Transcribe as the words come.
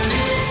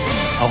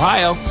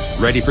Ohio,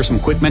 ready for some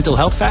quick mental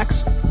health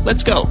facts?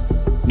 Let's go.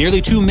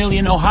 Nearly 2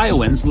 million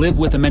Ohioans live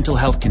with a mental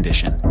health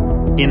condition.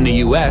 In the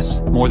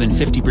U.S., more than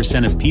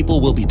 50% of people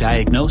will be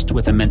diagnosed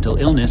with a mental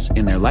illness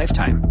in their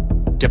lifetime.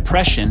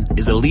 Depression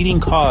is a leading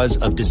cause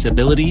of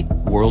disability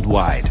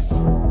worldwide.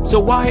 So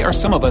why are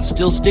some of us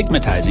still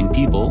stigmatizing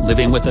people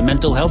living with a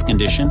mental health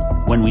condition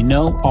when we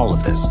know all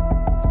of this?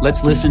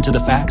 Let's listen to the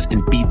facts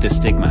and beat the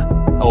stigma.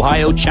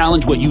 Ohio,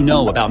 challenge what you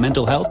know about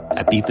mental health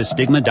at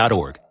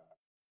beatthestigma.org.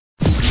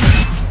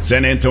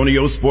 San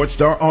Antonio Sports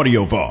Star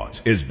Audio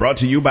Vault is brought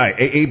to you by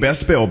AA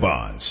Best Bail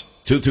Bonds,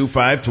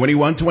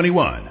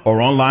 225-2121,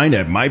 or online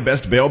at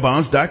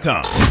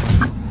mybestbailbonds.com.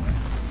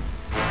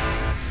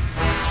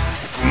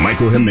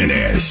 Michael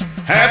Jimenez.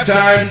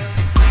 Halftime.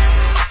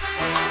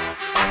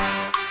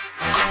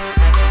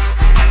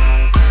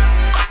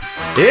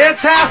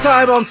 It's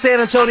halftime on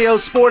San Antonio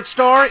Sports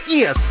Star,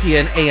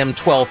 ESPN AM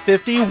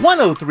 1250,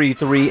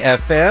 103.3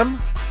 FM.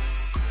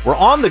 We're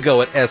on the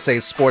go at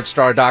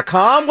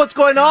sasportstar.com. What's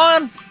going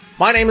on?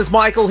 My name is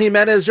Michael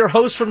Jimenez, your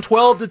host from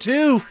 12 to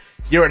 2.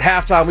 Here at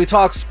halftime, we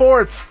talk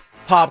sports,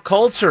 pop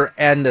culture,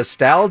 and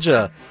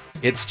nostalgia.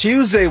 It's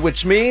Tuesday,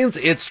 which means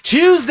it's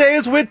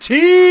Tuesdays with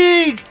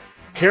Teague.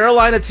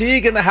 Carolina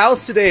Teague in the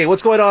house today.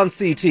 What's going on,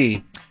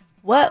 CT?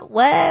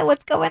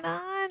 What's going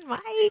on,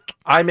 Mike?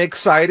 I'm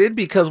excited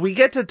because we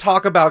get to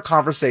talk about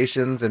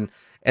conversations and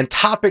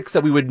topics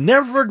that we would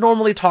never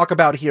normally talk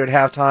about here at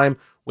halftime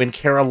when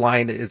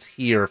Carolina is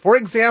here. For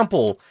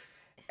example,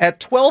 at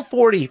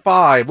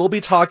 12:45, we'll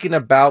be talking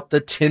about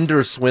the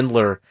Tinder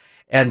swindler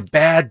and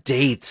bad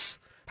dates.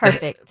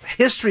 Perfect. The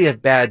history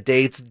of bad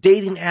dates,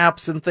 dating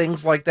apps, and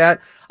things like that.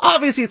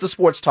 Obviously, it's a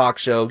sports talk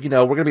show. You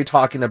know, we're going to be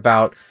talking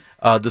about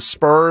the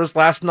Spurs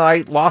last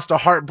night, lost a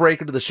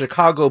heartbreaker to the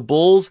Chicago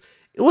Bulls.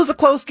 It was a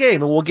close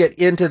game, and we'll get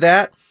into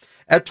that.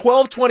 At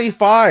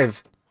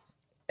 12:25,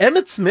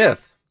 Emmitt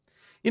Smith.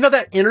 You know,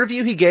 that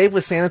interview he gave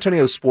with San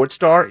Antonio Sports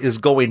Star is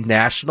going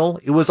national.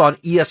 It was on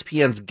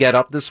ESPN's Get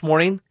Up this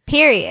morning.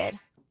 Period.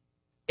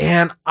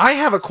 And I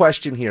have a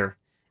question here.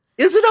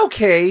 Is it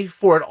okay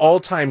for an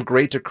all-time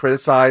great to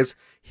criticize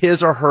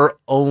his or her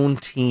own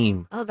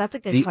team? Oh, that's a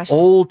good the question. The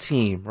old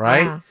team,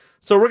 right? Yeah.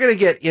 So we're going to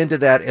get into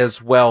that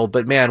as well.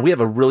 But, man, we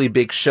have a really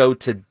big show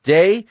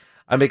today.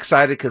 I'm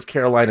excited because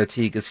Carolina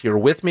Teague is here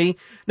with me.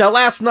 Now,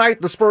 last night,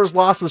 the Spurs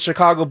lost to the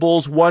Chicago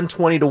Bulls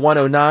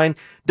 120-109.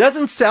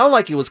 Doesn't sound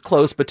like it was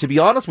close, but to be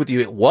honest with you,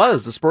 it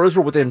was. The Spurs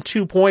were within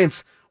 2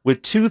 points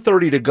with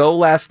 2:30 to go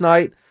last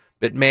night.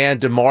 But, man,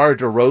 DeMar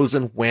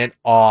DeRozan went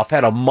off.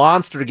 Had a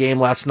monster game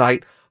last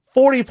night.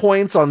 40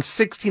 points on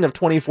 16 of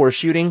 24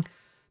 shooting.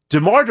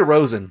 DeMar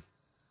DeRozan,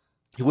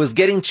 he was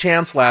getting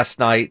chance last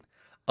night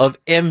of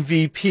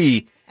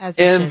MVP,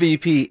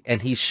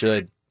 and he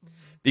should.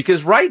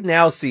 Because right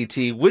now,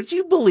 CT, would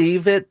you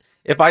believe it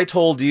if I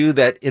told you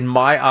that in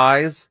my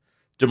eyes,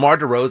 DeMar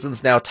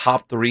DeRozan's now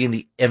top 3 in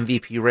the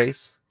MVP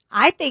race?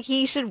 I think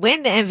he should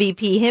win the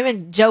MVP. Him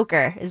and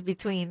Joker is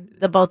between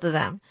the both of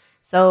them.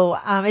 So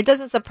it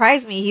doesn't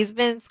surprise me. He's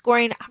been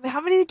scoring,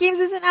 how many games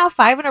is it now?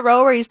 5 in a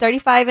row where he's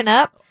 35 and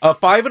up?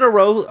 5 in a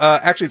row.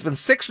 Actually, it's been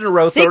 6 in a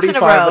row, 6 35 in a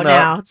row and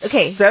now. up.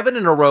 Okay. 7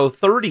 in a row,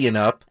 30 and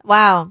up.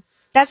 Wow.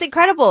 That's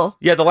incredible.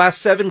 Yeah, the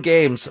last 7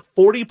 games,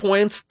 40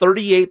 points,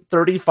 38,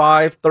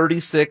 35,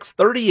 36,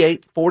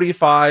 38,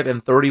 45,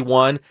 and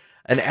 31.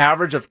 An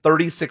average of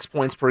 36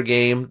 points per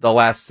game the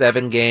last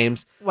 7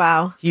 games.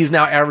 Wow. He's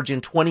now averaging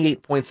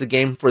 28 points a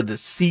game for the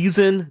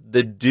season.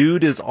 The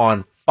dude is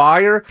on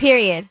fire.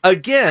 Period.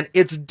 Again,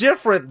 it's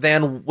different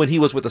than when he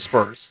was with the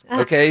Spurs,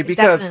 okay?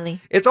 Because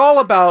definitely. It's all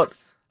about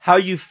how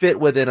you fit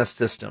within a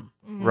system,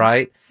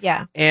 right?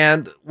 Yeah.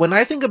 And when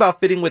I think about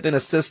fitting within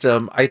a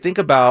system, I think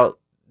about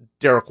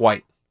Derek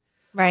White.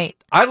 Right.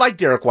 I like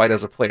Derek White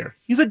as a player.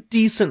 He's a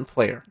decent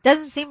player.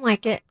 Doesn't seem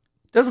like it.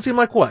 Doesn't seem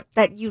like what?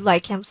 That you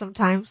like him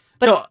sometimes.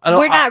 But No,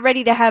 we're not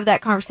ready to have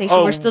that conversation.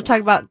 We're still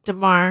talking about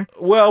DeMar.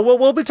 Well,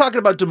 we'll be talking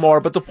about DeMar,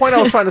 but the point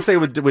I was trying to say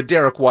with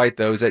Derek White,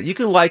 though, is that you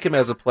can like him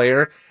as a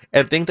player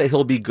and think that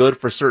he'll be good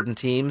for certain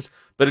teams,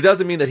 but it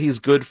doesn't mean that he's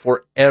good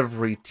for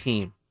every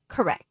team.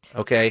 Correct.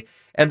 Okay?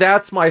 And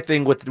that's my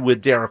thing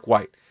with Derek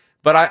White.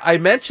 But I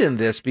mentioned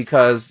this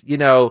because, you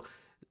know,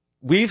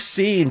 we've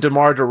seen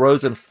DeMar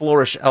DeRozan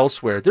flourish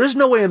elsewhere. There's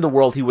no way in the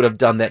world he would have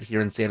done that here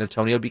in San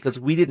Antonio because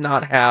we did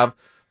not have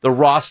the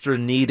roster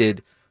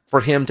needed for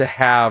him to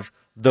have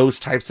those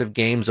types of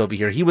games over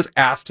here. He was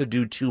asked to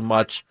do too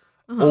much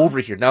over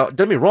here. Now, don't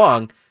get me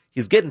wrong,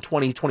 he's getting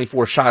 20,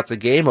 24 shots a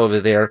game over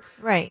there.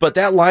 Right. But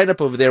that lineup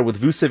over there with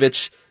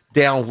Vucevic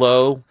down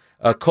low,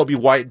 Kobe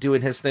White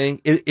doing his thing,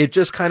 it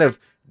just kind of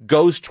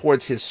goes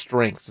towards his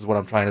strengths is what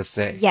I'm trying to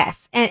say.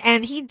 Yes.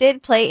 And he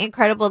did play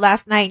incredible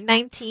last night.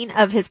 19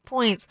 of his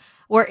points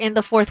were in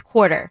the fourth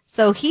quarter.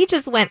 So he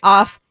just went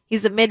off.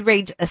 He's a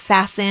mid-range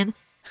assassin.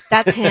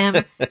 That's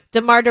him.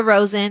 DeMar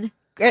DeRozan.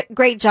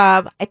 Great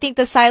job. I think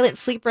the silent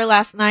sleeper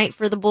last night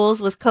for the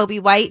Bulls was Kobe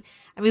White.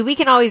 I mean, we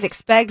can always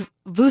expect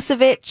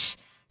Vucevic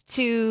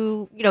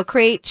to,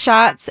 create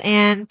shots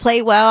and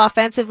play well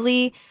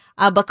offensively.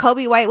 But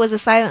Kobe White was a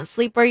silent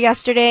sleeper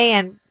yesterday.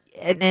 And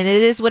and it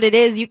is what it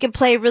is. You can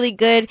play really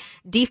good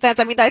defense.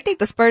 I mean, I think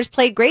the Spurs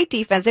played great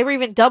defense. They were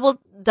even double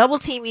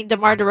teaming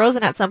DeMar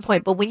DeRozan at some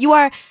point. But when you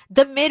are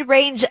the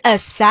mid-range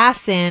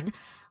assassin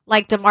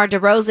like DeMar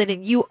DeRozan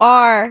and you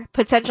are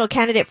potential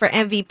candidate for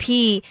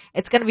MVP,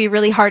 it's going to be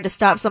really hard to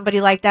stop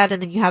somebody like that.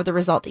 And then you have the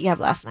result that you have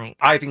last night.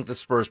 I think the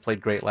Spurs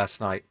played great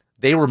last night.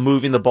 They were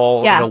moving the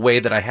ball in a way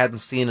that I hadn't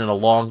seen in a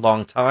long,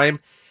 long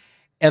time.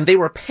 And they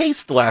were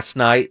paced last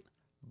night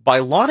by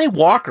Lonnie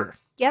Walker.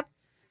 Yep.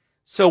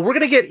 So we're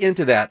going to get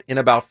into that in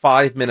about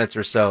 5 minutes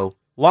or so.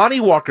 Lonnie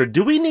Walker,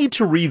 do we need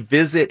to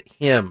revisit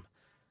him?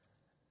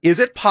 Is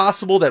it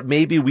possible that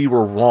maybe we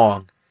were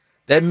wrong?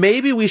 That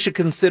maybe we should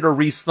consider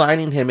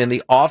re-signing him in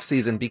the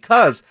offseason?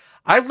 Because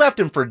I left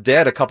him for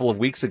dead a couple of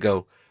weeks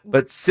ago.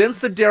 But since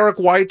the Derek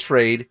White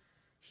trade,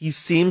 he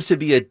seems to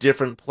be a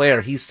different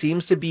player. He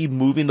seems to be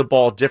moving the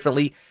ball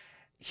differently.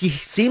 He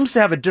seems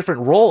to have a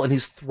different role, and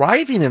he's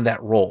thriving in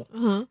that role.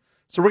 Mm-hmm.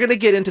 So we're going to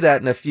get into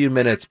that in a few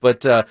minutes.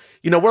 But,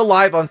 we're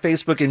live on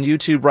Facebook and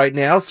YouTube right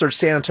now. Search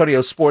San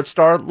Antonio Sports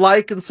Star.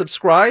 Like and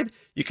subscribe.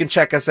 You can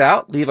check us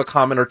out. Leave a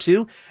comment or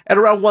two. At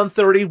around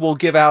 1:30, we'll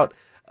give out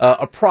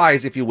a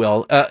prize, if you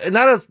will.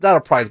 Not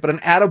a prize, but an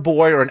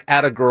attaboy or an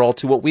attagirl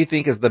to what we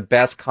think is the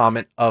best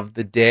comment of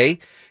the day.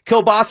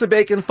 Kielbasa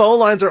Bacon phone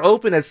lines are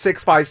open at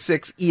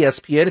 656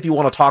 ESPN. If you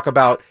want to talk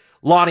about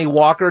Lonnie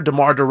Walker,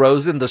 DeMar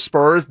DeRozan, the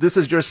Spurs, this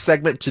is your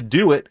segment to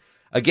do it.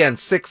 Again,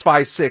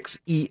 656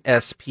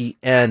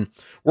 ESPN.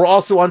 We're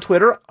also on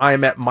Twitter.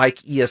 I'm at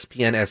Mike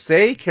ESPN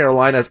SA.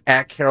 Carolina's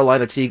at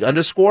Carolina Teague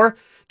 _.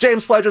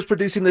 James Pledger's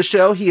producing the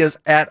show. He is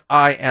at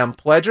I Am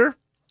Pledger.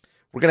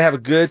 We're going to have a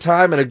good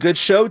time and a good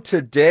show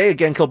today.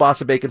 Again,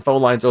 Kielbasa Bacon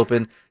phone lines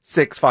open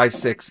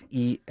 656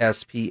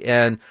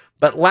 ESPN.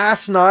 But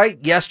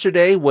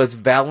yesterday was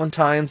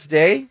Valentine's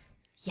Day.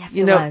 Yes,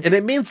 it was. And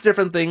it means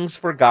different things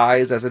for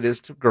guys as it is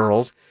to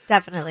girls.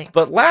 Definitely.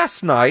 But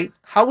last night,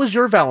 how was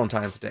your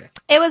Valentine's Day?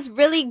 It was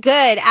really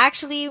good.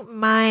 Actually,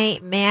 my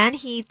man,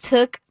 he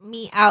took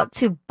me out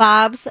to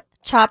Bob's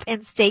Chop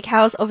and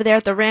Steakhouse over there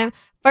at the Rim.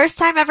 First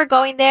time ever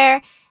going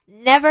there.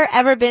 Never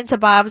ever been to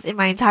Bob's in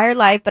my entire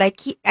life, but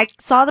I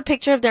saw the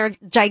picture of their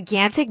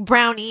gigantic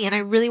brownie and I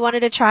really wanted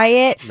to try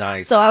it.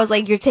 Nice. So I was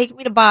like, you're taking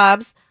me to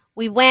Bob's.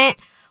 We went.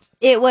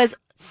 It was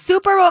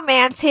super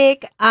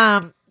romantic.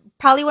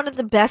 Probably one of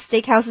the best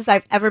steakhouses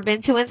I've ever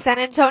been to in San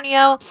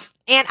Antonio.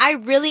 And I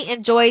really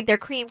enjoyed their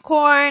cream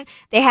corn.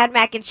 They had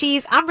mac and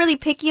cheese. I'm really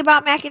picky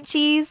about mac and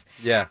cheese.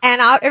 Yeah.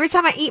 And every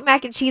time I eat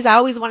mac and cheese, I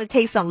always want to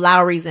taste some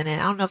Lowry's in it.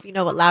 I don't know if you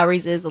know what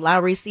Lowry's is, the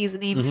Lowry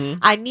seasoning. Mm-hmm.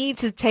 I need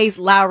to taste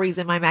Lowry's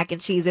in my mac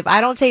and cheese. If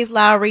I don't taste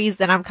Lowry's,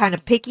 then I'm kind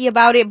of picky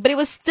about it. But it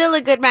was still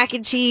a good mac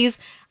and cheese.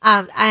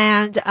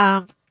 And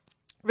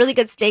really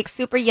good steak,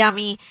 super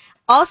yummy.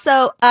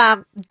 Also,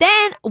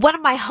 then one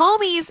of my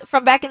homies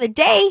from back in the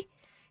day,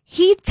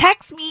 he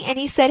texted me and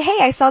he said, hey,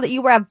 I saw that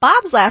you were at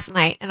Bob's last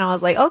night. And I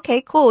was like, okay,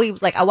 cool. He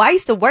was like, oh, I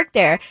used to work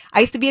there. I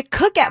used to be a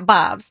cook at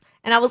Bob's.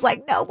 And I was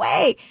like, no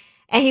way.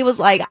 And he was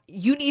like,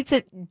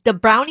 the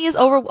brownie is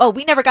over. Oh,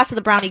 we never got to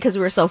the brownie because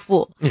we were so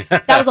full.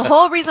 That was the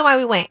whole reason why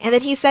we went. And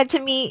then he said to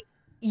me,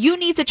 you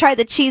need to try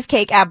the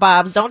cheesecake at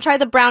Bob's. Don't try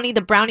the brownie.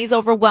 The brownie's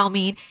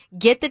overwhelming.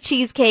 Get the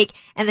cheesecake.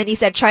 And then he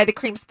said, try the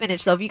cream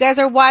spinach. So if you guys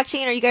are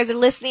watching or you guys are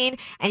listening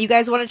and you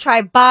guys want to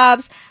try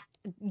Bob's,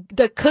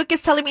 the cook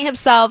is telling me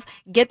himself,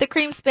 get the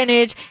cream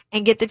spinach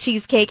and get the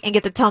cheesecake and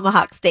get the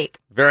tomahawk steak.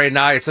 Very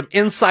nice. Some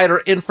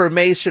insider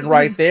information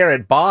right there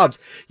at Bob's.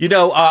 We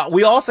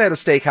also had a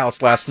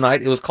steakhouse last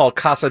night. It was called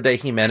Casa de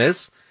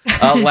Jimenez.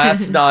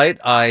 Last night,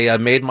 I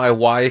made my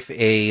wife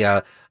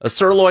a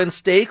sirloin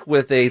steak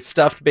with a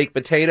stuffed baked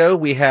potato.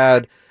 We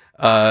had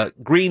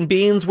green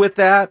beans with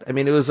that. I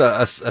mean, it was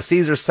a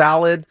Caesar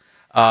salad.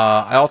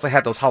 I also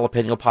had those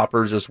jalapeno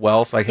poppers as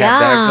well, so I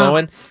had that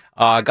going.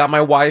 Got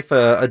my wife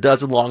a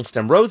dozen long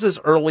stem roses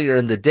earlier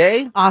in the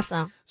day.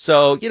 Awesome.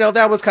 So,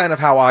 that was kind of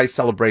how I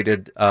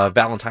celebrated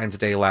Valentine's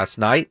Day last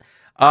night.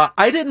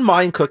 I didn't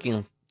mind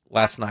cooking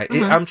last night.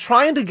 Mm-hmm. I'm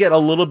trying to get a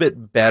little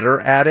bit better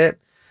at it.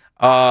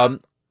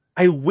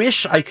 I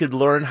wish I could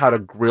learn how to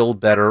grill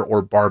better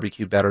or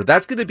barbecue better.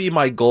 That's going to be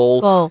my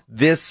goal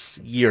this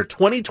year.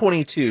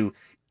 2022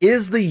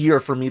 is the year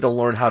for me to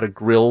learn how to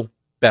grill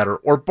better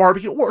or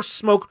barbecue or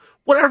smoke,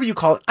 whatever you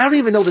call it. I don't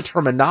even know the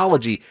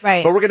terminology,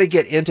 right? But we're going to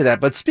get into that.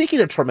 But speaking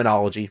of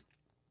terminology,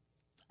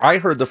 I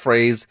heard the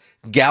phrase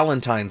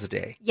Galentine's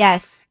Day.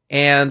 Yes.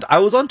 And I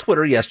was on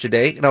Twitter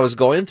yesterday and I was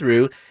going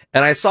through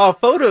and I saw a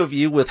photo of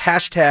you with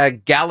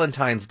hashtag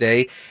Galentine's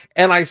Day.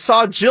 And I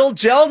saw Jill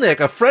Jelnick,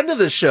 a friend of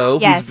the show,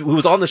 who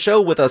was on the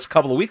show with us a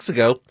couple of weeks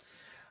ago.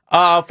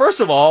 First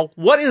of all,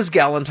 what is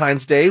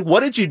Galentine's Day? What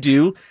did you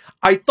do?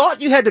 I thought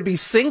you had to be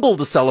single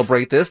to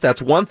celebrate this.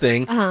 That's one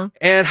thing. Uh-huh.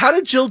 And how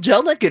did Jill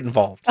Jelnick get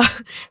involved?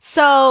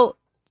 So,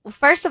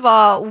 first of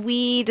all,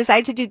 we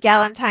decided to do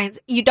Galentine's.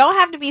 You don't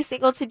have to be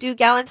single to do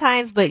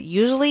Galentine's, but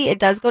usually it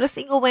does go to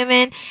single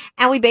women.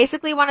 And we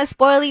basically want to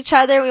spoil each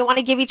other. We want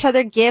to give each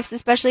other gifts,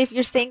 especially if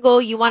you're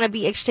single. You want to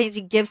be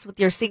exchanging gifts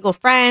with your single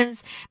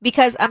friends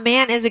because a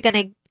man isn't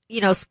going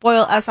to,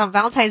 spoil us on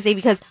Valentine's Day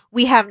because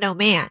we have no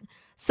man.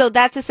 So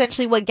that's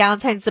essentially what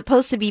Galentine's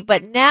supposed to be.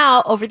 But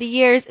now, over the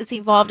years, it's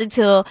evolved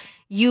until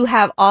you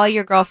have all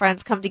your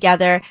girlfriends come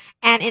together.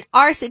 And in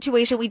our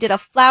situation, we did a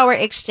flower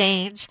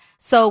exchange.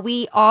 So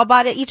we all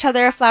bought each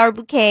other a flower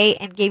bouquet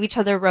and gave each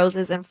other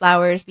roses and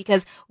flowers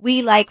because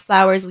we like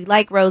flowers. We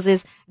like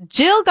roses.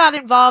 Jill got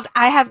involved.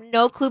 I have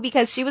no clue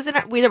because she was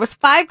there was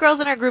 5 girls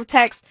in our group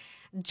text.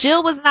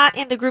 Jill was not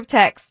in the group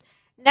text.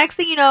 Next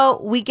thing you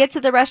know, we get to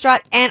the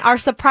restaurant and our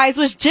surprise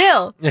was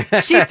Jill.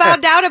 She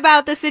found out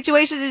about the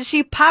situation and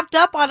she popped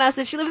up on us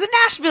and she lives in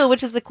Nashville,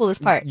 which is the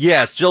coolest part.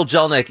 Yes, Jill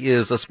Jelnick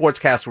is a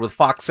sportscaster with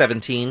Fox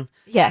 17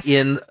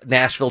 in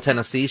Nashville,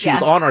 Tennessee. She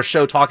was on our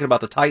show talking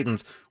about the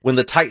Titans when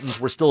the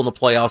Titans were still in the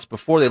playoffs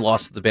before they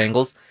lost to the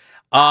Bengals.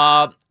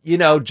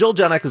 Jill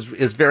Jelnick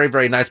is very,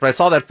 very nice, but I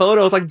saw that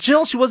photo. I was like,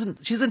 Jill,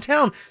 she's in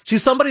town.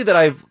 She's somebody that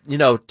I've,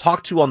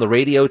 talked to on the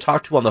radio,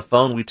 talked to on the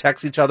phone. We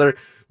text each other.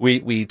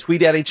 We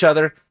tweet at each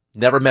other.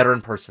 Never met her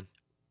in person.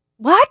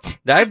 What?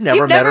 I've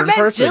never met her in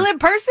person. Jill in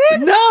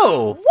person?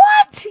 No.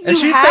 What?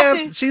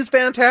 And she's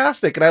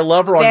fantastic, and I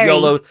love her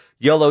on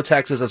YOLO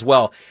Texas as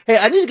well. Hey,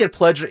 I need to get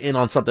Pledger in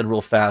on something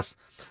real fast.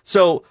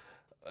 So,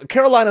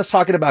 Carolina's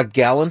talking about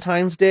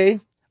Galentine's Day.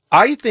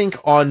 I think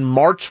on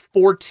March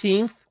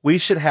 14th, we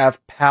should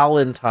have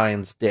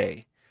Palentine's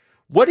Day.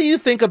 What do you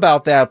think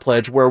about that,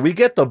 Pledge, where we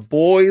get the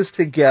boys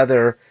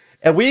together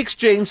and we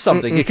exchange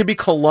something? It could be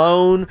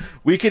cologne.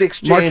 We could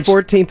exchange.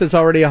 March 14th is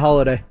already a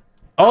holiday.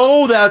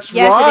 Oh, that's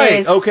right. It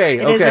is. Okay.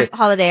 It is a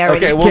holiday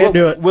already. Okay, Can't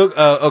do it.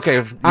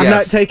 Okay. I'm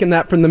not taking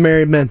that from the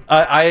married men.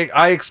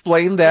 I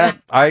explained that.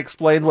 I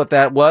explained what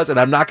that was, and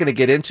I'm not going to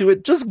get into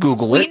it. Just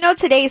Google it. We know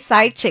today's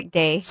Side Chick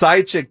Day.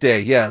 Side Chick Day,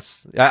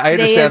 yes. I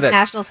Today understand is that.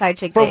 National Side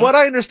Chick Day. From what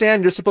I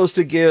understand, you're supposed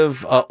to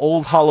give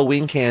old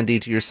Halloween candy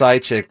to your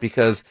side chick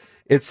because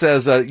it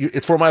says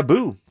it's for my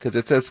boo, because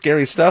it says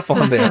scary stuff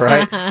on there,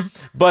 right?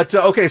 But,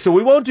 okay, so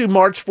we won't do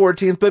March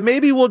 14th, but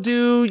maybe we'll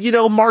do,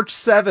 March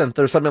 7th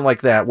or something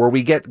like that, where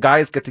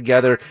guys get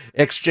together,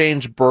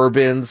 exchange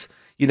bourbons,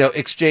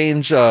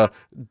 exchange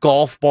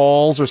golf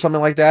balls or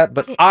something like that.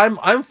 But I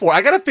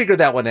got to figure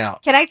that one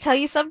out. Can I tell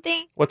you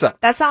something? What's up?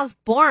 That sounds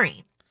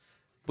boring.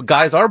 But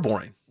guys are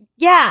boring.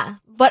 Yeah,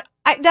 but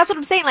that's what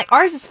I'm saying. Like,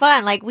 ours is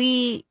fun. Like,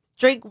 we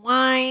drink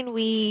wine,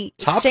 we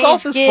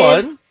exchange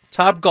gifts.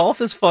 Top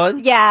Golf is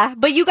fun. Yeah,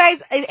 but you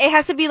guys, it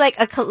has to be like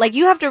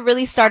you have to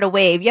really start a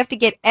wave. You have to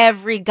get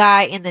every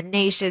guy in the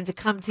nation to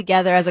come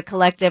together as a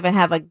collective and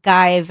have a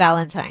guy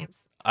Valentine's.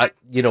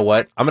 You know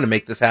what? I'm going to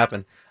make this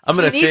happen. I'm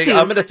going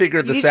to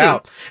figure this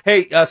out.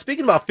 Hey,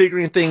 speaking about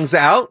figuring things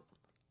out,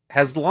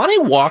 has Lonnie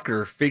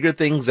Walker figured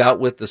things out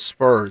with the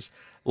Spurs?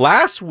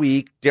 Last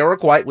week,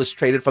 Derek White was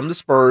traded from the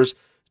Spurs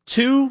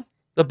to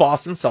the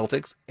Boston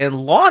Celtics,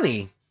 and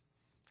Lonnie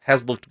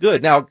has looked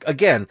good. Now,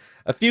 again,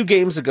 a few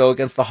games ago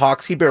against the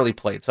Hawks, he barely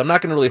played, so I'm not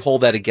going to really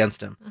hold that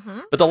against him.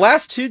 But the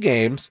last 2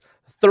 games,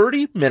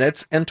 30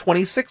 minutes and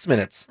 26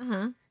 minutes.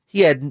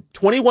 He had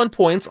 21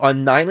 points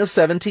on 9 of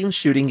 17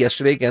 shooting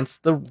yesterday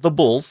against the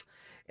Bulls.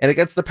 And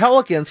against the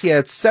Pelicans, he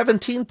had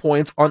 17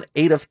 points on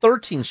 8 of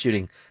 13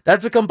 shooting.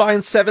 That's a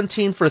combined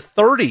 17 for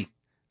 30.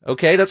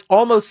 Okay, that's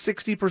almost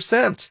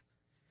 60%.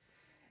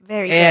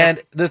 Very good.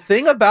 And the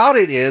thing about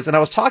it is, and I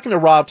was talking to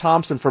Rob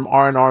Thompson from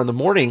R&R in the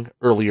Morning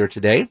earlier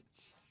today,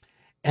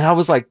 and I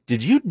was like, do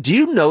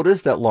you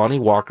notice that Lonnie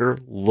Walker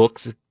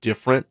looks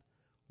different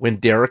when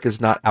Derek is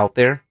not out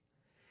there?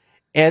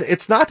 And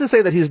it's not to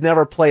say that he's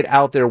never played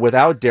out there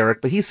without Derek,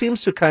 but he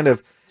seems to kind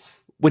of,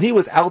 when he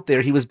was out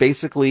there, he was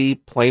basically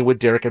playing with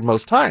Derek at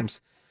most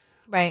times.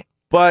 Right.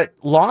 But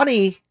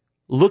Lonnie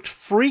looked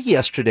free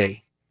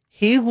yesterday.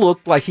 He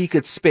looked like he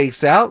could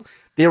space out.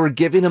 They were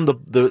giving him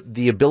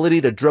the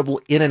ability to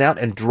dribble in and out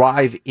and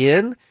drive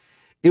in.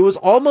 It was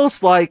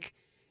almost like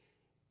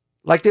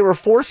they were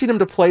forcing him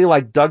to play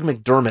like Doug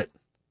McDermott,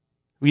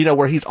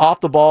 where he's off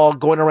the ball,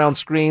 going around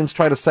screens,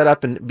 trying to set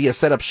up and be a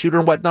setup shooter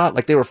and whatnot.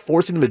 Like they were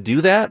forcing him to do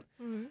that.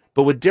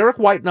 But with Derek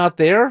White not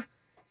there,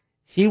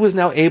 he was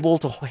now able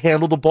to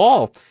handle the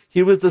ball.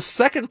 He was the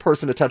second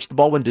person to touch the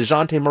ball when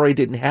DeJounte Murray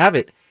didn't have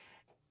it.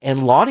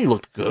 And Lonnie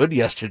looked good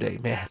yesterday,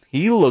 man.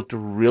 He looked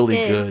really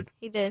good.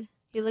 He did.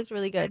 He looked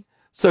really good.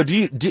 So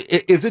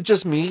is it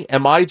just me?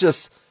 Am I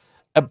just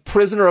a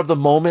prisoner of the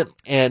moment,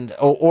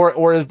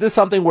 or is this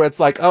something where it's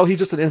like, oh, he's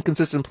just an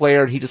inconsistent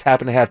player and he just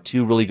happened to have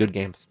 2 really good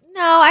games?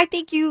 No, I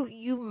think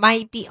you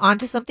might be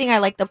onto something. I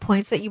like the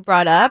points that you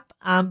brought up,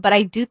 but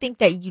I do think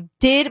that you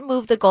did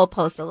move the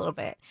goalpost a little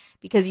bit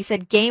because you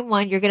said game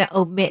 1 you're going to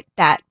omit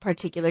that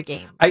particular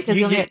game.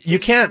 You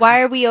can't.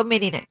 Why are we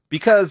omitting it?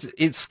 Because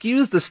it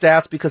skews the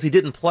stats because he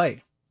didn't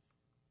play.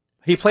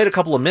 He played a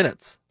couple of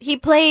minutes. He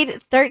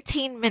played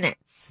 13 minutes.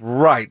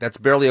 Right, that's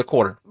barely a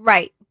quarter.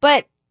 Right,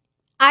 but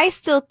I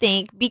still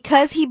think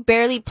because he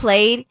barely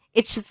played,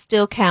 it should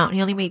still count.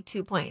 He only made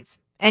 2 points.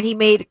 And he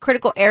made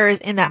critical errors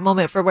in that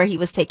moment for where he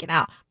was taken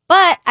out.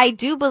 But I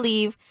do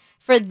believe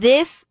for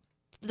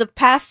the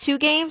past 2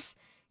 games,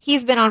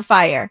 he's been on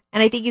fire.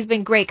 And I think he's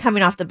been great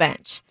coming off the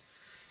bench.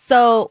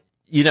 So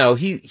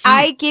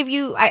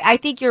I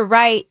think you're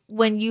right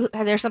when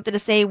there's something to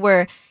say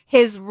where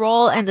his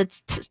role and the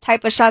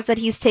type of shots that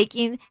he's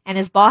taking and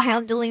his ball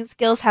handling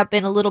skills have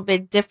been a little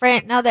bit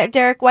different now that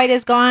Derek White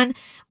is gone.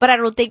 But I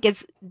don't think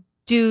it's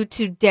due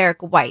to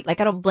Derek White. Like,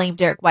 I don't blame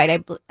Derek White.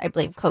 I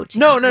blame coaching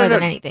more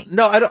than anything.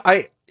 No, I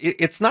don't.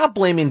 It's not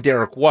blaming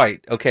Derek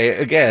White. Okay.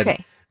 Again,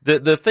 Okay.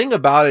 the thing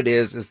about it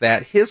is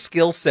that his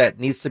skill set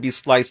needs to be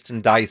sliced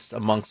and diced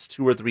amongst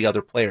 2 or 3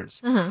 other players.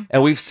 Uh-huh.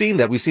 And we've seen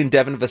that. We've seen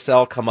Devin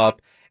Vassell come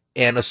up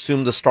and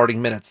assume the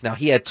starting minutes. Now,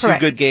 he had 2 Correct.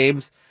 good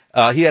games.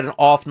 He had an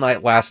off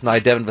night last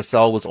night. Devin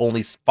Vassell was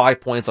only 5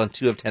 points on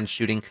 2 of 10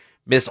 shooting,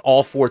 missed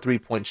all 4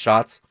 3-point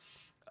shots.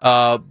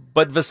 But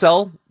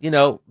Vassell,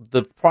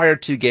 the prior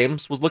 2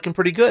 games was looking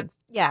pretty good.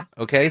 Yeah.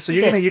 Okay, so He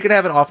you're did. gonna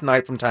have an off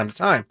night from time to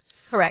time.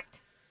 Correct.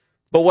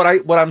 But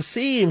what I'm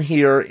seeing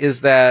here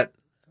is that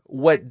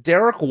what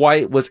Derek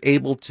White was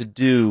able to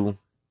do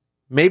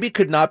maybe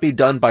could not be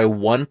done by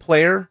one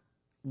player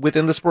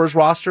within the Spurs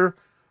roster,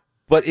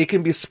 but it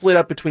can be split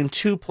up between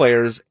 2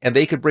 players and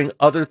they could bring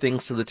other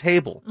things to the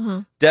table. Mm-hmm.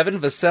 Devin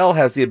Vassell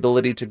has the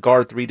ability to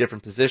guard 3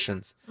 different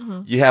positions.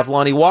 Mm-hmm. You have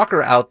Lonnie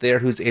Walker out there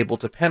who's able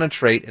to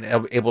penetrate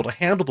and able to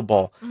handle the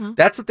ball. Mm-hmm.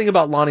 That's the thing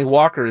about Lonnie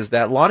Walker, is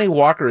that Lonnie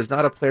Walker is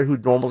not a player who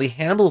normally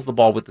handles the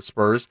ball with the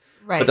Spurs.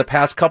 Right. But the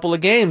past couple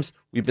of games,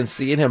 we've been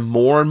seeing him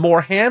more and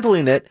more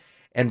handling it.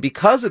 And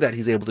because of that,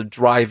 he's able to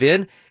drive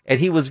in, and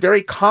he was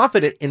very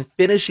confident in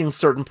finishing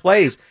certain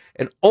plays.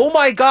 And oh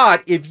my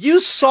God, if you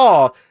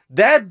saw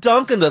that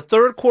dunk in the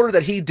 3rd quarter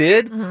that he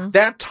did, Mm-hmm.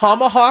 that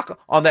tomahawk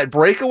on that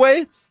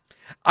breakaway,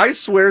 I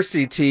swear,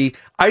 CT,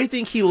 I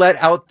think he let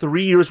out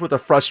 3 years worth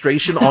of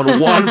frustration on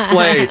one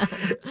play.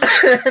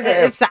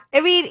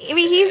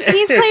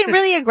 He's played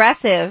really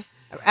aggressive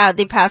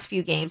the past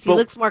few games. He But-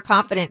 looks more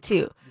confident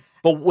too.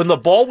 But when the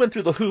ball went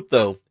through the hoop,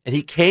 though, and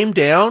he came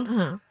down,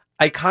 Mhm.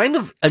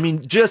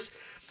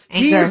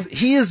 He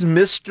is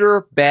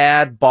Mr.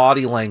 Bad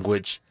Body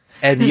Language.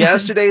 And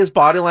yesterday's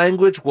body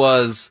language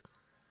was,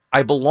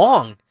 I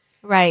belong.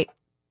 Right.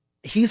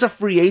 He's a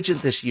free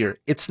agent this year.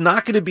 It's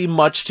not going to be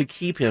much to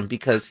keep him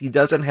because he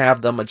doesn't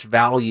have that much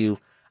value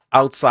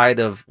outside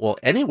of,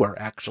 anywhere,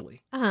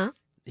 actually. Uh-huh.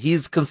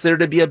 He's considered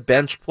to be a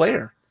bench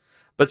player.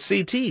 But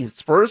CT,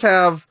 Spurs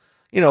have,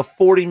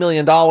 $40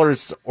 million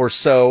or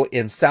so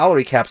in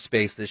salary cap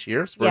space this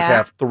year. Spurs Yeah.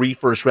 have 3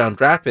 first-round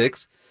draft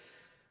picks.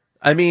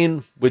 I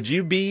mean, would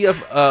you be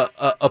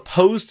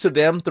opposed to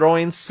them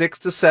throwing $6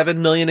 to $7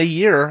 million a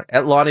year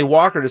at Lonnie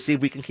Walker to see if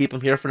we can keep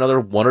him here for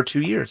another 1 or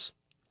 2 years?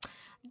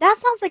 That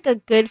sounds like a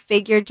good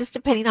figure, just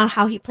depending on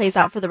how he plays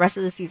out for the rest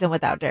of the season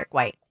without Derek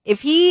White.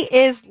 If he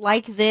is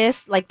like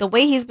this, like the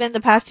way he's been the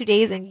past 2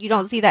 days, and you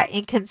don't see that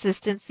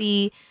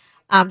inconsistency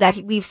that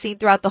we've seen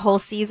throughout the whole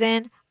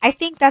season, I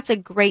think that's a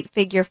great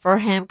figure for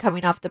him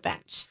coming off the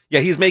bench. Yeah,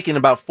 he's making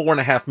about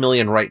 $4.5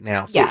 million right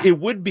now. So Yeah. it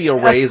would be a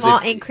raise. A small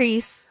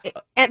increase.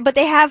 But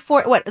they have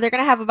they're going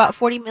to have about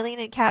 $40 million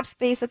in cap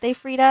space that they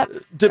freed up.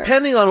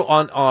 Depending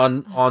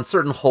on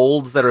certain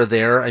holds that are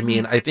there. I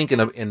mean, I think in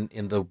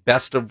the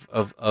best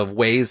of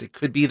ways, it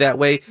could be that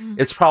way. Mm-hmm.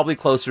 It's probably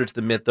closer to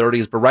the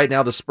mid-30s. But right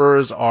now, the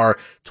Spurs are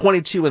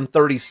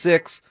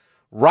 22-36.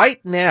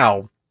 Right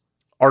now,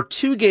 are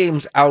 2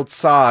 games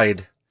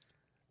outside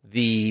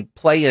the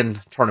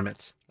play-in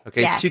tournament.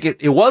 Okay, Yes.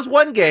 It was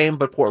 1 game,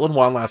 but Portland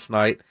won last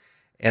night,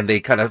 and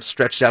they kind of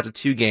stretched out to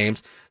 2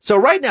 games. So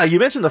right now, you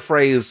mentioned the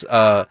phrase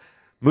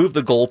 "move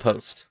the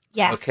goalpost."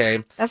 Yes.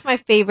 Okay. That's one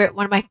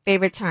of my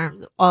favorite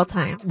terms of all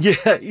time.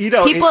 Yeah,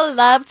 People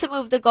love to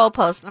move the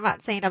goalpost. I'm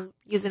not saying I'm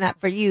using that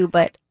for you,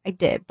 but I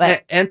did.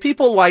 But and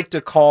people like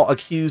to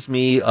accuse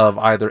me of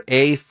either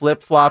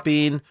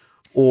flip-flopping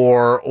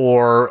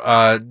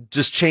or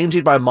just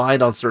changing my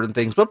mind on certain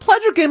things. But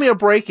Pledger gave me a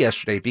break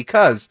yesterday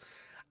because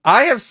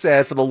I have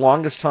said for the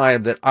longest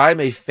time that I'm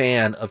a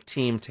fan of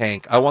Team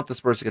Tank. I want the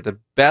Spurs to get the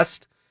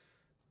best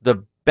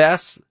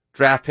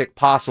draft pick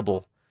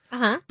possible.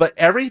 uh-huh. But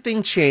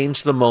everything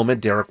changed the moment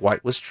Derek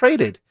White was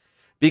traded,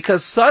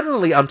 because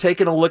suddenly I'm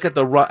taking a look at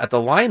the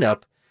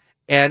lineup,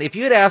 and if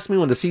you had asked me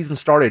when the season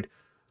started,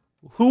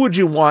 who would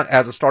you want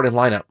as a starting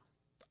lineup?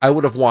 I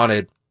would have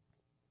wanted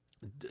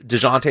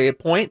DeJounte at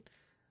point.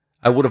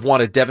 I would have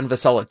wanted Devin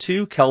Vassell at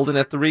 2, Keldon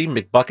at 3,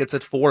 McBuckets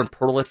at 4, and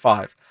Poeltl at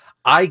 5.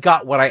 I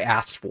got what I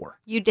asked for.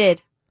 You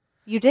did.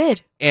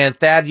 And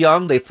Thad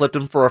Young, they flipped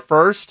him for a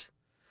first.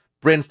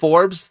 Bryn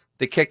Forbes,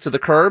 they kicked to the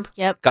curb.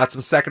 Yep.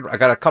 I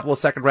got a couple of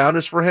second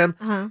rounders for him.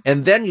 Uh-huh.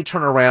 And then you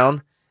turn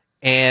around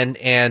and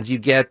you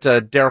get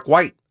Derek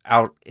White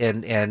out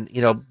and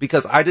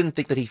because I didn't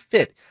think that he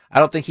fit. I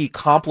don't think he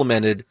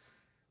complemented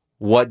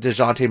what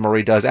DeJounte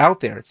Murray does out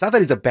there. It's not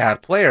that he's a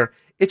bad player.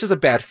 It's just a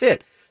bad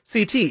fit.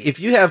 CT, if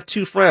you have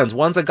 2 friends,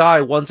 one's a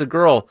guy, one's a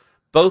girl,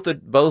 both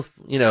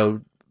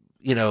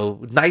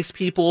nice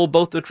people,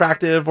 both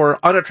attractive or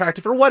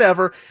unattractive or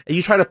whatever, and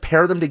you try to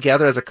pair them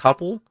together as a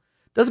couple,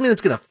 doesn't mean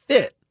it's going to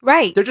fit.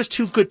 Right. They're just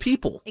 2 good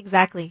people.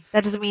 Exactly.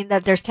 That doesn't mean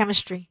that there's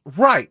chemistry.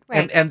 Right.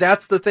 Right. And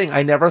that's the thing.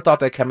 I never thought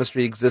that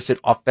chemistry existed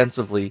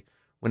offensively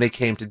when it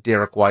came to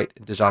Derek White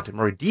and DeJounte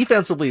Murray.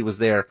 Defensively, it was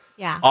there.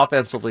 Yeah.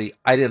 Offensively,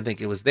 I didn't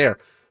think it was there.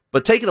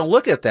 But taking a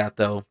look at that,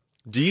 though,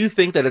 do you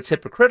think that it's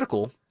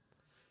hypocritical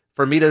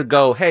for me to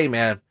go, hey,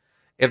 man,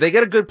 if they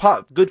get a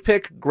good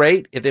pick,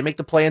 great. If they make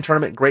the play-in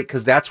tournament, great,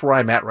 because that's where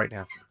I'm at right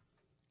now.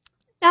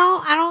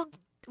 No, I don't.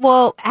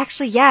 Well,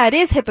 actually, yeah, it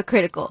is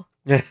hypocritical.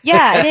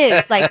 Yeah, it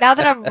is. Like, now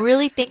that I'm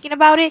really thinking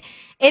about it,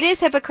 it is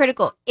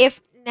hypocritical.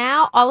 If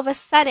now all of a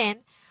sudden,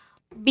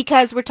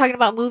 because we're talking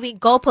about moving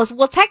goalposts,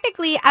 well,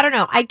 technically, I don't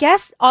know. I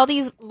guess all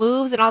these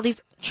moves and all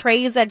these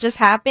trades that just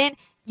happened,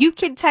 you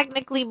can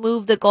technically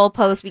move the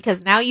goalpost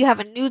because now you have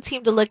a new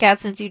team to look at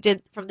since you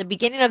did from the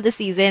beginning of the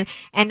season.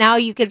 And now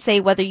you can say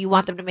whether you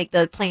want them to make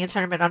the play-in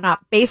tournament or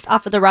not based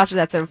off of the roster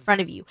that's in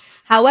front of you.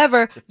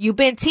 However, you've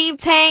been Team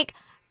Tank.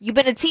 You've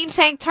been a Team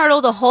Tank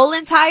Turtle the whole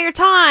entire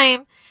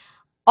time,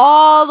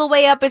 all the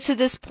way up until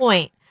this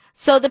point.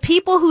 So the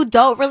people who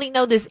don't really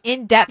know this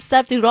in-depth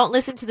stuff, who don't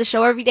listen to the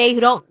show every day, who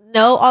don't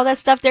know all that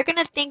stuff, they're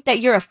going to think that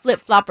you're a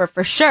flip-flopper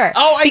for sure.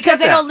 Oh, I because get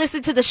they that. don't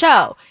listen to the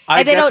show.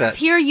 And they don't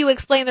hear you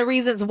explain the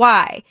reasons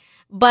why.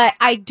 But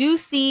I do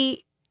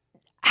see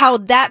how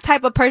that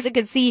type of person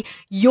can see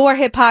your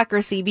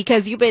hypocrisy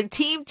because you've been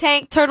Team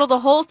Tank Turtle the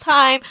whole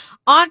time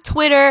on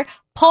Twitter,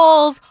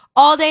 polls,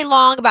 all day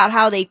long about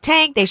how they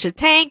should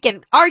tank,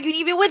 and arguing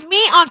even with me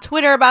on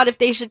Twitter about if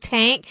they should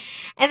tank.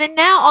 And then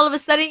now all of a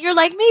sudden you're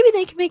like, maybe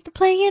they can make the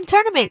play-in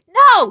tournament.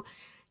 No!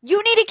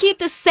 You need to keep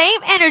the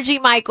same energy,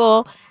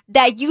 Michael,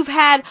 that you've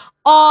had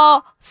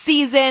all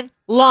season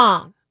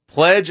long.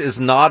 Pledge is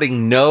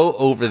nodding no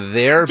over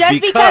there. Just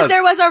because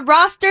there was a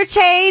roster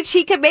change,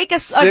 he could make a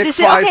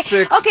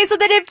decision. Okay, so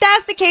then if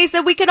that's the case,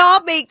 then we could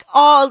all make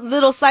all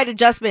little slight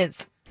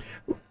adjustments.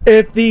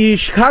 If the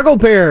Chicago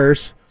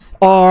Bears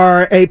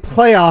are a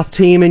playoff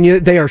team and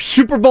they are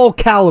Super Bowl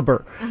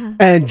caliber,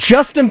 and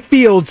Justin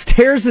Fields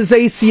tears his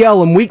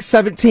ACL in week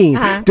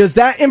 17, does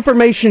that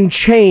information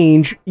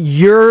change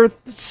your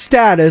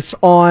status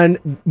on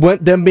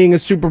them being a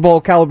Super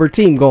Bowl caliber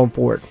team going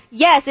forward?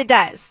 Yes, it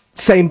does.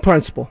 Same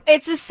principle.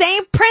 It's the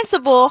same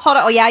principle. Hold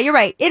on. Oh, yeah, you're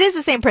right. It is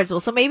the same principle.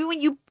 So maybe when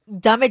you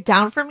dumb it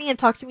down for me and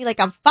talk to me like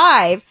I'm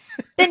 5,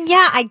 then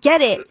yeah, I get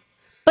it.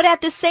 But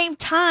at the same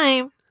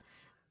time,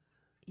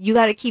 you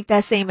got to keep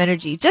that same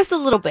energy just a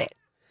little bit.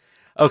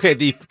 Okay,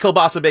 the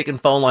Kielbasa Bacon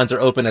phone lines are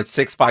open at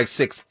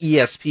 656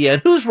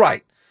 ESPN. Who's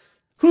right?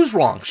 Who's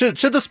wrong? Should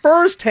the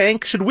Spurs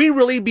tank? Should we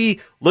really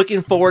be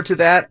looking forward to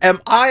that? Am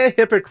I a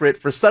hypocrite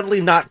for suddenly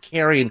not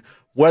caring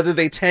whether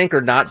they tank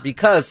or not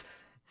because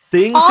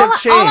things have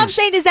changed? All I'm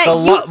saying is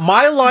that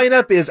my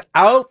lineup is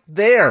out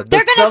there. The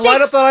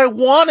lineup that I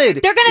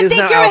wanted. They're going to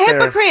think you're a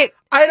hypocrite.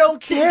 I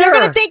don't care. They're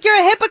going to think you're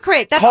a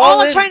hypocrite. That's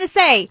all I'm trying to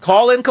say.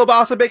 Call in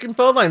Kielbasa Bacon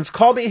phone lines.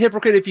 Call me a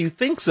hypocrite if you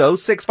think so.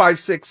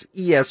 656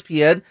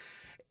 ESPN.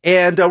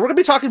 And we're going to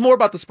be talking more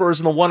about the Spurs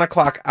in the 1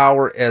 o'clock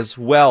hour as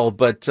well.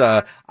 But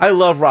I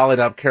love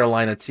riling up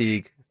Carolina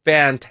Teague.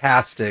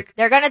 Fantastic.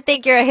 They're going to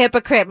think you're a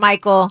hypocrite,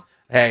 Michael.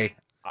 Hey,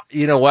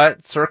 you know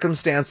what?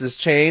 Circumstances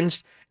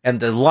changed.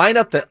 And the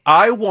lineup that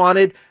I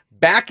wanted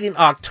back in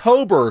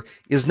October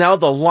is now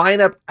the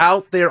lineup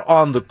out there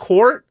on the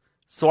court.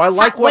 So I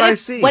like what I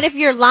see. What if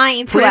you're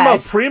lying to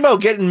us? Primo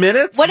getting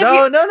minutes? No.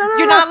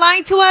 You're not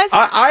lying to us?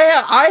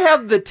 I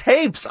have the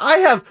tapes. I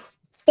have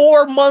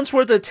 4 months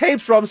worth of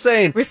tapes where I'm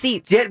saying,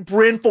 receipts. Get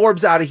Bryn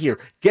Forbes out of here.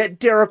 Get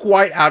Derek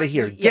White out of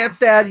here. Yeah. Get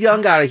Thad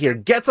Young out of here.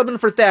 Get something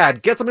for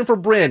Thad. Get something for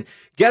Bryn.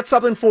 Get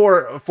something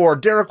for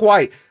Derek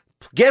White.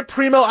 Get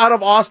Primo out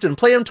of Austin.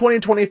 Play him 20,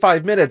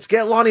 25 minutes.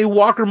 Get Lonnie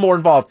Walker more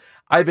involved.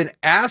 I've been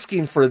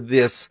asking for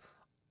this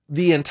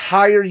the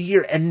entire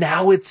year, and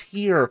now it's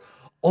here.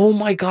 Oh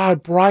my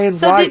God, Brian Wright.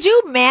 So did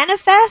you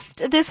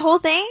manifest this whole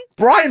thing?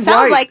 Brian Wright.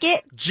 Sounds like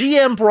it.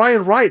 GM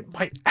Brian Wright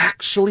might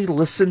actually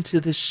listen to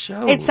this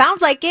show. It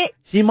sounds like it.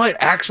 He might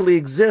actually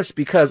exist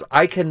because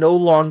I can no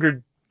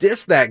longer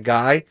diss that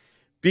guy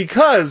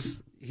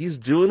because he's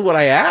doing what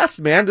I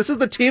asked, man. This is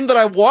the team that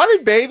I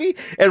wanted, baby.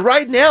 And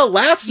right now,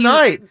 last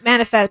night.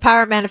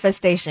 Power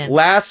manifestation.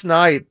 Last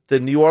night, the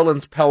New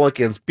Orleans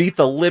Pelicans beat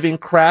the living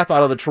crap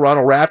out of the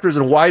Toronto Raptors.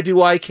 And why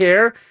do I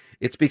care?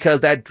 It's because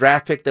that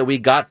draft pick that we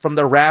got from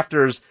the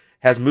Raptors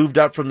has moved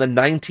up from the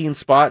 19th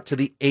spot to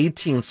the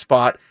 18th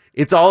spot.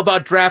 It's all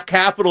about draft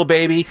capital,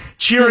 baby.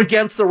 Cheer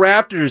against the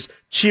Raptors.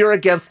 Cheer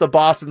against the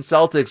Boston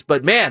Celtics.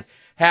 But man,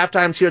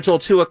 halftime's here till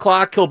 2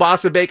 o'clock.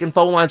 Kielbasa Bacon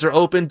phone lines are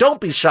open.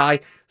 Don't be shy.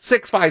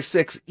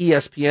 656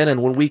 ESPN.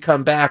 And when we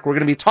come back, we're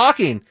going to be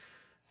talking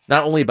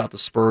not only about the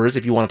Spurs,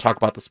 if you want to talk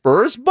about the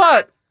Spurs,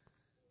 but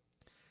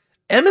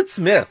Emmitt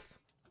Smith.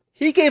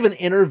 He gave an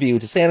interview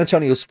to San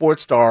Antonio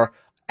Sports Star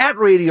at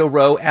Radio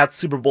Row at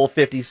Super Bowl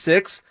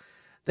 56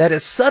 that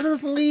has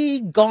suddenly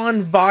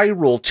gone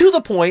viral to the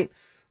point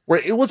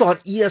where it was on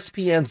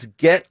ESPN's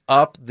Get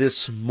Up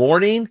this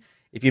morning.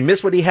 If you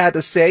missed what he had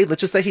to say, let's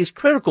just say he's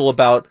critical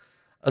about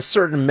a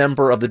certain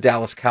member of the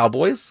Dallas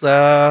Cowboys.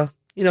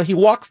 He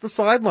walks the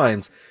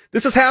sidelines.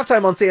 This is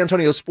Halftime on San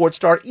Antonio Sports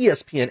Star,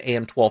 ESPN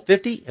AM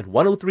 1250 and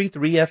 103.3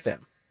 FM.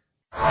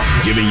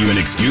 Giving you an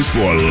excuse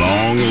for a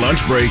long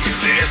lunch break.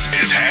 This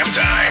is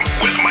Halftime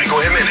with Michael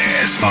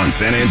Jimenez on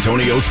San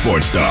Antonio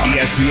Sports Star,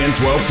 ESPN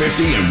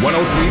 1250 and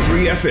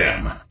 103.3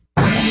 FM.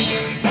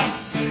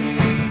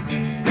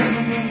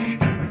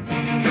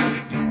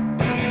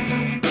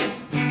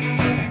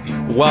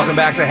 Welcome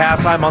back to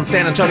Halftime on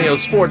San Antonio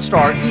Sports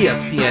Star,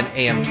 ESPN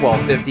AM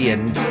 1250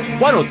 and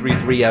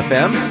 103.3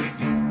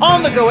 FM.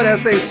 On the go at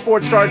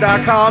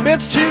SASportsStar.com.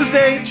 It's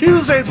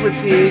Tuesdays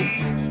with T.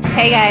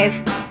 Hey, guys.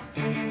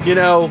 You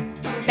know,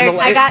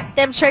 I got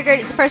them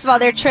triggered. First of all,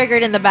 they're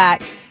triggered in the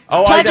back.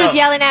 Oh, Pledger's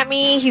yelling at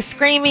me. He's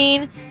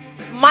screaming.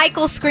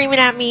 Michael's screaming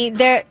at me.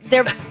 They're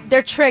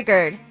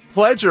triggered.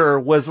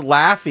 Pledger was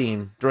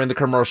laughing during the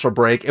commercial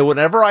break, and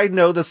whenever I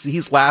know this,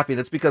 he's laughing,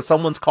 it's because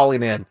someone's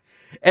calling in.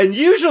 And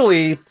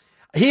usually,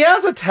 he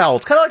has a tell.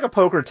 It's kind of like a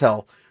poker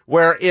tell,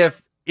 where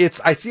if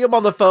I see him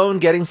on the phone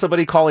getting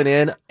somebody calling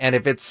in, and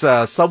if it's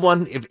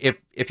someone,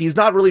 if he's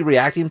not really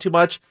reacting too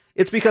much,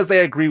 it's because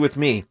they agree with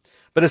me.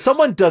 But if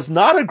someone does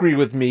not agree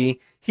with me,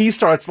 he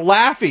starts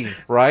laughing,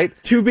 right?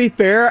 To be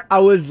fair, I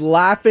was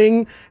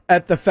laughing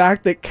at the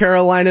fact that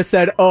Carolina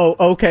said, "Oh,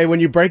 okay, when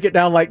you break it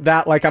down like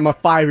that, like I'm a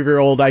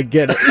 5-year-old, I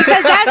get it."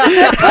 Because that's a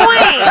good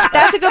point.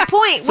 That's a good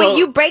point. When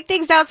you break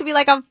things down to be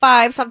like I'm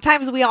 5,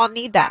 sometimes we all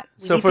need that.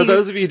 So for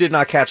those of you who did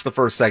not catch the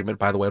first segment,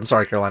 by the way, I'm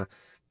sorry, Carolina.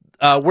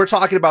 We're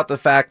talking about the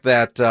fact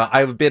that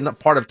I've been a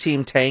part of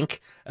Team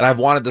Tank, and I've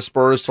wanted the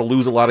Spurs to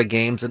lose a lot of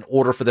games in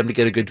order for them to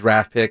get a good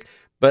draft pick.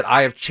 But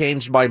I have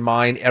changed my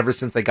mind ever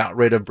since they got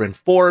rid of Bryn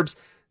Forbes,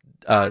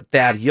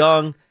 Thad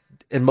Young,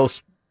 and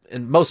most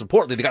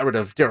importantly, they got rid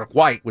of Derek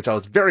White, which I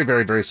was very,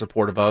 very, very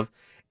supportive of.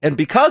 And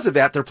because of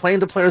that, they're playing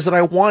the players that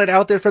I wanted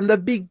out there from the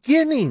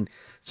beginning.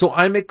 So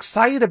I'm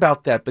excited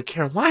about that. But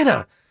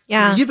Carolina,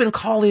 you've been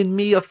calling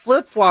me a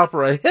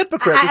flip-flopper, a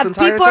hypocrite this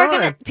entire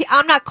time.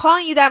 I'm not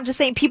calling you that. I'm just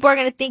saying people are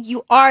going to think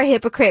you are a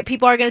hypocrite.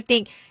 People are going to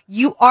think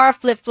you are a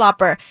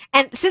flip-flopper.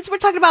 And since we're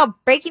talking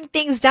about breaking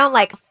things down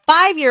like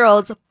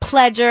 5-year-olds,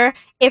 Pledger,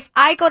 if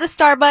I go to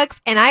Starbucks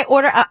and I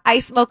order an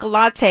iced mocha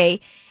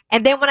latte,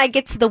 and then when I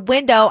get to the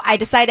window, I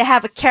decide to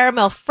have a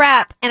caramel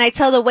frap, and I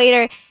tell the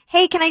waiter,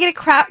 "Hey, can I get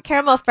a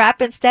caramel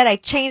frap instead? I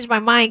changed my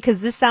mind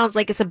because this sounds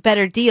like it's a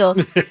better deal."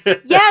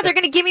 Yeah, they're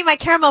going to give me my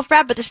caramel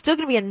frap, but they're still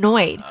going to be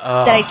annoyed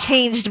that I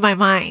changed my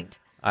mind.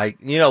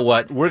 You know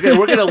what? We're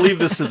gonna leave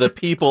this to the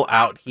people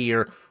out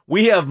here.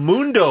 We have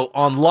Mundo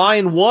on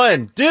line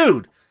 1.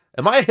 Dude,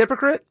 am I a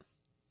hypocrite?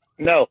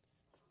 No.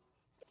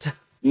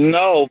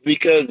 No,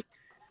 because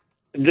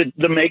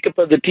the makeup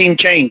of the team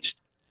changed.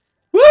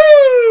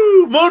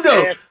 Woo!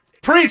 Mundo!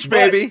 Preach,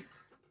 baby!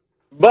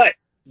 But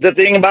the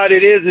thing about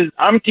it is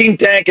I'm Team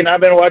Tank, and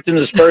I've been watching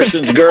the Spurs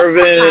since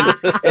Gervin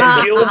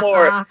and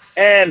Gilmore.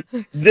 And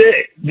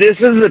this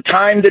is the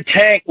time to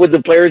tank with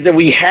the players that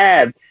we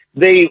had.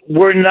 They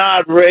were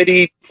not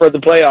ready for the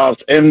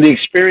playoffs, and the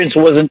experience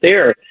wasn't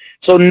there.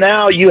 So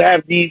now you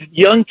have these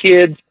young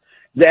kids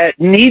that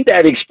need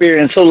that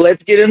experience. So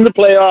let's get in the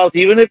playoffs,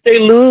 even if they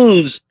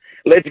lose.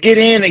 Let's get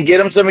in and get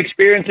them some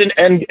experience.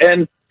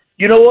 And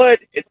you know what?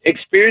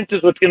 Experience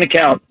is what's going to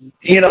count.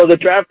 You know, the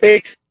draft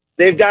picks,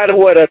 they've got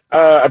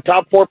a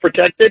top 4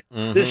 protected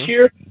this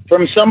year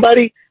from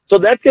somebody. So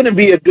that's going to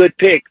be a good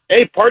pick.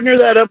 Hey, partner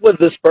that up with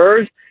the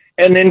Spurs,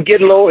 and then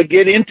get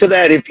into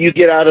that if you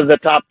get out of the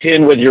top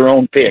 10 with your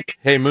own pick.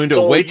 Hey, Mundo,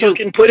 so wait till you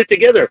can put it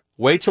together.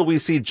 Wait till we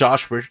see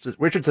Josh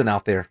Richardson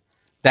out there.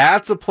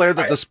 That's a player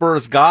that the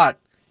Spurs got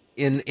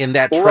in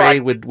that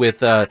trade with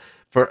the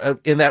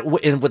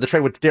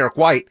trade with Derek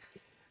White.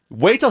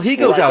 Wait till he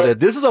goes out there.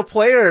 This is a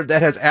player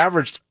that has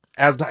averaged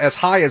as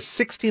high as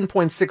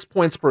 16.6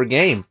 points per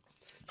game.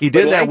 He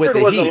did that with the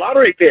Heat. Langford was a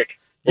lottery pick.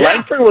 Yeah.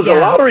 Langford was a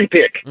lottery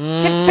pick.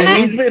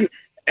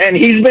 And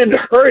he's been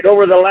hurt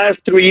over the last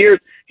 3 years.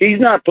 He's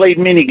not played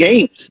many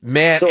games.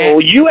 Man. So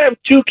you have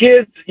 2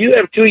 kids, you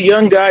have 2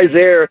 young guys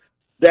there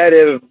that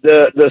if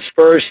the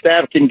Spurs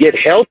staff can get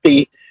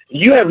healthy,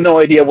 you have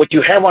no idea what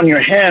you have on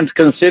your hands,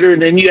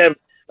 considering then you have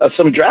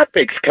some draft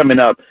picks coming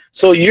up.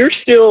 So you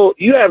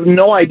have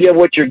no idea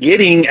what you're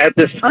getting at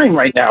this time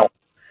right now.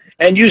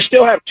 And you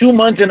still have 2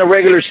 months in a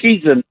regular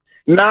season,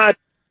 not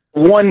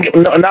one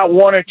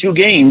or 2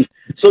 games.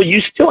 So you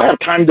still have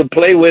time to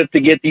play with to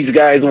get these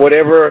guys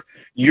whatever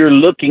you're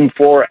looking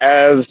for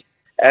as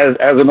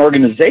an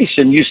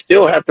organization. You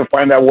still have to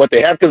find out what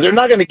they have, because they're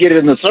not going to get it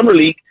in the summer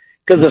league,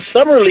 because the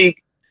summer league,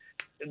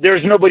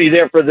 there's nobody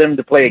there for them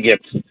to play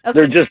against. Okay.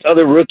 They're just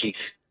other rookies.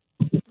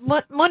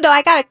 Mundo,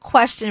 I got a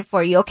question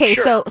for you. Okay,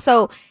 sure.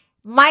 So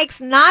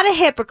Mike's not a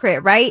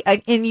hypocrite, right?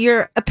 In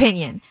your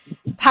opinion.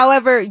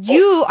 However,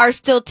 you are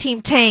still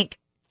Team Tank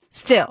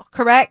still,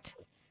 correct?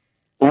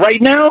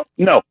 Right now?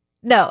 No.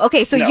 No.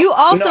 Okay, so you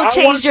also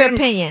changed your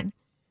opinion.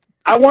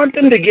 I want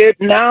them to get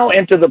now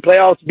into the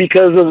playoffs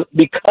because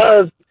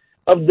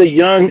of the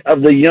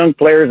young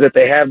players that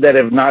they have that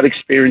have not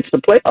experienced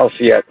the playoffs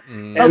yet.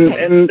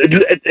 And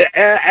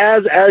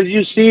as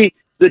you see,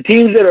 the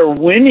teams that are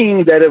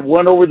winning, that have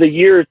won over the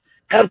years,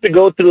 have to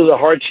go through the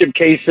hardship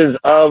cases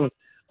of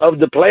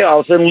the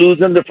playoffs and lose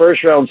in the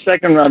first round,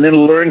 second round, and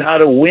learn how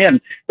to win.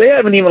 They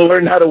haven't even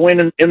learned how to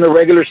win in the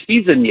regular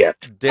season yet.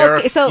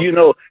 Derek,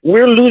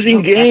 we're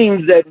losing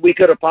games that we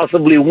could have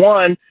possibly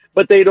won,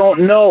 but they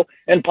don't know.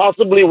 And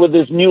possibly with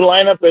this new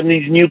lineup and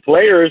these new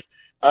players,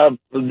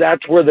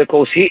 that's where the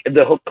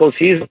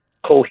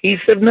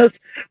cohesiveness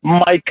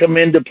might come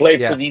into play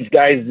for these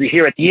guys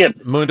here at the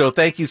end. Mundo,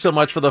 thank you so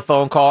much for the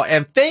phone call,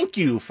 and thank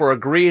you for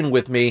agreeing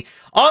with me.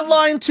 On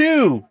line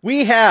 2,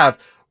 we have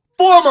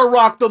former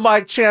Rock the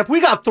Mic champ.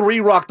 We got 3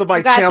 Rock the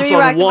Mic champs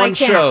on one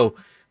show.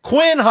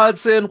 Quinn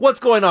Hudson. What's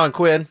going on,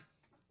 Quinn?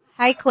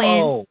 Hi,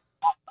 Quinn. Oh,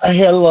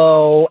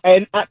 hello.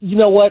 And you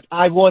know what?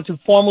 I want to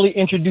formally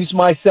introduce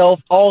myself,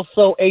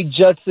 also a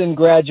Judson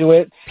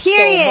graduate.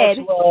 Period.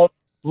 So much love.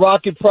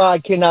 Rocket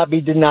Pride cannot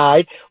be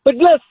denied. But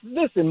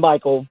listen,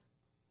 Michael.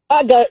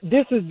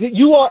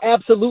 You are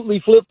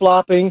absolutely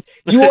flip-flopping.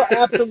 You are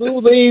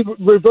absolutely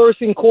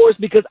reversing course,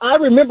 because I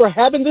remember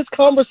having this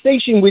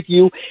conversation with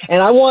you,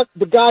 and I want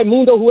the guy,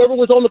 Mundo, whoever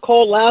was on the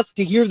call last,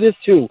 to hear this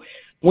too.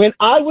 When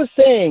I was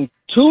saying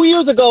 2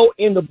 years ago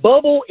in the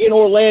bubble in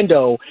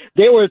Orlando,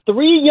 there were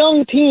 3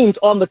 young teams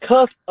on the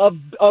cusp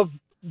of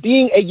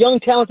being a young,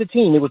 talented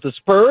team. It was the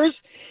Spurs,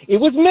 it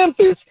was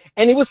Memphis,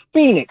 and it was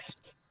Phoenix.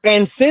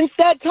 And since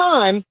that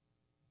time,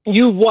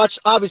 you've watched,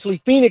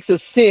 obviously, Phoenix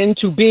ascend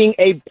to being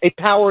a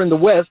power in the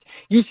West.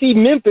 You see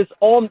Memphis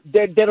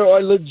that are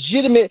a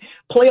legitimate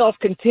playoff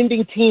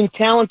contending team,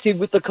 talented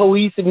with the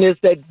cohesiveness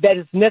that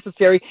is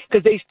necessary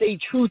because they stay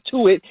true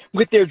to it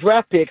with their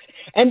draft picks.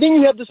 And then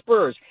you have the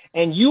Spurs.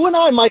 And you and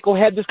I, Michael,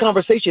 had this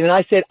conversation, and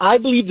I said, I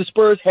believe the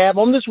Spurs have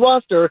on this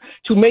roster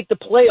to make the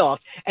playoffs.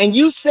 And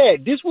you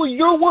said, these were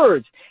your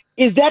words,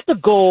 is that the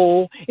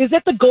goal? Is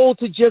that the goal,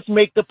 to just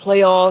make the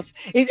playoffs?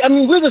 I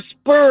mean, we're the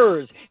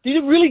Spurs. Do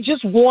you really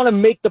just want to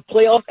make the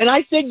playoffs? And I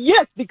said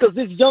yes, because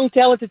this young,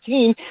 talented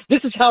team, this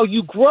is how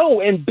you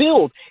grow and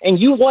build. And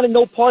you wanted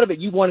no part of it.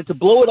 You wanted to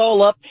blow it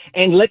all up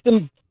and let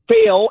them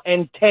fail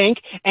and tank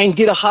and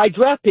get a high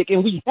draft pick.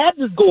 And we had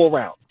this go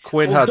around.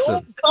 Quinn Hudson.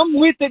 Don't come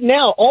with it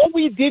now. All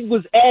we did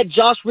was add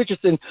Josh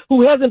Richardson,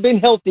 who hasn't been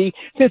healthy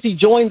since he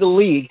joined the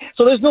league.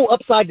 So there's no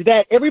upside to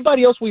that.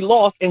 Everybody else we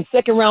lost in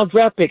second-round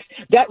draft picks.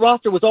 That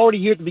roster was already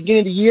here at the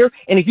beginning of the year.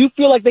 And if you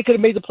feel like they could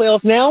have made the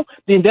playoffs now,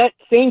 then that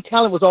same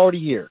talent was already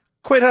here.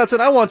 Quinn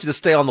Hudson, I want you to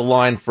stay on the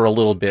line for a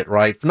little bit,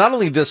 right? Not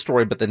only this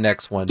story, but the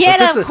next one.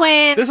 Get him,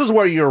 Quinn! This is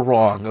where you're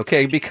wrong,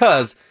 okay?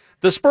 Because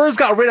the Spurs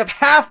got rid of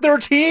half their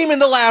team in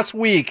the last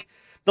week.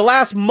 The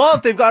last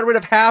month, they've got rid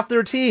of half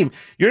their team.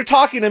 You're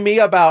talking to me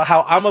about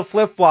how I'm a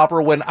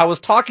flip-flopper when I was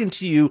talking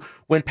to you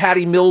when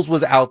Patty Mills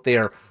was out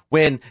there,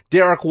 when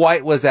Derek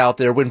White was out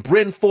there, when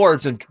Bryn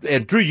Forbes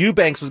and Drew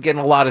Eubanks was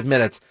getting a lot of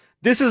minutes.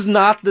 This is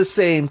not the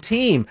same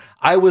team.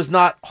 I was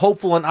not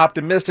hopeful and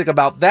optimistic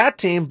about that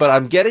team, but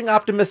I'm getting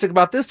optimistic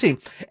about this team.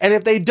 And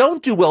if they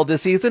don't do well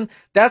this season,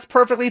 that's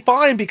perfectly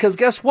fine, because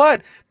guess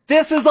what?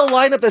 This is the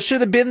lineup that should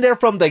have been there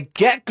from the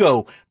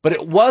get-go, but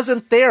it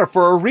wasn't there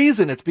for a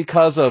reason. It's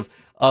because of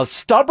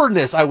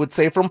stubbornness, I would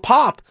say, from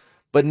Pop.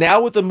 But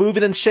now with the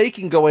moving and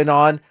shaking going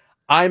on,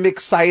 I'm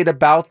excited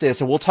about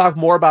this. And we'll talk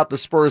more about the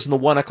Spurs in the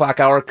 1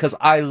 o'clock hour, because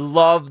I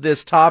love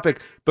this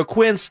topic. But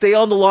Quinn, stay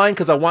on the line,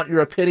 because I want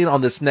your opinion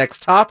on this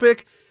next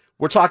topic.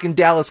 We're talking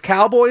Dallas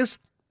Cowboys.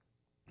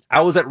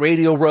 I was at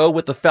Radio Row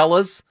with the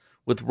fellas,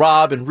 with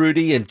Rob and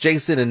Rudy and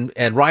Jason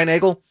and Ryan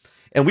Eagle.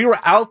 And we were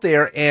out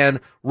there, and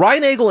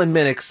Ryan Eagle and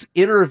Minix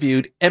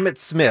interviewed Emmitt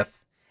Smith.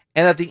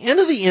 And at the end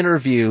of the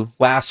interview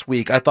last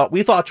week,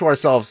 we thought to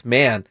ourselves,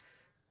 man,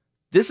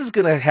 this is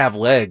going to have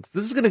legs.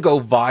 This is going to go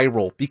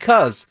viral,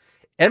 because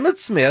Emmitt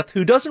Smith,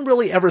 who doesn't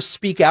really ever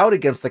speak out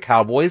against the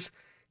Cowboys,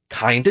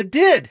 kind of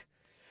did.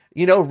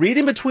 You know,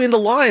 reading between the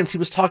lines, he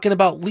was talking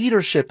about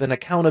leadership and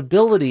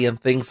accountability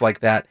and things like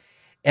that.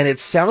 And it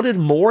sounded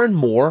more and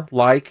more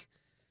like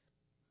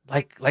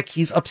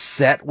he's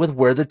upset with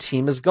where the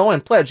team is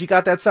going. Pledge, you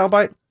got that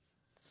soundbite?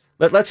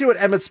 Let's hear what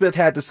Emmitt Smith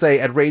had to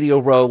say at Radio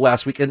Row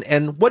last week,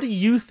 and what do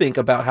you think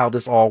about how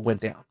this all went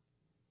down?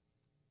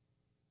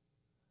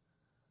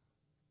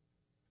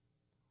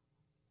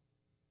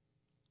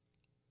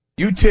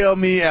 You tell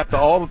me, after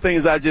all the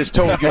things I just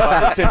told you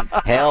about this team.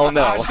 Hell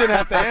no. I shouldn't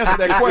have to answer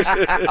that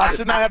question. I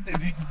should not have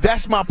to.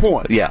 That's my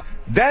point. Yeah.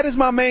 That is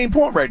my main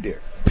point right there.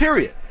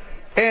 Period.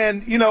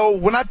 And, you know,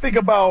 when I think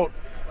about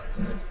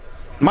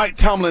Mike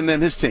Tomlin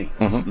and his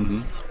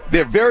team,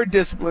 they're very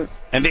disciplined,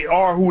 and they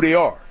are who they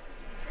are.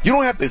 You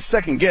don't have to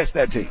second guess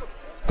that team,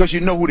 because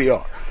you know who they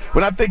are.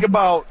 When I think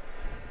about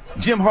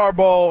Jim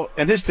Harbaugh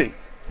and his team,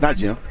 not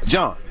Jim,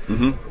 John.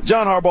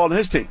 John Harbaugh and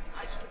his team,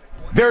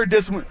 very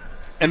disciplined,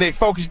 and they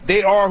focus.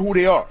 They are who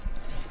they are.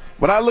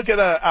 When I look at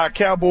our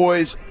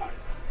Cowboys,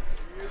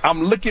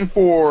 I'm looking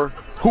for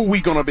who we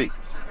going to be.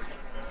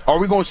 Are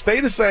we going to stay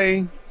the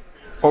same,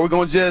 or are we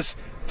going to just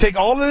take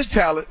all of this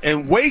talent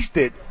and waste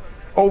it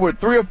over a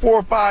 3 or 4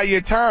 or 5 year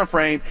time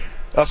frame,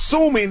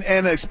 assuming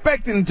and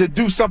expecting to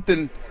do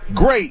something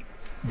great,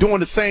 doing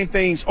the same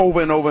things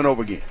over and over and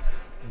over again?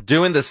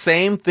 Doing the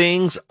same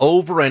things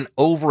over and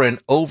over and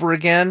over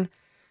again.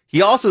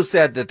 He also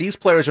said that these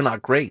players are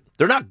not great.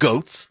 They're not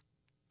GOATs,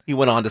 he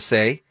went on to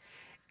say.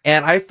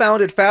 And I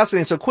found it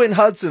fascinating. So, Quinn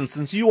Hudson,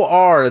 since you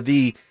are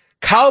the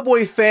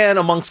Cowboy fan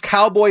amongst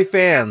Cowboy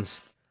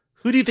fans,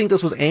 who do you think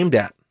this was aimed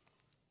at?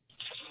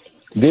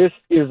 This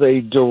is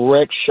a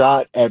direct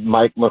shot at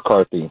Mike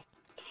McCarthy.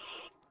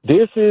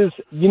 This is,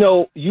 you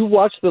know, you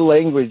watch the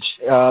language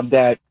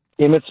that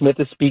Emmitt Smith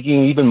is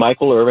speaking, even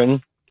Michael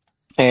Irvin,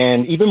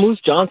 and even Moose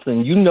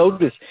Johnson, you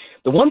notice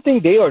the one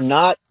thing they are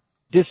not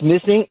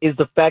dismissing is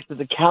the fact that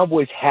the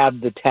Cowboys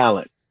have the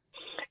talent.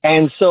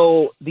 And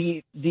so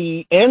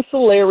the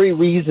ancillary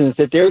reasons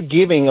that they're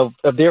giving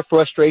of their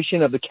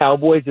frustration of the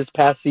Cowboys this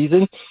past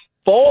season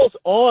falls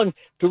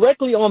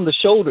directly on the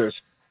shoulders.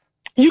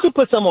 You could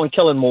put some on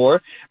Kellen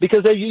Moore,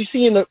 because as you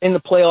see in the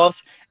playoffs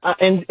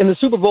and in the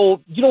Super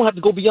Bowl, you don't have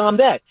to go beyond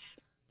that.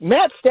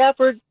 Matt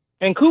Stafford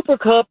and Cooper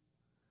Kupp,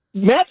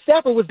 Matt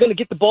Stafford was going to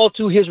get the ball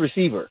to his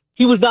receiver.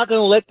 He was not going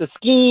to let the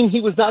scheme. He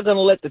was not going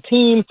to let the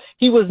team.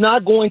 He was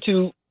not going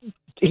to.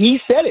 He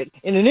said it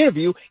in an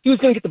interview. He was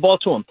going to get the ball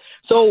to him.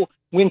 So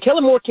when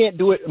Kellen Moore can't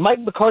do it, Mike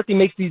McCarthy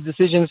makes these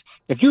decisions.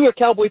 If you're a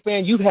Cowboy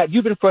fan,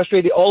 you've been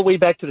frustrated all the way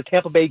back to the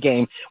Tampa Bay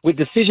game with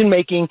decision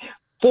making,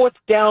 fourth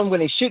down when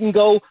they shouldn't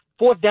go,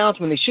 fourth downs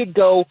when they should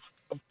go,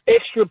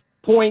 extra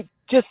point,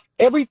 just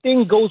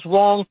everything goes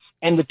wrong,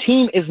 and the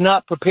team is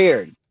not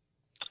prepared.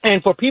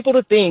 And for people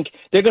to think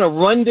they're going to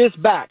run this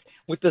back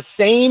with the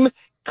same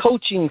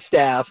coaching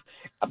staff,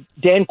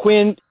 Dan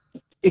Quinn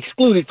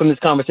excluded from this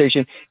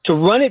conversation, to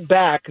run it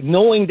back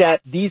knowing that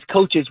these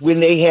coaches,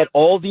 when they had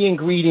all the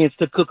ingredients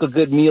to cook a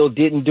good meal,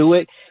 didn't do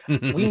it.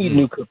 We need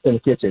new cooks in the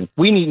kitchen.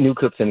 We need new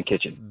cooks in the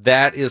kitchen.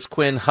 That is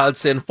Quinn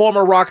Hudson,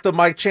 former Rock the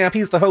Mic champ.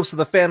 He's the host of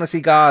the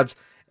Fantasy Gods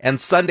and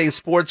Sunday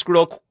Sports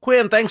Grill.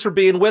 Quinn, thanks for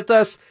being with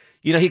us.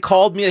 You know, he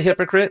called me a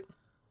hypocrite.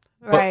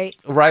 Right.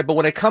 But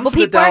when it comes to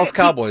the Dallas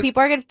Cowboys,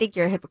 people are going to think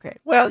you're a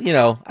hypocrite. Well, you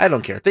know, I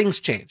don't care. Things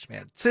change,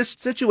 man.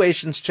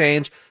 Situations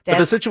change. But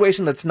the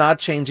situation that's not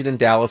changing in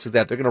Dallas is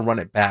that they're going to run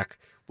it back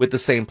with the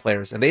same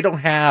players. And they don't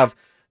have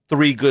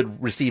three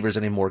good receivers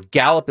anymore.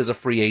 Gallup is a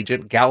free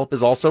agent. Gallup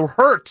is also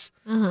hurt,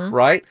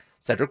 right?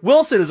 Cedric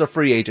Wilson is a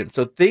free agent.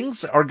 So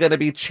things are going to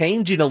be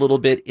changing a little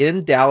bit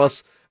in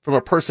Dallas from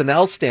a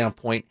personnel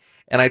standpoint.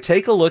 And I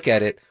take a look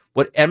at it.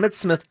 What Emmitt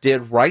Smith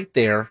did right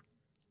there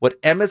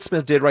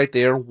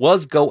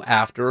was go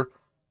after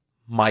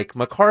Mike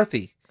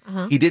McCarthy.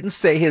 He didn't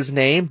say his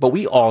name, but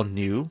we all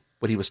knew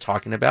what he was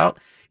talking about.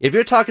 If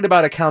you're talking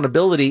about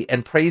accountability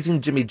and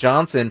praising Jimmy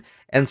Johnson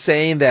and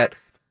saying that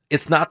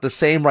it's not the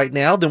same right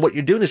now, then what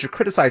you're doing is you're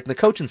criticizing the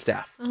coaching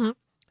staff.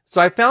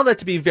 So I found that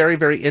to be very,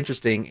 very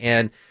interesting.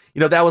 And, you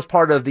know, that was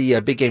part of the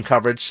big game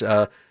coverage,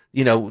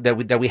 you know,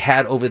 that we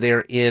had over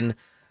there in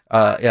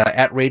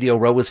at Radio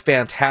Row. It was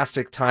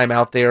fantastic time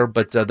out there.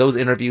 But those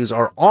interviews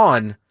are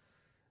on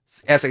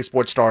SA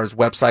Sports Star's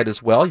website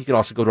as well. You can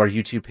also go to our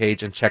YouTube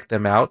page and check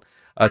them out.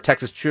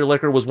 Texas Cheer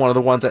Liquor was one of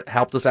the ones that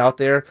helped us out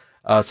there.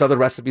 Southern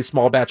Recipe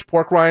Small Batch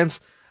Pork Rinds.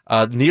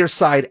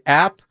 Nearside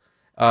app.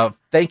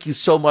 Thank you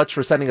so much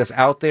for sending us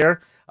out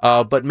there.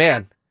 But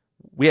man,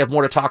 we have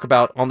more to talk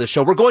about on this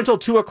show. We're going till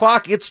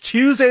 2:00. It's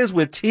Tuesdays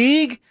with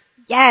Teague.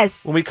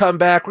 Yes. When we come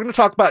back, we're going to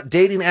talk about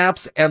dating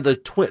apps and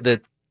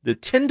the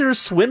Tinder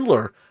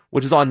Swindler,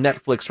 which is on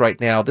Netflix right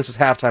now. This is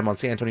Halftime on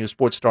San Antonio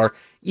Sports Star,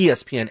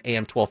 ESPN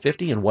AM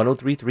 1250 and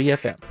 103.3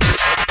 FM.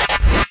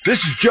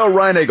 This is Joe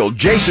Reinagle.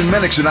 Jason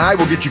Minix and I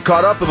will get you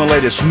caught up on the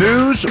latest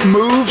news,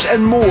 moves,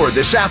 and more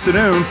this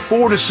afternoon,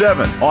 4 to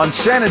 7 on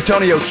San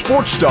Antonio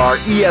Sports Star,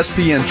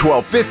 ESPN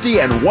 1250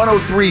 and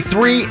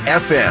 103.3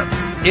 FM.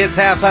 It's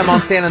Halftime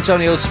on San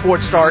Antonio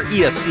Sports Star,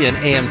 ESPN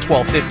AM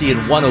 1250 and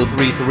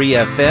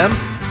 103.3 FM.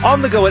 On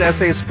the go at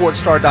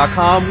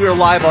sasportstar.com. We're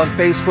live on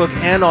Facebook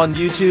and on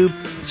YouTube.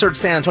 Search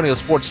San Antonio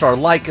Sports Star,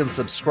 like and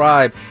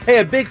subscribe. Hey,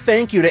 a big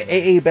thank you to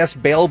AA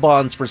Best Bail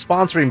Bonds for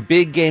sponsoring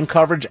big game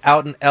coverage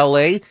out in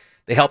LA.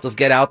 They helped us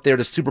get out there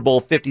to Super Bowl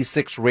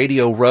 56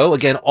 Radio Row.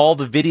 Again, all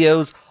the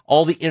videos,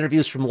 all the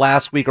interviews from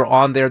last week are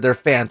on there. They're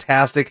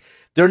fantastic.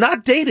 They're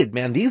not dated,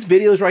 man. These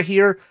videos right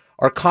here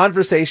are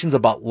conversations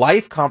about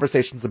life,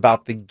 conversations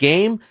about the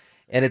game,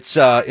 and it's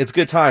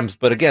good times.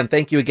 But again,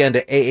 thank you again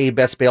to AA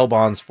Best Bail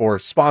Bonds for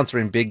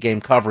sponsoring big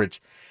game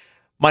coverage.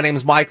 My name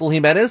is Michael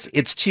Jimenez.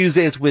 It's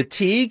Tuesdays with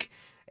Teague.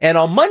 And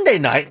on Monday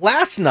night,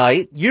 last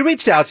night, you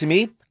reached out to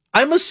me.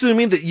 I'm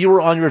assuming that you were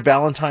on your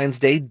Valentine's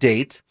Day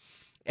date,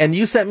 and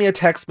you sent me a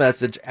text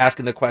message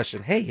asking the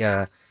question, hey,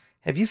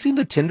 have you seen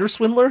The Tinder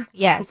Swindler?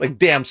 Yes. I was like,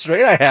 damn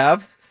straight I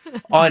have,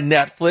 on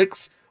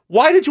Netflix.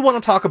 Why did you want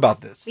to talk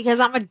about this? Because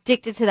I'm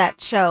addicted to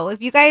that show.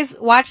 If you guys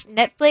watch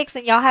Netflix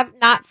and y'all have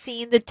not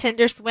seen The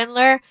Tinder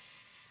Swindler,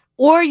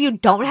 or you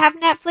don't have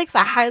Netflix,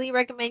 I highly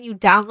recommend you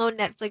download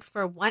Netflix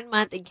for 1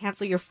 month and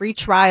cancel your free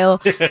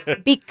trial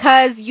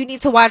because you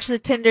need to watch The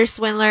Tinder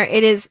Swindler.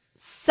 It is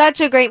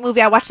such a great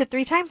movie. I watched it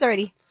 3 times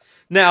already.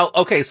 Now,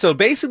 okay, so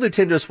basically The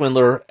Tinder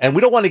Swindler, and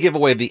we don't want to give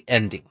away the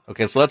ending,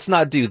 okay, so let's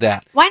not do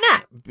that. Why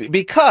not?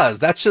 Because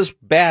that's just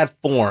bad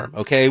form,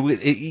 okay?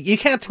 You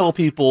can't tell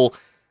people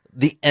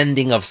the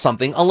ending of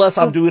something unless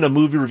I'm doing a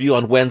movie review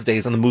on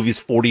Wednesdays and the movie's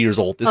 40 years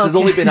old. This has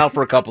only been out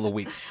for a couple of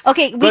weeks.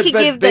 Okay, we could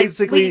give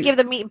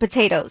the meat and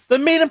potatoes. The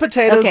meat and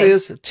potatoes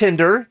is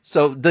Tinder,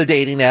 so the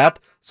dating app.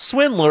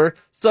 Swindler,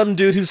 some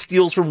dude who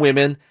steals from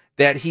women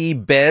that he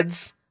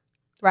beds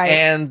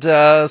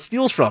and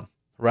steals from,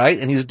 right?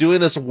 And he's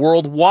doing this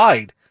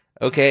worldwide,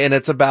 okay? And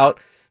it's about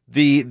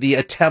the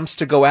attempts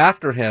to go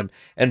after him.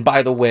 And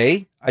by the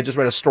way, I just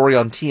read a story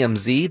on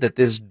TMZ that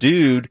this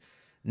dude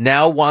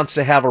now wants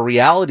to have a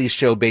reality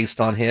show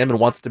based on him and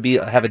wants to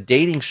have a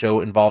dating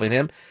show involving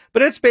him.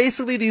 But it's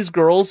basically these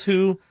girls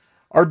who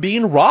are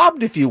being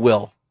robbed, if you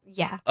will,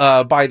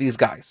 by these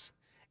guys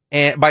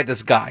and by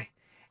this guy.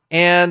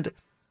 And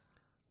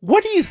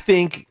what do you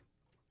think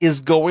is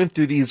going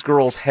through these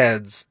girls'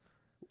 heads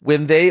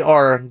when they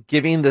are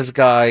giving this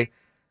guy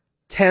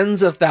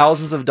tens of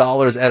thousands of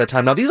dollars at a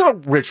time? Now, these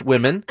aren't rich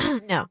women.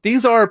 No.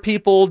 These are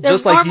people They're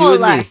just like you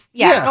and me.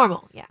 Yeah,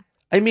 normal. Yeah.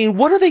 I mean,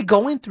 what are they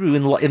going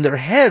through in their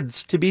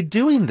heads to be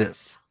doing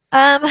this?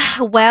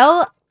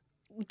 Well,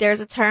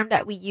 there's a term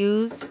that we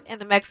use in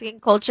the Mexican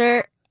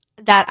culture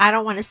that I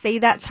don't want to say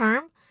that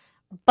term,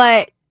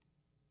 but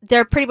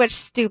they're pretty much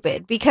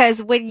stupid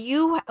because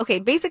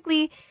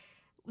basically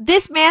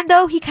this man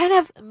though, he kind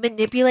of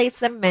manipulates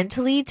them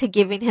mentally to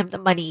giving him the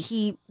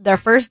money. Their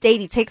first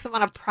date, he takes them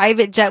on a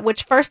private jet,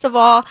 which first of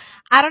all,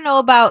 I don't know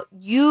about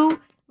you,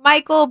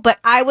 Michael, but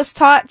I was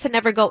taught to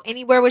never go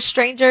anywhere with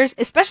strangers,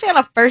 especially on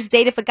a first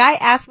date. If a guy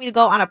asks me to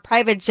go on a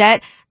private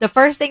jet, the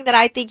first thing that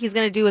I think he's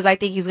going to do is I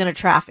think he's going to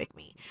traffic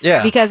me.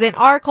 Yeah. Because in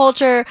our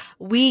culture,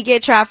 we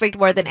get trafficked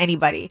more than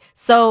anybody.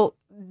 So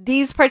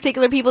these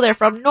particular people, they're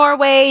from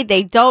Norway.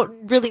 They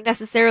don't really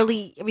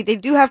necessarily, they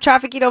do have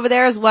trafficking over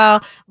there as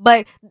well,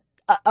 but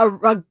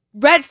a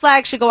red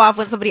flag should go off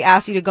when somebody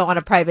asks you to go on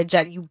a private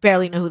jet. You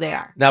barely know who they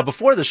are. Now,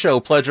 before the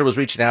show, Pledger was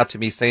reaching out to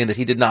me saying that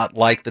he did not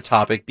like the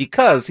topic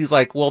because he's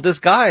like, well, this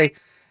guy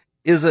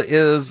is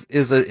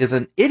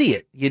an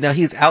idiot.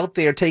 He's out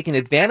there taking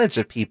advantage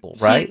of people,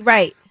 right?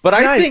 Right. But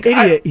He's I not think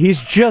an idiot.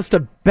 He's just a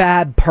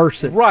bad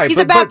person. Right. He's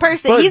a bad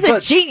person. He's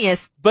a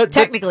genius,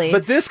 technically.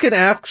 But this can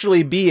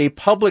actually be a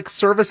public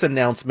service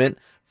announcement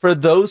for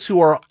those who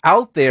are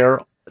out there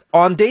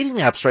on dating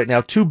apps right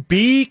now to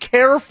be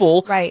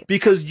careful, right?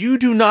 Because you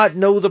do not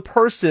know the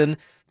person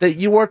that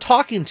you are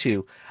talking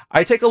to.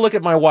 I take a look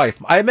at my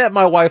wife. I met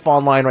my wife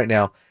online right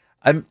now.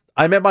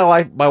 I met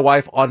my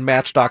wife on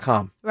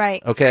Match.com.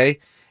 Right. Okay.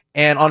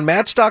 And on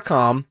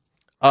Match.com,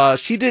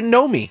 she didn't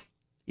know me.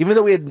 Even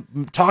though we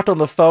had talked on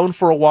the phone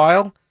for a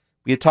while,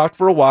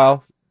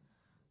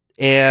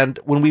 and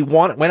when we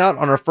went out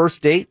on our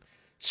first date,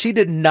 she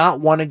did not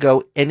want to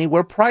go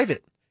anywhere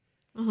private.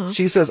 Mm-hmm.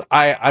 She says,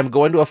 I'm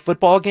going to a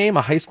football game,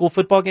 a high school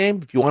football game.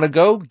 If you want to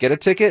go, get a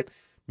ticket,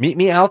 meet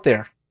me out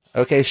there.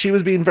 Okay. She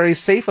was being very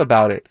safe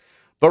about it.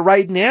 But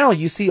right now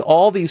you see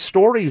all these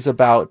stories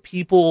about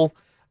people,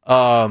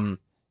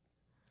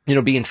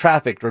 being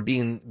trafficked or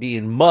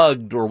being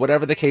mugged or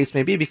whatever the case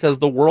may be, because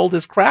the world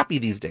is crappy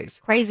these days.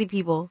 Crazy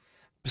people.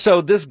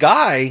 So this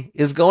guy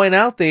is going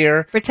out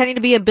there pretending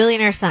to be a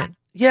billionaire son.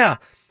 Yeah.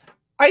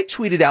 I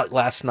tweeted out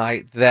last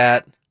night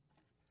that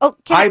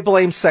I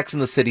blame Sex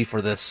and the City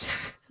for this.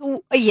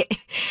 Yeah.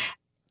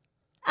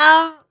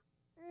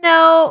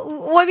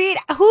 No. I mean,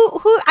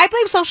 who? I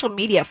blame social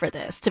media for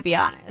this, to be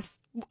honest,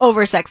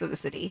 over Sex and the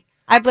City.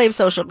 I blame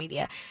social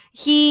media.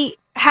 He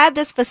had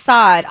this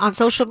facade on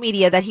social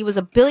media that he was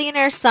a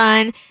billionaire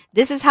son.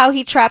 This is how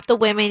he trapped the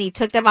women. He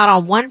took them out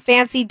on one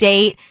fancy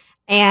date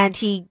and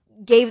he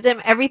gave them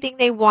everything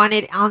they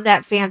wanted on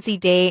that fancy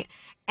date.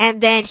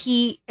 And then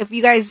if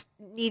you guys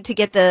need to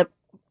get the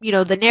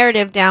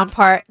narrative down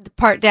part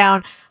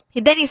down,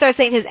 then he starts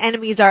saying his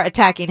enemies are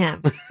attacking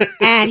him.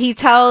 And he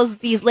tells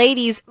these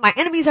ladies, my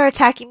enemies are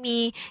attacking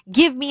me.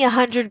 Give me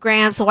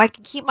 $100,000 so I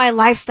can keep my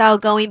lifestyle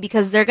going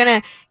because they're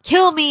going to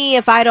kill me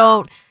if I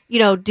don't,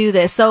 do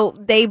this. So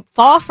they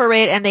fall for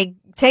it and they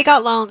take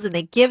out loans and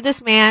they give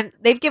this man,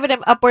 they've given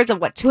him upwards of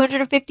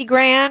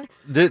 $250,000.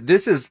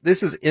 This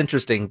is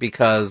interesting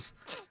because,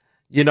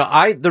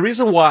 the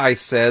reason why I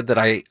said that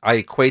I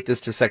equate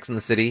this to Sex and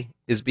the City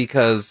is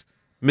because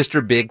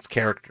Mr. Big's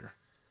character.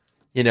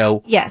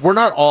 Yes. We're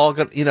not all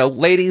gonna,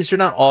 ladies, you're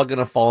not all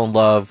gonna fall in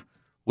love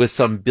with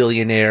some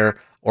billionaire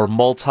or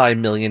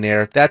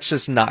multi-millionaire. That's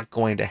just not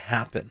going to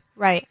happen.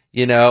 Right.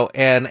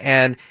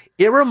 And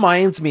it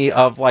reminds me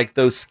of like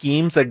those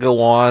schemes that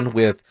go on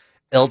with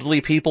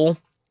elderly people,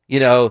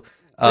 which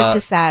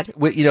is sad.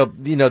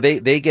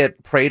 They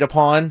get preyed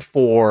upon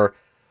for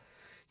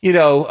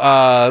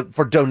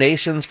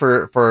donations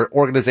for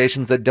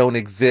organizations that don't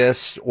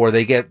exist, or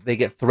they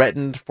get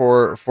threatened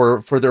for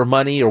their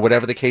money or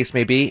whatever the case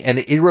may be. And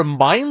it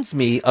reminds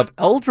me of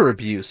elder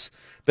abuse.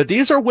 But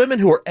these are women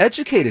who are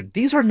educated.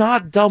 These are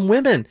not dumb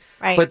women.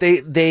 Right. But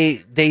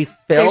they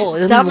fell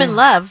in dumb in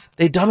love.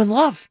 They're dumb in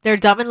love. They're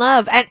dumb in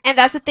love. And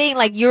that's the thing.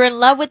 Like, you're in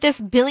love with this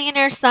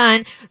billionaire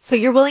son, so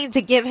you're willing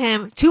to give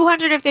him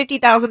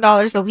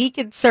 $250,000 so he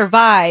can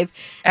survive.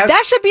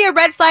 That should be a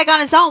red flag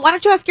on its own. Why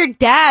don't you ask your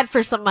dad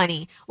for some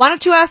money? Why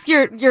don't you ask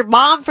your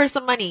mom for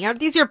some money? Aren't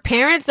these your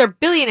parents? They're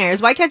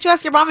billionaires. Why can't you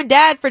ask your mom and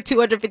dad for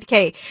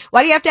 $250K?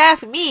 Why do you have to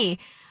ask me?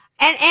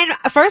 And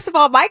first of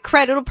all, my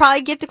credit will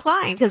probably get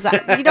declined because,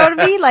 you know what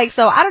I mean? Like,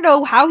 so I don't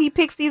know how he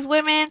picks these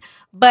women,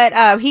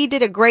 but he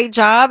did a great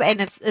job,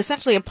 and it's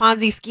essentially a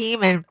Ponzi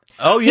scheme. And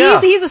Oh,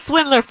 yeah. He's a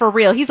swindler for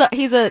real. He's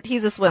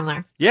a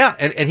swindler. Yeah,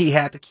 and he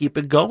had to keep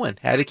it going.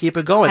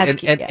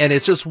 And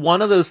it's just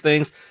one of those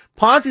things.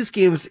 Ponzi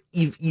schemes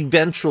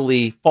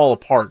eventually fall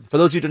apart. For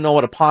those of you who don't know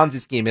what a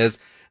Ponzi scheme is,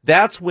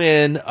 that's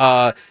when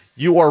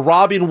you are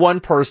robbing one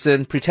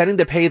person, pretending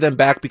to pay them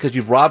back because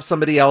you've robbed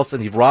somebody else,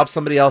 and you've robbed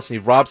somebody else, and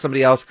you've robbed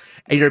somebody else,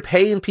 and you're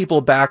paying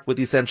people back with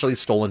essentially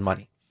stolen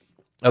money.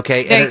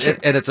 Okay,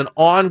 and it's an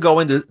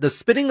ongoing, the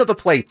spinning of the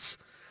plates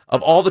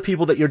of all the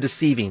people that you're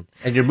deceiving,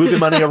 and you're moving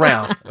money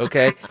around.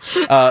 Okay,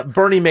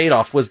 Bernie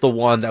Madoff was the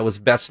one that was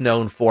best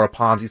known for a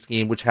Ponzi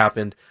scheme, which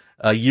happened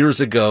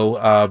years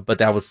ago, but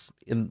that was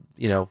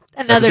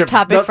another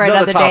topic for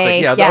another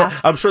day. Yeah.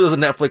 I'm sure there's a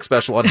Netflix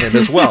special on him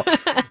as well.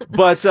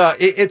 But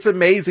it's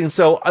amazing.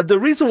 So the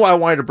reason why I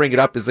wanted to bring it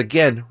up is,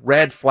 again,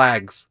 red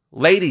flags.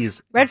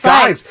 Ladies,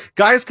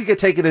 guys could get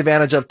taken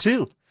advantage of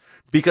too,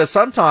 because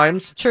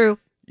sometimes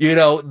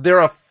they're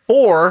a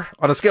 4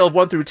 on a scale of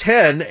 1 through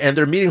 10, and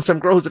they're meeting some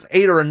girl who's an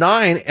 8 or a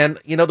 9, and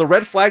the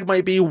red flag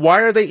might be,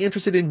 why are they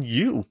interested in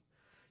you?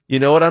 You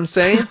know what I'm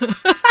saying?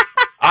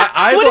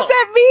 What does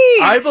that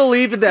mean? I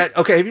believe in that.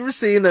 Okay, have you ever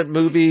seen that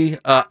movie,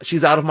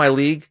 She's Out of My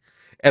League?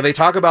 And they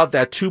talk about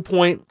that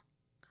 2-point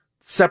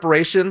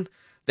separation,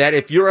 that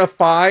if you're a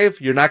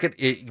 5, you're not going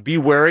to be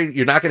wary.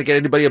 You're not going to get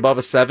anybody above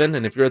a 7.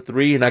 And if you're a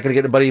 3, you're not going to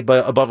get anybody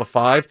above a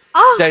 5.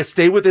 That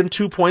stay within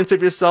 2 points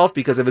of yourself,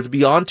 because if it's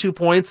beyond 2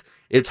 points,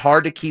 it's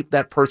hard to keep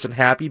that person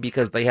happy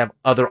because they have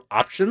other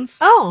options.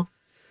 Oh.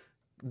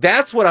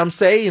 That's what I'm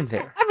saying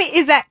there. I mean,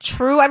 is that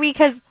true? I mean,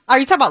 because are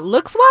you talking about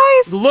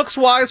looks-wise?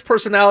 Looks-wise,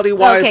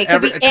 personality-wise. Okay, it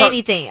could be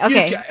anything.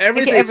 Okay.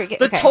 Everything.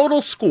 The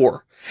total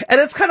score.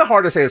 And it's kind of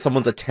hard to say that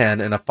someone's a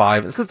 10 and a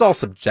 5, because it's all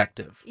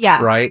subjective.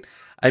 Yeah. Right?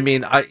 I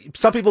mean,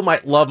 some people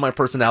might love my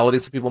personality,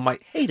 some people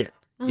might hate it.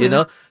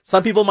 Mm-hmm.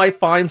 Some people might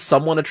find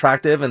someone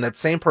attractive, and that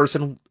same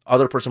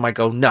other person might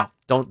go, no,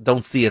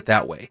 don't see it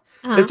that way.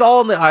 Uh-huh. It's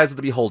all in the eyes of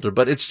the beholder,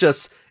 but it's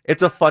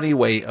a funny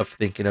way of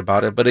thinking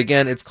about it. But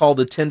again, it's called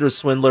The Tinder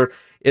Swindler.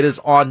 It is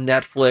on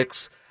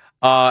Netflix.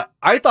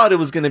 I thought it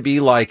was going to be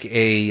like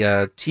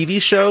a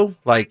TV show,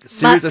 like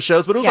series of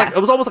shows, but it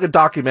was almost like a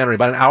documentary,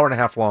 about an hour and a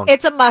half long.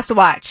 It's a must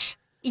watch.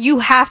 You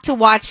have to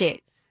watch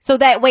it, so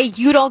that way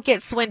you don't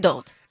get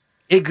swindled.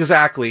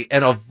 Exactly.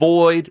 And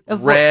avoid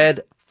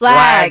red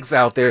flags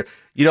out there.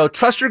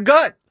 Trust your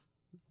gut.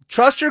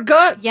 Trust your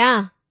gut.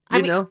 Yeah.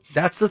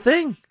 That's the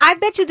thing. I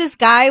bet you this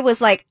guy was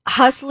like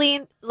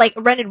hustling, like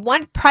rented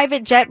one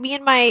private jet. Me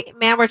and my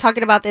man were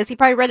talking about this. He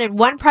probably rented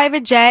one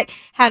private jet,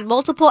 had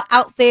multiple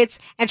outfits,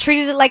 and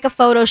treated it like a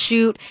photo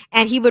shoot.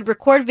 And he would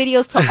record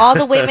videos to all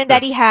the women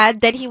that he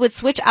had. Then he would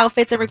switch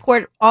outfits and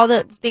record all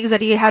the things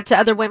that he had to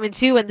other women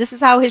too. And this is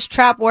how his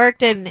trap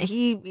worked, and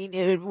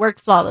it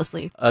worked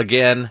flawlessly.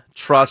 Again,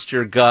 trust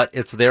your gut.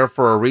 It's there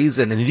for a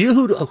reason. And you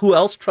know who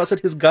else trusted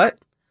his gut?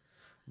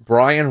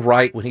 Brian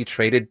Wright, when he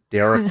traded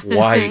Derek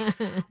White.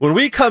 When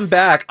we come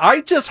back,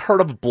 I just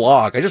read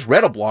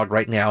a blog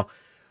right now,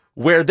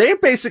 where they're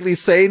basically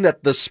saying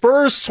that the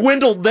Spurs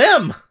swindled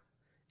them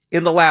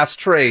in the last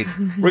trade.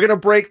 We're going to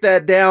break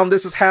that down.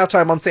 This is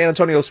Halftime on San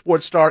Antonio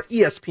Sports Star,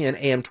 ESPN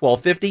AM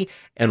 1250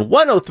 and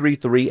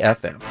 103.3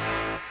 FM.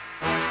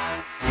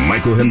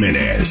 Michael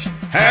Jimenez.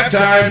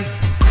 Halftime.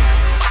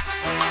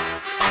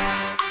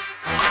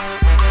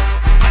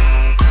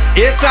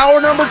 It's hour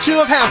number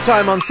 2 of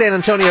Halftime on San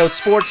Antonio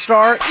Sports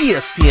Star,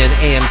 ESPN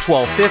AM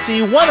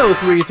 1250,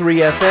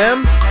 103.3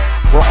 FM.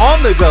 We're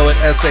on the go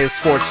at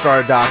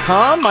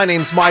sasportstar.com. My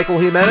name's Michael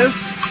Jimenez,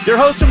 your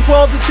host from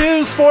 12 to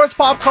 2, sports,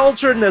 pop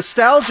culture,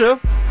 nostalgia,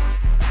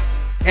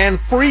 and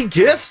free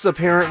gifts,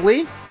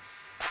 apparently.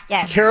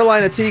 Yes.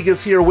 Carolina Teague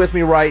is here with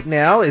me right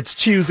now. It's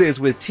Tuesdays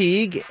with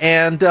Teague,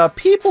 and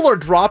people are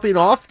dropping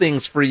off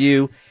things for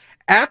you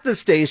at the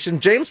station.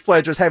 James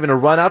Pledger's having to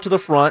run out to the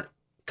front,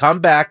 come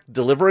back,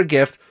 deliver a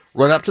gift,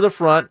 run up to the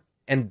front,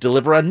 and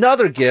deliver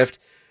another gift,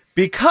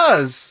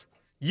 because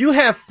you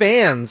have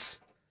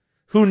fans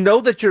who know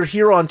that you're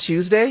here on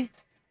Tuesday,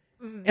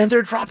 and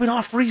they're dropping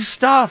off free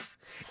stuff.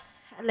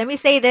 Let me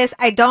say this.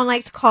 I don't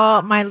like to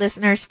call my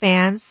listeners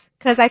fans,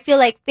 because I feel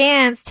like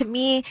fans, to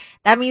me,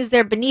 that means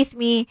they're beneath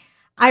me.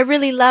 I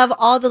really love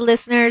all the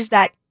listeners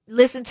that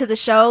listen to the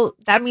show.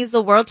 That means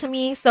the world to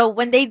me. So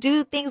when they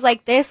do things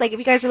like this, like if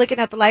you guys are looking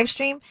at the live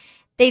stream,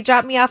 they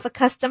drop me off a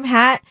custom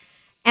hat.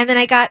 And then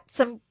I got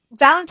some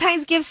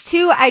Valentine's gifts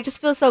too. I just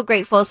feel so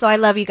grateful. So I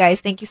love you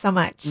guys. Thank you so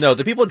much. No,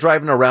 the people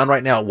driving around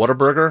right now at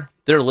Whataburger,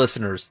 they're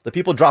listeners. The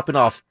people dropping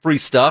off free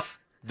stuff,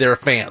 they're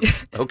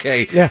fans.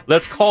 Okay. Yeah.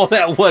 Let's call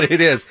that what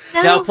it is.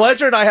 No. Now,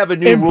 Pledger and I have a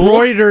new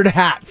embroidered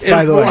hats,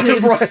 by the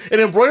way. An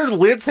embroidered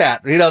lids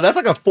hat. That's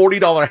like a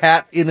 $40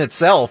 hat in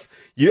itself.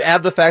 You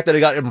add the fact that it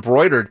got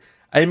embroidered.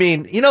 I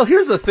mean,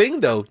 here's the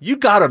thing though. You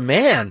got a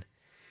man.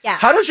 Yeah.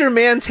 How does your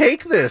man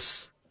take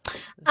this?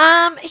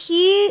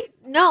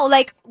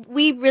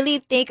 We really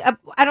think,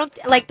 I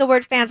don't like the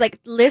word fans, like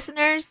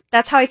listeners.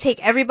 That's how I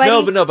take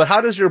everybody. But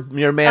how does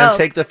your man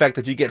take the fact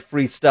that you get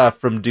free stuff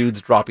from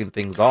dudes dropping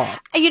things off?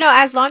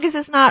 As long as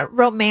it's not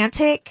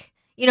romantic,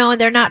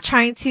 and they're not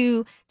trying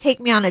to take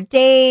me on a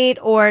date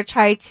or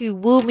try to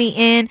woo me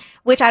in,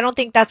 which I don't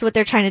think that's what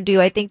they're trying to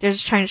do. I think they're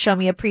just trying to show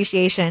me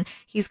appreciation.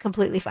 He's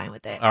completely fine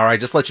with it. All right,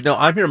 just to let you know,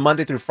 I'm here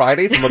Monday through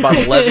Friday from about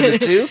 11 to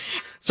 2.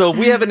 So if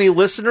we have any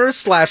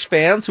listeners /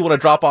 fans who want to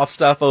drop off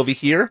stuff over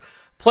here,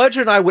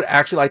 Pledger and I would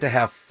actually like to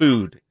have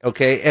food,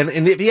 okay? And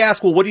if you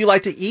ask, well, what do you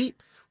like to eat?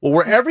 Well,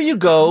 wherever you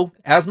go,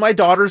 as my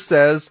daughter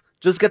says,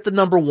 just get the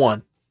number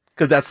one,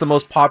 because that's the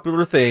most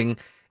popular thing,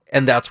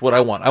 and that's what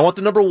I want. I want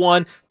the number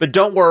one, but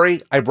don't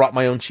worry, I brought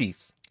my own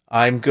cheese.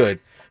 I'm good.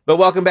 But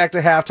welcome back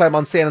to Halftime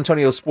on San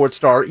Antonio Sports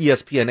Star,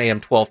 ESPN AM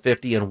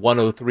 1250 and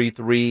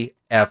 103.3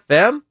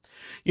 FM.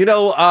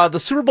 The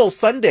Super Bowl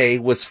Sunday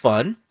was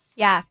fun.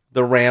 Yeah.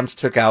 The Rams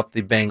took out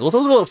the Bengals. I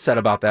was a little upset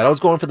about that. I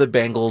was going for the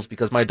Bengals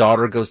because my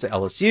daughter goes to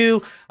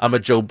LSU. I'm a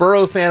Joe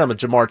Burrow fan. I'm a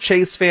Jamar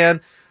Chase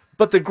fan.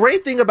 But the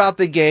great thing about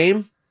the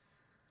game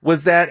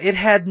was that it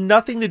had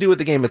nothing to do with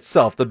the game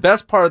itself. The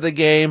best part of the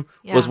game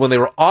was when they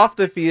were off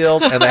the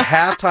field and the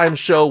halftime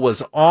show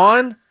was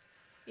on.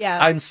 Yeah.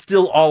 I'm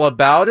still all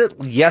about it.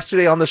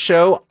 Yesterday on the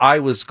show, I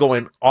was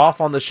going off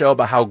on the show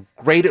about how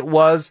great it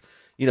was.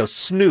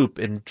 Snoop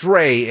and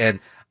Dre and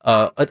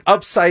an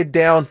upside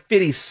down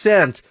 50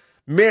 Cent,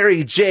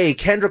 Mary J,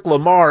 Kendrick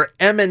Lamar,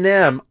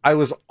 Eminem. I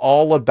was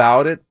all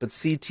about it. But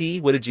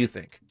CT, what did you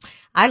think?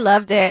 I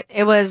loved it.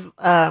 It was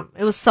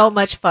so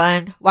much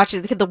fun watching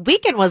it, because The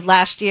Weeknd was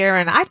last year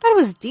and I thought it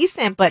was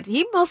decent, but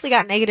he mostly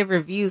got negative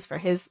reviews for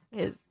his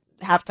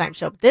halftime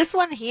show. This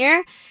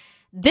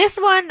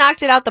one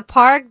knocked it out the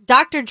park.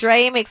 Dr.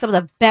 Dre makes some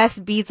of the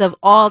best beats of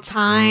all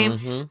time.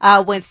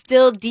 Mm-hmm. When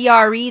Still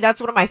DRE,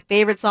 that's one of my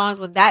favorite songs.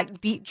 When that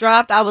beat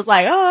dropped, I was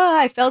like, oh,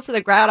 I fell to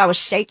the ground. I was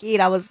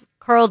shaking. I was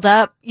curled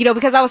up,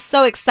 because I was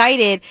so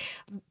excited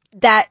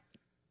that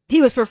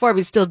he was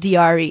performing Still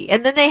DRE.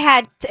 And then they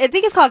had, I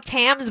think it's called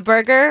Tam's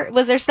Burger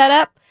was their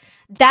setup.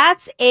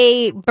 That's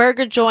a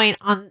burger joint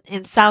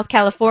in South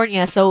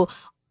California. So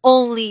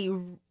only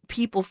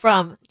people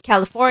from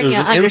California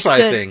understood.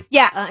 Inside thing.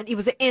 Yeah, it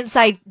was an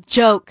inside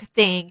joke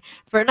thing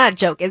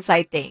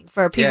inside thing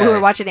for people who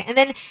were watching it. And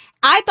then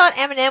I thought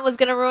Eminem was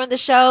going to ruin the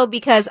show,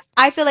 because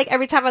I feel like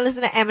every time I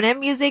listen to Eminem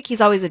music,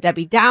 he's always a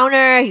Debbie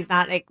Downer. He's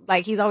not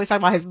like he's always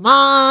talking about his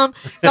mom.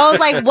 So I was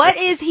like, what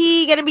is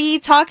he going to be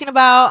talking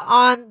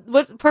about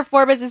what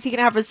performance is he going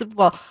to have for the Super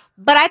Bowl?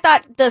 But I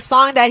thought the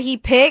song that he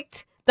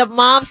picked, the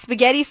Mom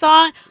Spaghetti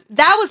song,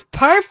 that was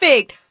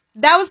perfect.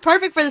 That was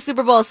perfect for the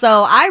Super Bowl.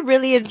 So I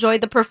really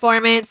enjoyed the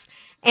performance,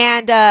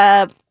 and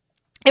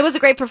it was a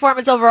great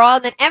performance overall.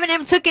 And then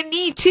Eminem took a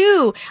knee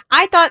too.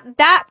 I thought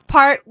that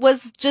part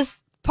was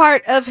just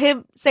part of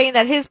him saying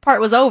that his part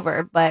was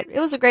over, but it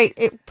was a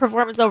great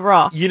performance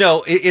overall.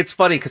 It's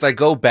funny because I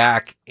go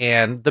back,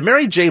 and the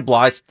Mary J.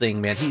 Blige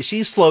thing, man,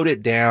 she slowed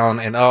it down,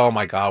 and oh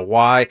my God,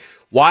 why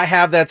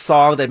have that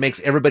song that makes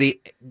everybody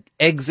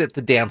exit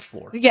the dance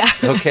floor? Yeah.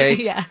 Okay.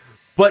 Yeah.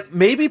 But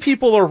maybe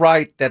people are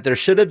right that there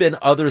should have been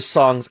other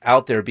songs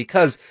out there,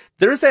 because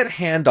there's that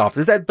handoff,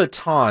 there's that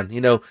baton.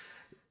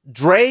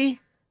 Dre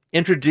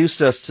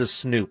introduced us to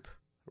Snoop,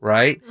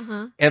 right?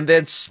 Mm-hmm. And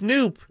then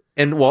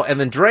and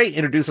then Dre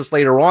introduced us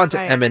later on to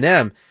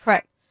Eminem.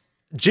 Correct.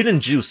 Gin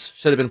and Juice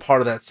should have been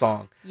part of that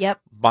song. Yep.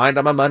 Mind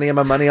on my money and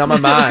my money on my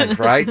mind,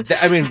 right?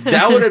 I mean,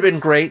 that would have been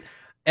great.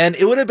 And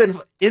it would have been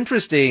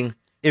interesting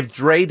if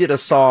Dre did a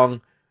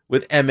song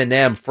with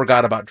Eminem,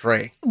 Forgot About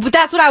Dre. But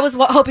that's what I was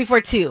hoping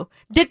for too.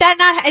 Did that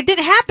not? It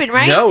didn't happen,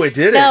 right? No, it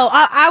didn't. No,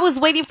 I was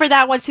waiting for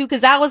that one too,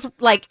 because that was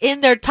like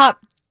in their top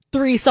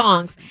 3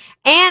 songs.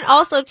 And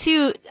also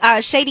too,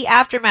 Shady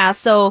Aftermath.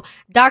 So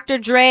Dr.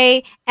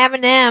 Dre,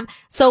 Eminem.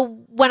 So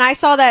when I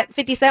saw that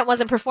 50 Cent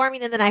wasn't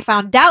performing, and then I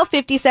found out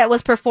 50 Cent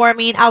was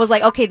performing, I was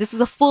like, okay, this is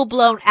a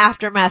full-blown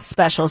Aftermath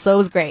special. So it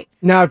was great.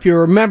 Now, if you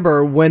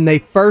remember, when they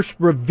first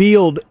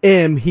revealed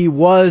M, he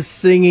was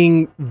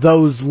singing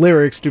those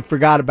lyrics to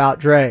Forgot About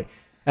Dre.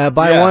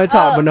 Everybody want to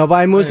talk, but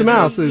nobody moves their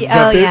mouth.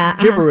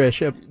 It's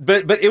gibberish.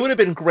 But it would have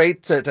been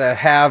great to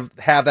have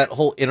that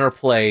whole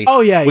interplay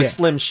with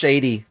Slim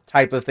Shady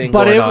type of thing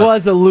but going on. But it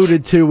was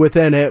alluded to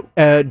within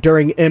it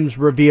during M's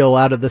reveal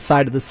out of the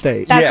side of the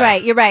stage. That's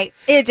right. You're right.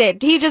 It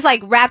did. He just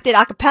rapped it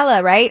a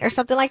cappella, right? Or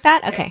something like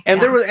that? Okay.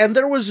 And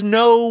there was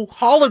no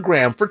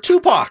hologram for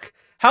Tupac.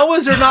 How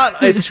was there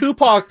not a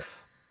Tupac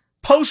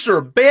poster,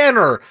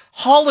 banner,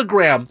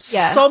 hologram,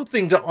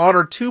 something to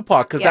honor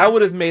Tupac? Because that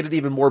would have made it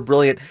even more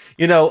brilliant.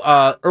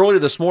 Earlier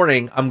this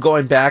morning, I'm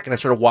going back and I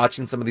started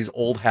watching some of these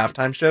old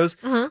halftime shows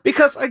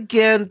because,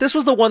 again, this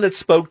was the one that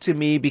spoke to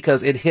me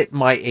because it hit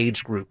my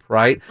age group,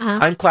 right?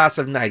 I'm class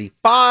of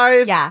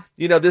 95. Yeah.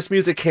 This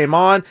music came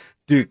on.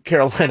 Dude,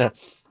 Carolina,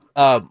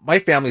 my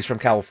family's from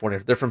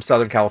California. They're from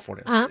Southern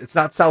California. It's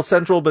not South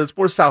Central, but it's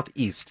more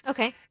Southeast.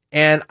 Okay.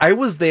 And I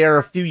was there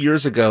a few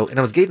years ago and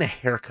I was getting a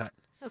haircut.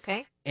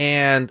 Okay.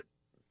 And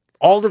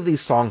all of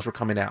these songs were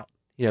coming out,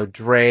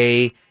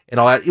 Dre and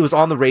all that. It was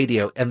on the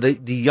radio, and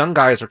the young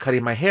guys are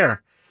cutting my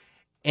hair.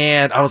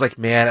 And I was like,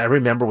 man, I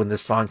remember when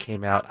this song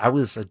came out. I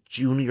was a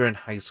junior in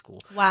high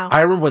school. Wow.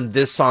 I remember when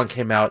this song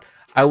came out.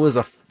 I was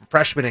a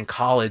freshman in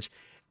college.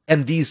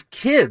 And these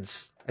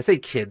kids, I say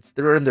kids,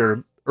 they're in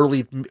their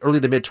early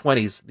to mid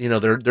 20s. You know,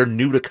 they're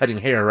new to cutting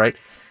hair, right?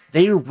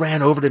 They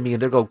ran over to me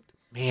and they go,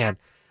 "Man,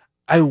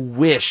 I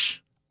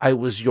wish I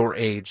was your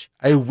age.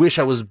 I wish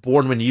I was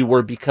born when you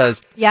were,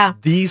 because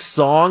these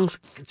songs,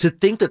 to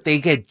think that they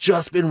had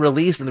just been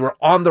released and they were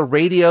on the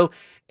radio,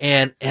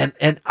 and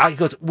I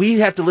goes, we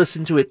have to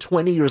listen to it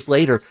 20 years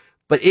later,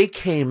 but it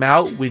came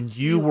out when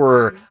you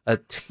were a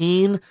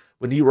teen,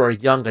 when you were a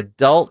young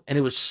adult, and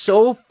it was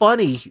so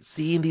funny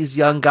seeing these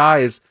young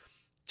guys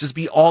just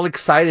be all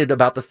excited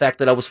about the fact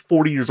that I was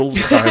 40 years old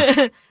at the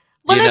time."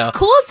 Well, it's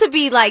cool to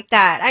be like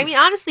that. I mean,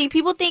 honestly,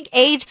 people think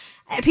age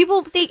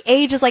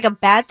is like a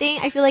bad thing.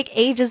 I feel like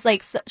age is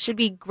like, should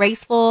be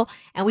graceful,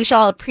 and we should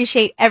all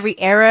appreciate every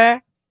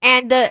era.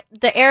 And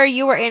the era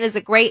you were in is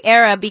a great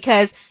era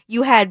because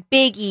you had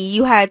Biggie,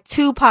 you had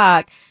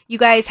Tupac, you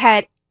guys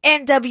had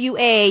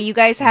NWA, you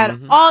guys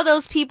had all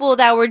those people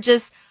that were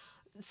just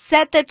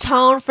set the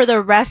tone for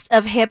the rest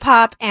of hip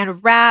hop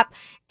and rap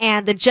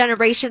and the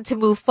generation to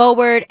move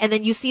forward. And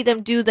then you see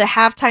them do the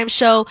halftime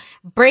show,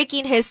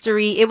 breaking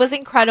history. It was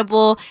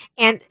incredible.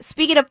 And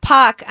speaking of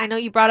Pac, I know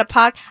you brought up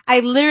Pac. I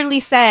literally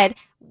said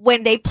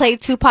when they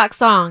played Tupac's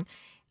song,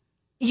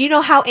 you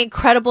know how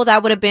incredible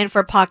that would have been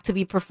for Pac to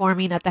be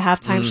performing at the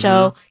halftime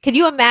show. Can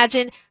you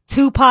imagine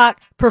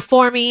Tupac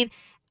performing?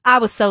 I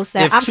was so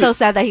sad. I'm so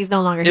sad that he's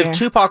no longer here. If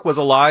Tupac was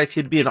alive,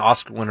 he'd be an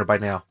Oscar winner by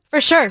now.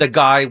 For sure. The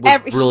guy was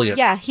brilliant.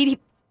 Yeah.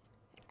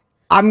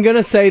 I'm going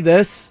to say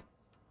this.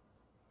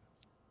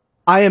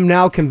 I am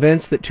now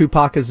convinced that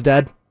Tupac is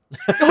dead.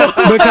 Because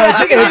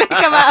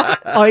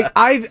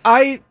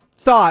I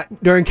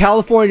thought during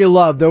California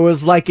Love there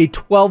was like a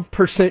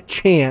 12%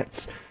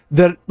 chance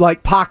that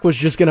like Pac was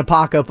just going to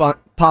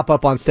pop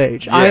up on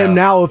stage. Yeah. I am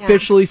now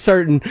officially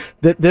certain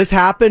that this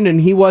happened and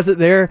he wasn't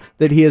there,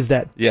 that he is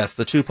dead. Yes,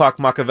 the Tupac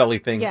Machiavelli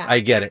thing. Yeah. I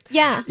get it.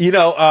 Yeah. You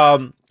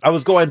know, I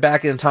was going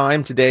back in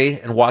time today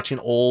and watching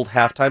old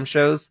halftime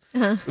shows.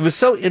 It was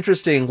so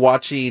interesting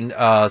watching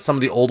some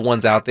of the old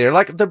ones out there.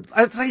 Like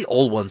I'd say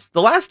old ones.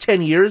 The last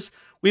 10 years,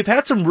 we've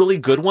had some really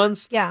good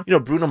ones. Yeah. You know,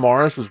 Bruno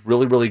Mars was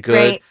really, really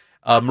good.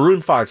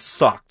 Maroon 5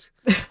 sucked.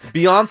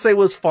 Beyonce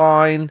was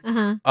fine.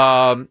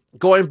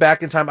 Going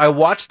back in time, I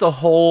watched the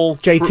whole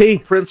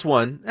JT Prince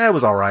one. It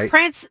was all right.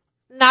 Prince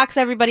knocks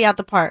everybody out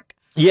the park.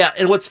 Yeah,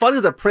 and what's funny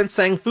is that Prince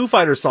sang Foo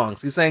Fighters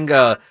songs. He sang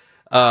a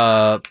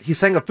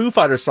Foo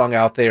Fighters song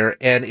out there,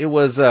 and it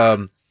was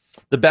The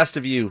Best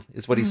of You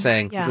is what he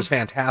sang, which was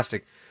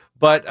fantastic.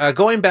 But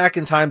going back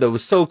in time, though,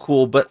 was so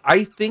cool. But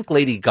I think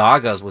Lady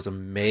Gaga's was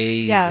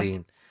amazing. Yeah.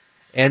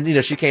 And you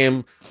know, she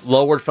came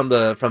lowered from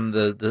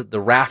the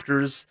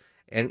rafters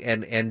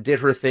and did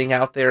her thing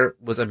out there.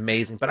 Was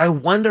amazing. But I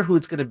wonder who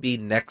it's going to be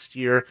next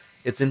year.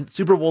 It's in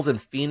Super Bowl's in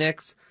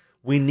Phoenix.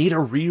 We need a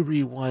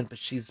Riri one, but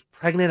she's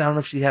pregnant. I don't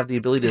know if she have the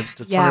ability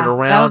to turn it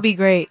around. That would be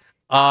great.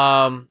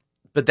 But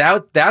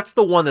that's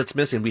the one that's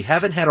missing. We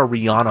haven't had a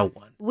Rihanna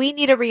one. We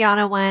need a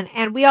Rihanna one,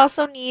 and we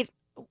also need.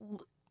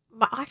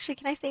 Actually,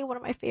 can I say one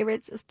of my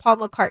favorites is Paul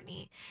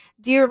McCartney?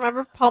 Do you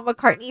remember Paul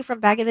McCartney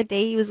from back in the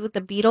day? He was with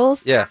the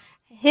Beatles. Yeah.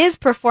 His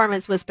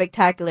performance was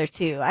spectacular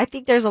too. I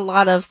think there's a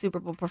lot of Super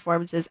Bowl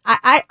performances.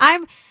 I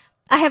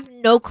have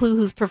no clue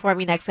who's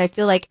performing next. I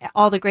feel like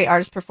all the great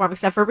artists perform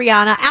except for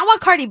Rihanna. I want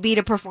Cardi B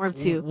to perform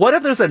too. What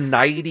if there's a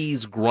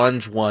 90s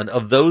grunge one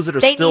of those that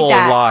are still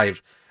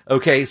alive?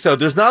 Okay, so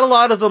there's not a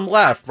lot of them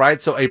left,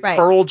 right? So a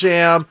Pearl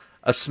Jam,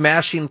 a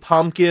Smashing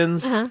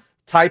Pumpkins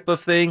type of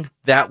thing,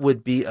 that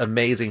would be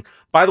amazing.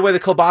 By the way, the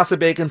Kielbasa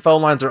Bacon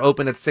phone lines are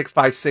open at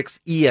 656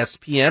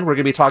 ESPN. We're going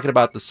to be talking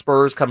about the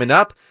Spurs coming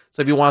up.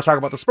 So if you want to talk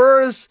about the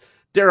Spurs,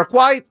 Derek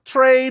White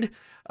trade,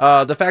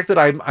 the fact that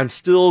I'm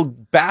still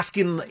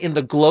basking in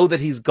the glow that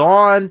he's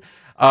gone.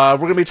 We're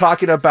going to be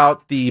talking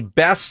about the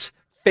best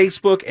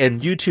Facebook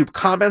and YouTube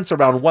comments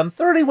around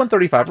 1:30,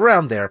 1:35,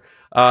 around there.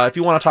 If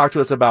you want to talk to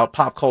us about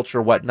pop culture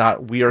or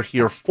whatnot, we are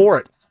here for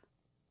it.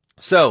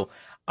 So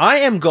I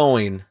am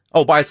going.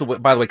 Oh, by the way,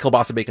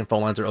 Kielbasa Bacon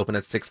phone lines are open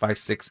at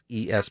 656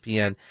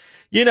 ESPN.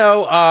 You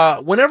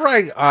know, whenever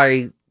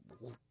I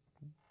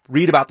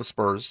read about the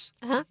Spurs,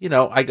 you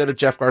know, I go to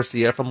Jeff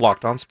Garcia from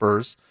Locked On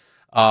Spurs.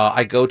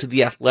 I go to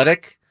The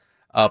Athletic.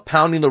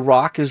 Pounding the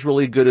Rock is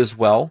really good as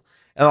well.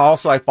 And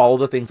also I follow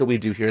the things that we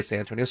do here at San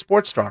Antonio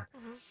Sports Star.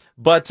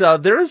 But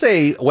there is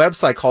a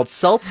website called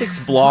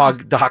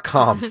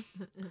CelticsBlog.com.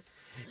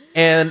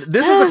 And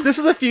this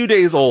is a few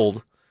days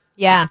old.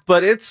 Yeah.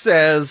 But it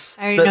says,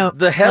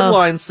 the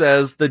headline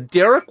says, the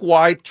Derek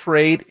White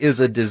trade is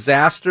a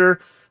disaster.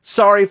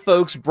 Sorry,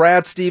 folks,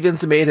 Brad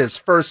Stevens made his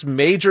first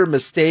major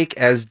mistake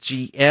as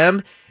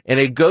GM. And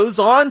it goes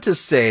on to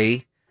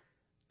say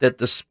that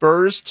the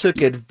Spurs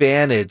took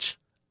advantage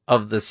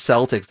of the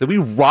Celtics, that we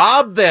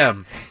robbed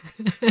them.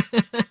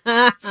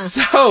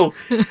 So,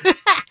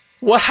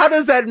 well, how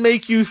does that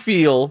make you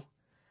feel?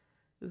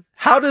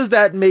 How does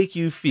that make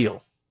you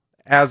feel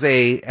as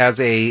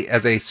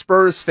a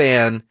Spurs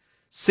fan,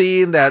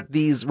 seeing that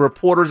these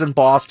reporters in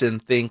Boston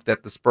think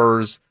that the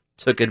Spurs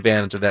took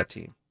advantage of that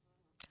team?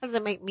 How does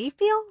it make me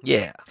feel?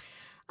 Yeah.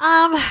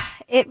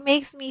 It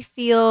makes me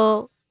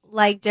feel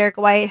like Derek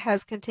White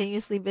has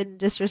continuously been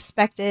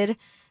disrespected,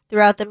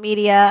 throughout the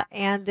media,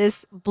 and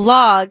this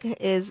blog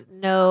is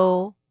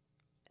no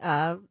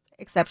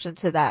exception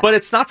to that. But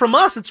it's not from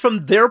us. It's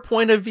from their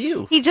point of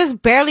view. He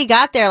just barely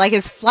got there. Like,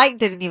 his flight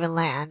didn't even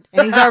land.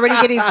 And he's already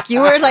getting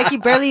skewered. Like, he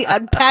barely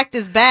unpacked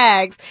his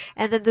bags.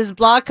 And then this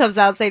blog comes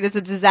out saying it's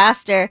a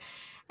disaster.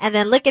 And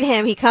then look at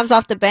him. He comes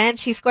off the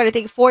bench. He scored, I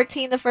think,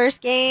 14 the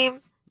first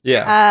game.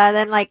 Yeah.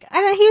 Then, like,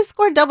 I don't know, he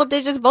scored double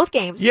digits both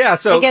games. Yeah,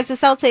 so against the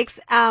Celtics,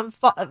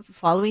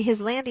 following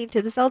his landing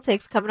to the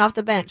Celtics, coming off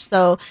the bench.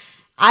 So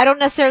I don't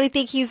necessarily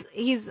think he's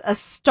a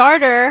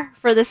starter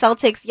for the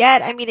Celtics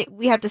yet. I mean,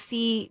 we have to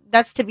see.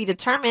 That's to be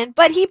determined.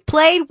 But he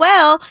played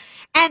well.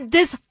 And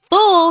this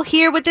fool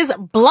here with this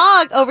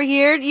blog over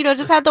here,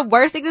 just had the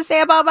worst thing to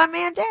say about my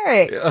man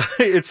Derek.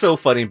 It's so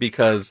funny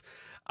because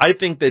I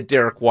think that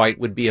Derek White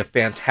would be a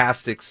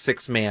fantastic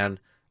six-man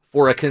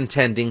for a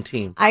contending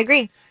team. I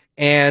agree.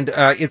 And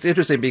it's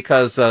interesting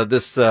because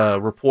this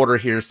reporter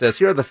here says,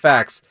 here are the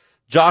facts.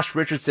 Josh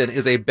Richardson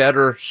is a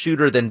better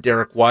shooter than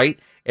Derek White.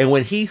 And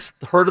when he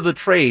heard of the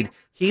trade,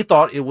 he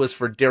thought it was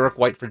for Derek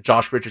White for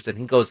Josh Richardson.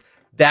 He goes,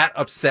 that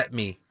upset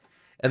me.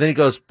 And then he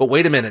goes, but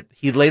wait a minute.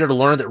 He later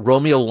learned that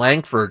Romeo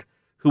Langford,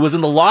 who was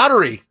in the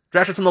lottery,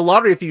 drafted from the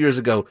lottery a few years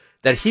ago,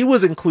 that he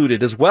was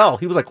included as well.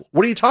 He was like,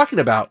 what are you talking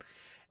about?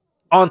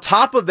 On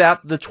top of that,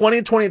 the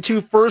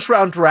 2022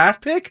 first-round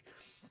draft pick,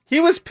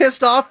 he was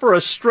pissed off for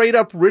a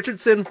straight-up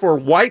Richardson for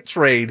White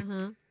trade.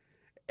 Mm-hmm.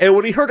 And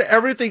when he heard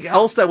everything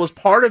else that was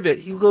part of it,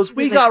 he goes,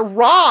 we got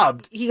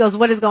robbed. He goes,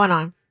 what is going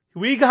on?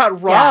 We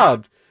got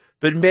robbed. Yeah.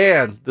 But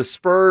man, the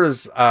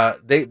Spurs,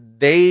 they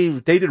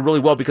did really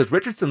well because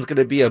Richardson's going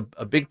to be a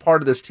big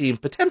part of this team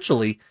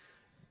potentially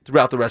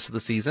throughout the rest of the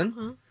season.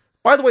 Mm-hmm.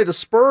 By the way, the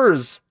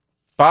Spurs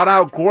bought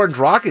out Goran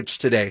Dragic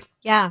today.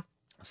 Yeah.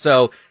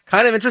 So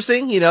kind of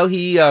interesting.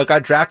 He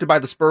got drafted by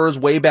the Spurs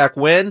way back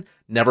when,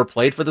 never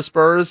played for the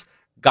Spurs,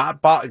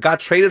 got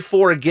traded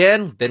for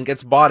again, then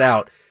gets bought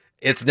out.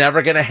 It's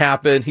never going to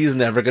happen. He's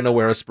never going to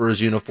wear a Spurs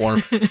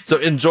uniform. So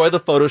enjoy the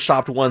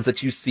photoshopped ones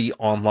that you see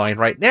online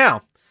right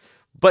now.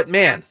 But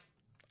man,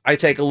 I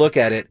take a look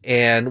at it,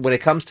 and when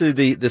it comes to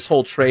this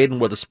whole trade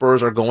and where the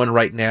Spurs are going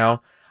right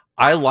now,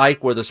 I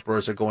like where the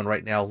Spurs are going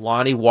right now.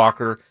 Lonnie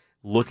Walker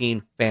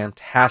looking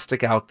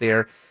fantastic out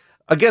there.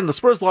 Again, the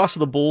Spurs lost to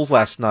the Bulls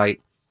last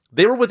night.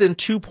 They were within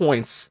 2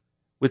 points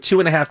with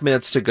 2.5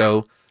 minutes to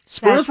go.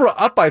 Spurs were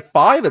up by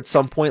 5 at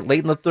some point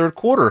late in the third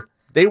quarter.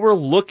 They were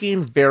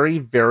looking very,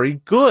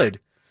 very good.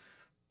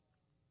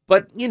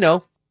 But,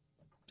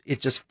 it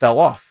just fell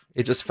off.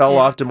 It just fell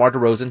off. DeMar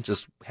DeRozan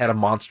just had a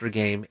monster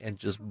game and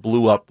just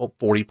blew up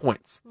 40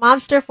 points.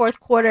 Monster fourth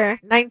quarter,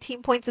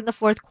 19 points in the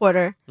fourth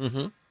quarter.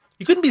 Mm-hmm.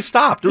 He couldn't be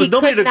stopped. There was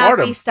nobody to guard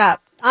him. He could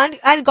not be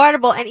stopped.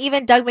 Unguardable. And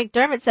even Doug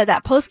McDermott said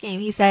that post-game.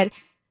 He said,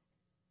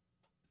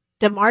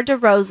 DeMar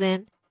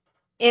DeRozan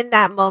in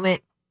that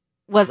moment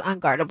was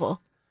unguardable.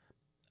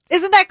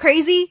 Isn't that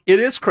crazy? It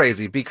is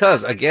crazy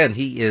because, again,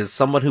 he is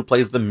someone who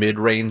plays the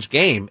mid-range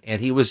game,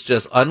 and he was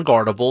just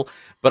unguardable.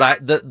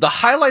 But the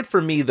highlight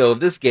for me, though,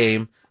 of this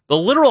game, the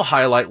literal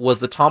highlight was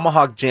the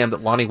tomahawk jam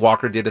that Lonnie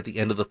Walker did at the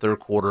end of the third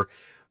quarter.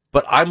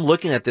 But I'm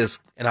looking at this,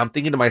 and I'm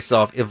thinking to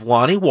myself, if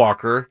Lonnie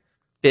Walker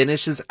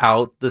finishes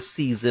out the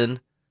season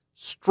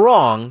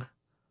strong,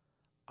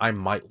 I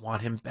might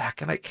want him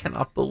back. And I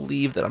cannot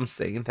believe that I'm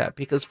saying that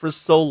because for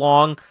so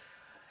long,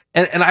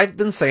 and I've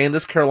been saying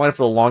this, Carolina,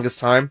 for the longest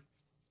time,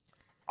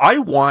 I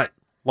want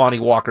Lonnie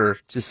Walker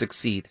to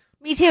succeed.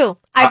 Me too.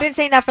 I've been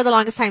saying that for the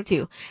longest time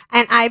too.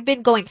 And I've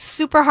been going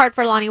super hard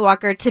for Lonnie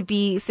Walker to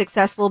be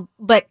successful.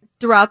 But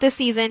throughout the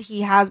season,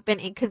 he has been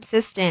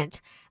inconsistent.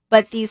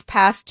 But these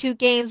past 2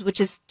 games, which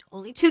is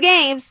only 2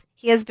 games,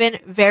 he has been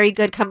very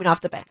good coming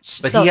off the bench.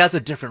 But he has a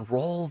different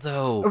role,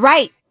 though.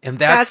 Right. And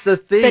that's the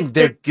thing.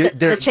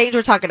 The change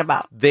we're talking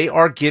about. They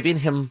are giving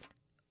him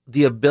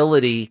the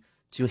ability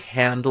to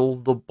handle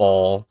the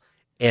ball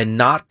and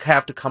not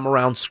have to come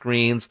around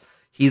screens.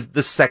 He's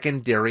the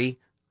secondary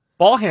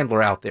ball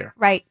handler out there.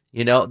 Right.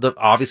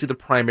 Obviously the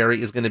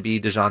primary is going to be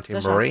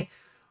DeJounte Murray,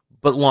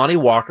 but Lonnie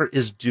Walker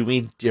is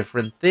doing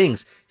different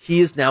things.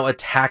 He is now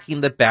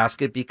attacking the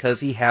basket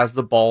because he has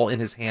the ball in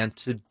his hand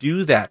to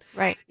do that.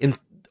 Right.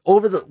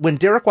 When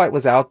Derek White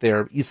was out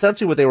there,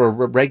 essentially what they were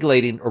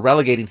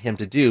relegating him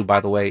to do,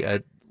 by the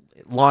way,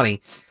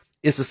 Lonnie,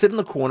 is to sit in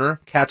the corner,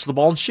 catch the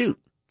ball, and shoot.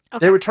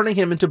 Okay. They were turning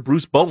him into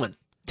Bruce Bowen.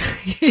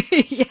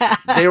 Yeah.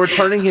 They were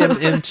turning him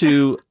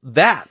into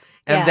that.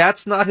 And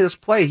that's not his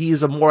play.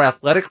 He's a more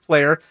athletic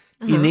player.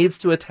 Mm-hmm. He needs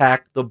to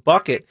attack the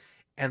bucket.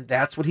 And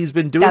that's what he's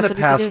been doing the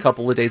past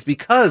couple of days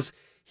because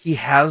he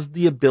has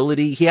the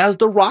ability. He has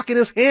the rock in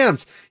his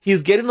hands.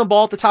 He's getting the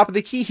ball at the top of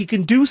the key. He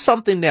can do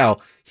something now.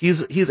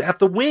 He's at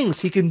the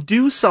wings. He can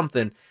do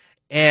something.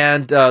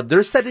 And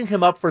they're setting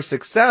him up for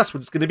success,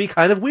 which is going to be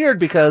kind of weird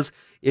because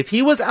if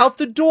he was out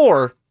the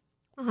door,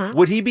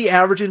 would he be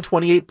averaging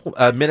 28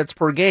 minutes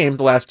per game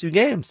the last 2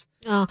 games?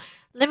 Oh,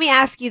 let me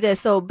ask you this.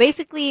 So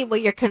basically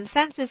what your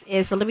consensus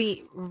is, so let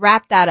me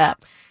wrap that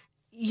up.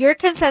 Your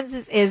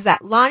consensus is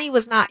that Lonnie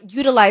was not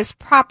utilized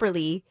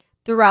properly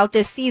throughout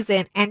this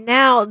season. And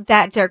now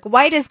that Derek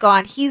White is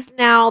gone, he's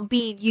now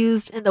being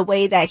used in the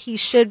way that he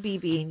should be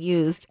being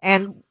used.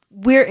 And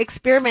we're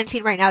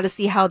experimenting right now to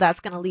see how that's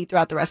going to lead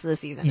throughout the rest of the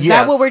season. Is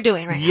that what we're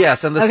doing right now?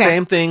 Yes, and the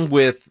same thing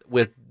with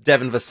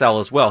Devin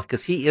Vassell as well,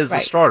 because he is the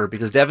starter,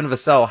 because Devin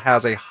Vassell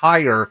has a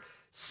higher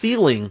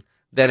ceiling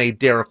than a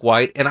Derek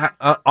White. And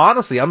I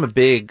honestly, I'm a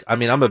big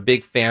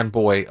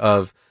fanboy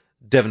of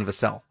Devin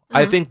Vassell. Mm-hmm.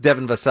 I think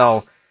Devin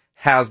Vassell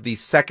has the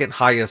second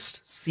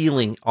highest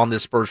ceiling on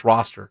this Spurs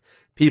roster.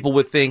 People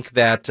would think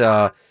that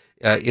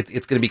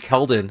it's going to be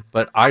Keldon,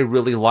 but I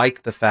really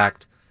like the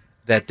fact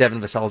that Devin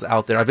Vassell is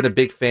out there. I've been a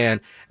big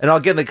fan. And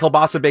again, the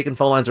Kielbasa Bacon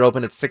phone lines are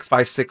open at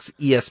 656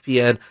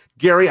 ESPN.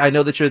 Gary, I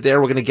know that you're there.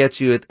 We're going to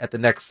get you at the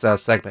next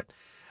segment.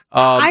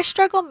 I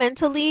struggle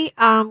mentally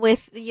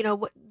with,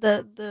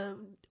 the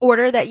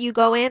order that you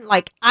go in.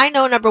 Like, I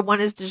know number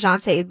one is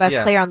DeJounte, best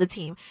player on the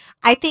team.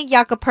 I think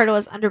Jakob Poeltl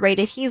is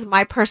underrated. He's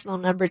my personal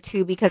number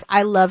two because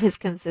I love his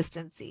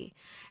consistency.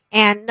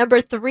 And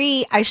number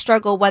three, I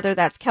struggle whether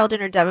that's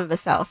Keldon or Devin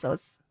Vassell. So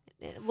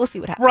we'll see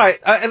what happens. Right.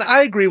 And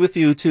I agree with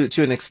you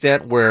to an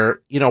extent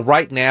where,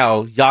 right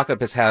now,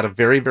 Jakob has had a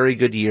very, very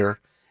good year,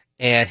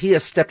 and he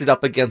has stepped it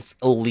up against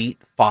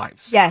elite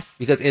fives. Yes.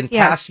 Because in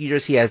past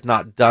years, he has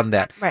not done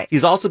that. Right.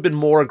 He's also been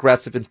more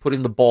aggressive in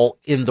putting the ball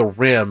in the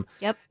rim.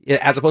 Yep.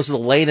 As opposed to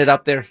laying it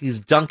up there, he's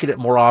dunking it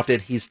more often.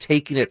 He's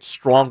taking it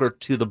stronger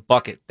to the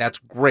bucket. That's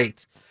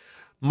great.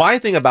 My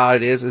thing about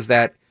it is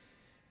that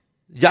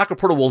Jakob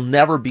Poeltl will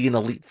never be an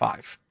elite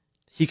five.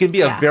 He can be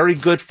a very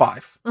good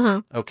five.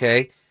 Mm-hmm.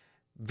 Okay.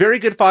 Very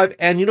good five,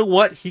 and you know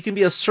what? He can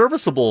be a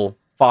serviceable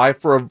five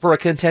for a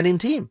contending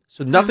team.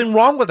 So nothing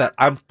wrong with that.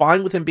 I'm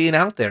fine with him being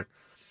out there.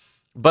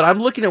 But I'm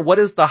looking at what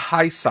is the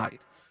high side.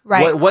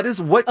 Right.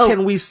 What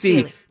can we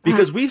see? Really?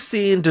 Because we've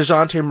seen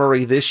DeJounte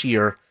Murray this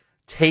year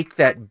take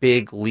that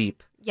big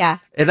leap. Yeah.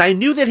 And I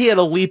knew that he had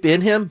a leap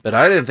in him, but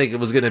I didn't think it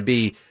was going to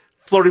be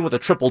flirting with a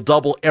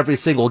triple-double every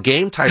single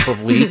game type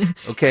of leap.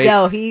 Okay.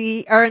 No,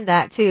 he earned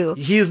that too.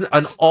 He's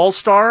an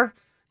all-star.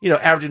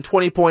 Averaging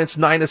 20 points,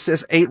 9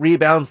 assists, 8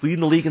 rebounds,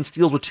 leading the league in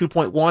steals with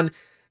 2.1.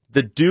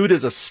 The dude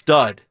is a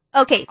stud.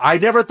 Okay. I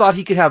never thought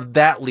he could have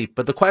that leap.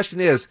 But the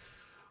question is,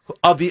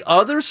 of the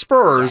other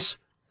Spurs,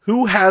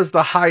 who has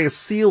the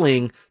highest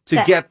ceiling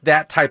to get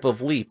that type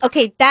of leap?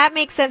 Okay, that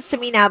makes sense to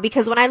me now,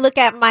 because when I look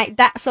at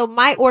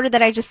my order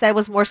that I just said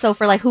was more so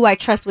for like who I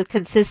trust with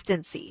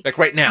consistency. Like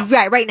right now.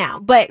 Right now.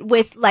 But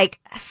with like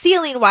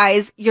ceiling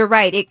wise, you're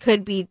right. It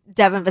could be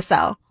Devin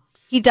Vassell.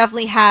 He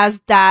definitely has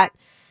that.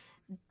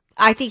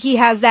 I think he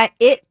has that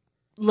it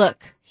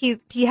look. He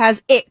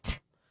has it.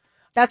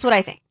 That's what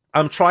I think.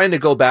 I'm trying to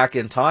go back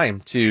in time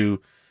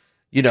to,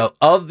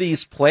 of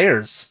these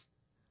players,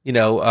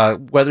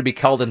 whether it be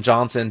Keldon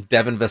Johnson,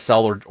 Devin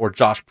Vassell, or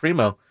Josh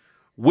Primo,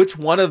 which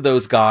one of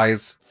those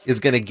guys is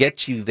going to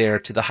get you there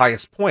to the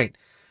highest point?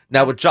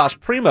 Now, with Josh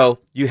Primo,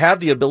 you have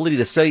the ability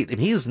to say, and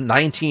he's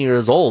 19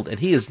 years old, and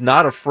he is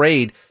not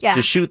afraid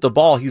to shoot the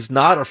ball. He's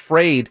not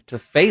afraid to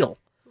fail.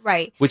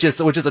 Right. Which is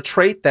a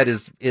trait that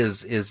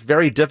is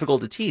very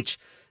difficult to teach.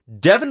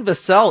 Devin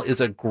Vassell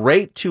is a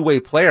great two-way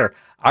player.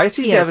 I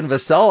see Devin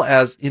Vassell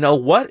as,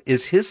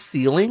 is his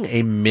ceiling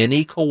a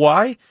mini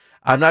Kawhi?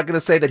 I'm not going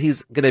to say that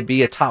he's going to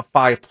be a top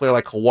 5 player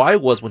like Kawhi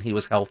was when he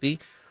was healthy,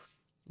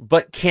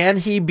 but can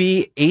he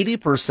be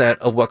 80%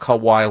 of what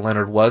Kawhi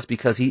Leonard was,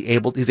 because he's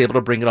able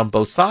to bring it on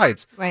both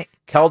sides? Right.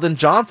 Keldon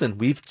Johnson,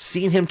 we've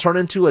seen him turn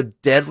into a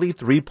deadly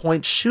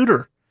 3-point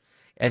shooter,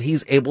 and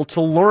he's able to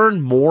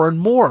learn more and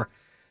more.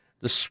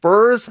 The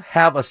Spurs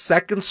have a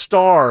second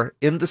star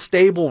in the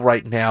stable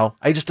right now.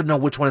 I just don't know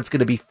which one it's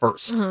going to be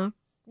first. Mm-hmm.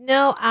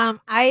 No,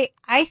 I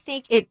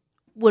think it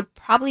would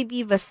probably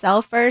be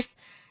Vassell first,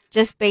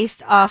 just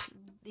based off,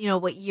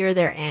 what year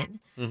they're in.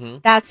 Mm-hmm.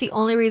 That's the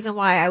only reason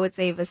why I would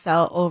say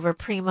Vassell over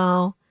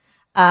Primo.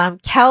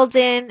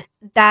 Keldon,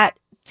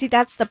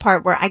 that's the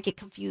part where I get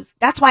confused.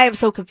 That's why I'm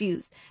so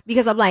confused,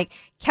 because I'm like,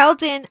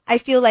 Keldon, I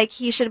feel like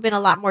he should have been a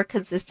lot more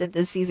consistent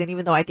this season,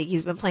 even though I think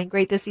he's been playing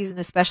great this season,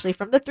 especially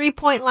from the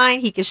 3-point line.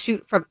 He can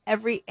shoot from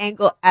every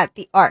angle at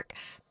the arc.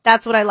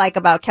 That's what I like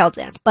about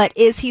Keldon. But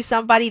is he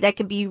somebody that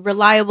can be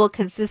reliable,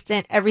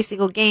 consistent every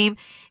single game?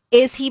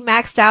 Is he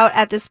maxed out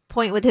at this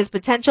point with his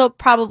potential?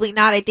 Probably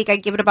not. I think I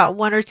give it about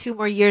 1 or 2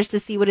 more years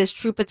to see what his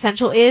true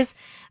potential is.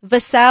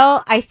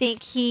 Vassell, I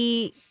think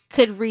he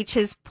could reach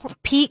his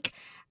peak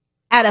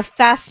at a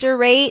faster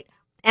rate,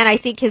 and I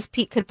think his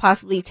peak could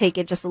possibly take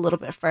it just a little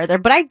bit further.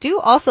 But I do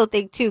also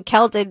think, too,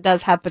 Keldon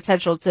does have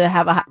potential to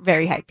have a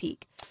very high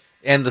peak.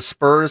 And the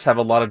Spurs have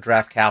a lot of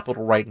draft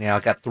capital right now.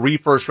 Got 3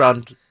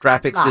 first-round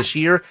draft picks this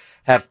year,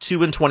 have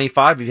 2 in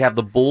 25. You have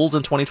the Bulls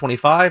in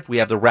 2025. We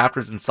have the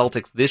Raptors and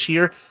Celtics this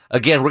year.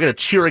 Again, we're going to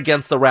cheer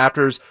against the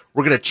Raptors.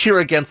 We're going to cheer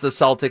against the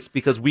Celtics,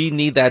 because we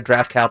need that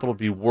draft capital to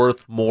be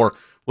worth more.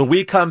 When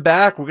we come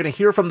back, we're going to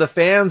hear from the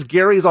fans.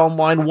 Gary's on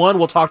line 1.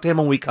 We'll talk to him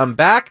when we come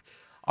back.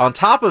 On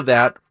top of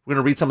that, we're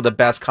going to read some of the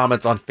best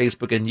comments on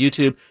Facebook and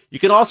YouTube. You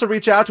can also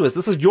reach out to us.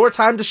 This is your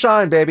time to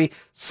shine, baby.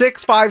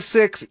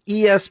 656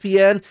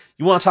 ESPN.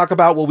 You want to talk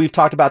about what we've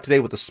talked about today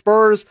with the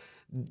Spurs,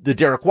 the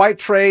Derek White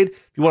trade.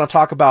 If you want to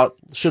talk about,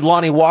 should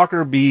Lonnie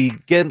Walker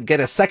get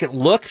a second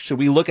look? Should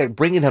we look at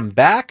bringing him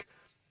back?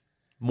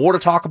 More to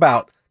talk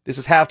about. This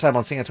is Halftime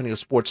on San Antonio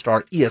Sports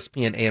Star,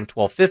 ESPN AM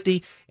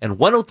 1250 and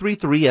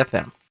 103.3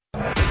 FM.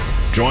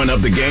 Join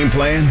up the game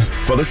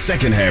plan for the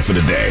second half of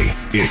the day.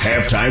 It's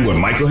Halftime with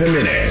Michael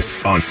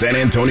Jimenez on San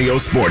Antonio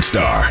Sports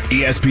Star,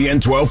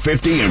 ESPN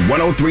 1250 and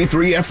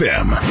 103.3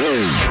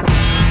 FM.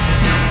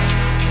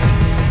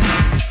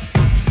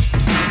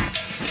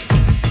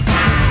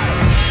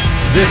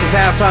 This is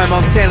Halftime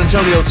on San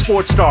Antonio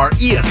Sports Star,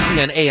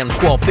 ESPN AM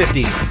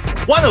 1250,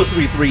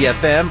 103.3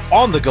 FM,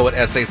 on the go at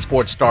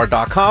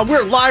sasportsstar.com.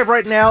 We're live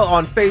right now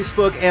on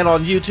Facebook and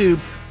on YouTube.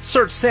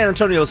 Search San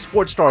Antonio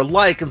Sports Star,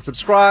 like and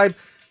subscribe.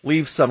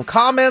 Leave some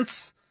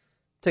comments.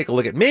 Take a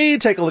look at me.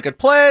 Take a look at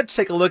Pledge.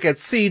 Take a look at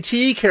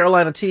CT,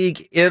 Carolina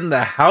Teague in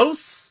the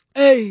house.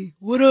 Hey,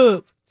 what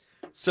up?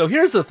 So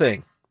here's the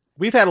thing.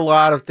 We've had a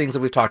lot of things that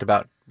we've talked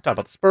about. We talked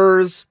about the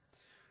Spurs.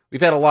 We've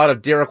had a lot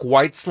of Derek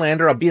White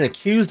slander. I'm being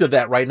accused of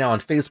that right now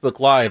on Facebook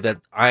Live, that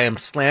I am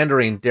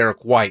slandering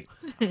Derek White.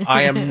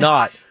 I am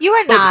not. You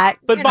are not.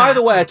 But You're by not.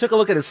 the way, I took a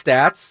look at his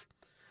stats.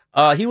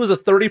 He was a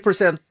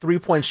 30%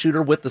 three-point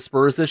shooter with the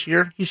Spurs this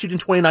year. He's shooting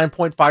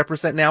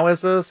 29.5% now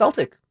as a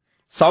Celtic.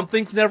 Some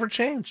things never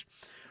change.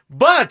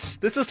 But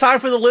this is time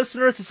for the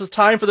listeners. This is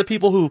time for the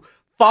people who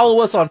follow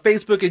us on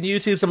Facebook and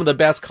YouTube. Some of the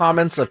best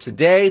comments of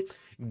today.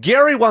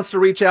 Gary wants to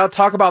reach out,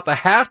 talk about the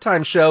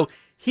halftime show.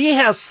 He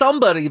has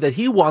somebody that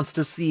he wants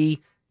to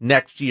see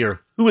next year.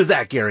 Who is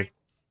that, Gary?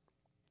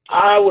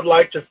 I would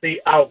like to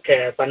see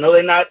Outkast. I know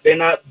they're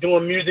not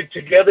doing music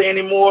together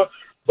anymore,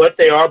 but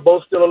they are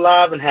both still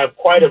alive and have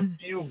quite a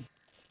few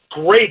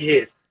great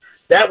hits.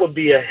 That would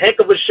be a heck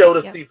of a show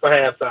to see for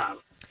halftime.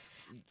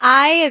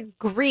 I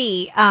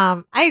agree.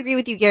 I agree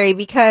with you, Gary,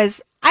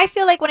 because I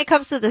feel like when it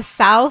comes to the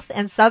South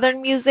and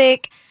Southern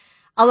music,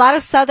 a lot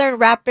of Southern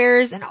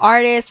rappers and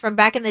artists from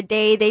back in the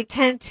day, they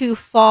tend to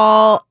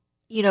fall,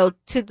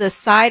 to the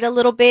side a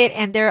little bit,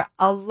 and they're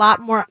a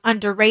lot more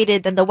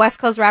underrated than the West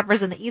Coast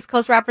rappers and the East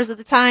Coast rappers at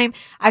the time.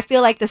 I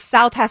feel like the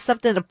South has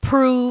something to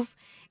prove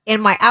in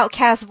my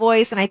Outkast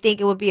voice, and I think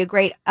it would be a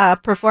great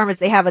performance.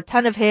 They have a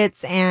ton of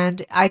hits,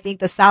 and I think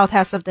the South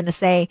has something to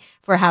say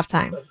for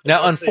halftime.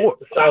 Now, the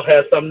South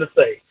has something to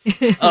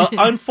say.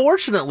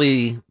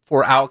 Unfortunately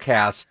for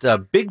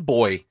Outkast, Big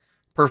Boy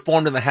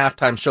performed in the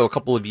halftime show a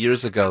couple of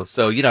years ago.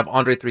 So you'd have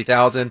Andre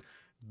 3000,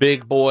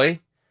 Big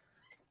Boy.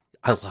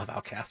 I love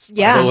Outkast.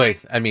 Yeah. By the way,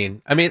 I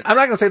mean, I'm not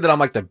going to say that I'm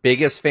like the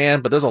biggest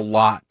fan, but there's a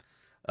lot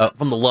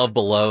from the Love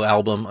Below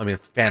album. I mean,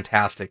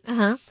 fantastic.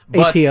 Uh-huh.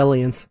 But-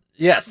 AT-Aliens.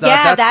 Yes,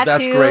 that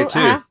that's too. great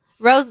too.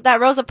 That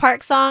Rosa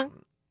Parks song.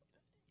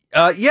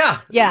 Yeah.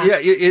 Yeah.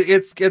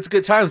 It's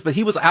good times. But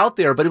he was out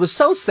there, but it was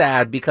so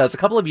sad because a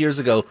couple of years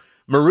ago,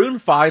 Maroon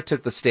 5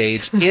 took the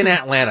stage in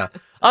Atlanta.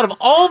 Out of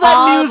all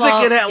that music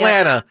in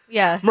Atlanta,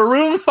 Yeah.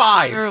 Maroon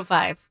 5. Maroon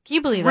 5. Can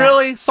you believe that?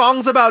 Really?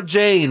 Songs about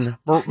Jane,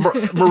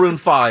 Maroon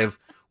 5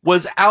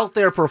 was out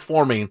there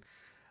performing.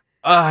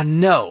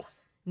 No.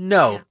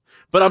 Yeah.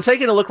 But I'm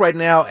taking a look right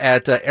now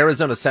at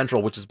Arizona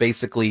Central, which is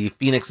basically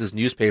Phoenix's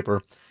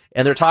newspaper,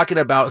 and they're talking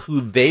about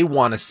who they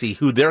want to see,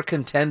 who their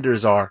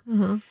contenders are.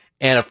 Mm-hmm.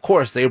 And of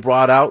course, they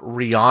brought out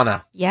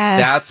Rihanna. Yes.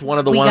 That's one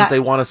of the ones they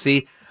want to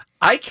see.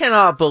 I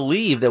cannot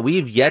believe that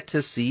we've yet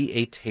to see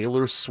a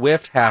Taylor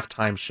Swift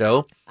halftime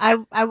show.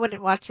 I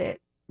wouldn't watch it.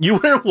 You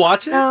wouldn't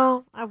watch it?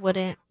 No, I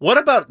wouldn't. What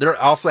about, they're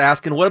also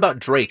asking, what about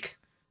Drake?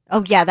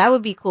 Oh, yeah, that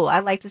would be cool.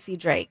 I'd like to see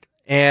Drake.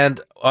 And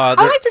I'd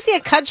like to see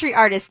a country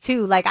artist,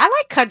 too. Like, I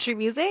like country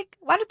music.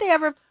 Why don't they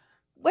ever...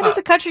 When is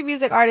a country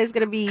music artist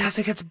going to be... Because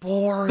it gets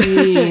boring,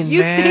 You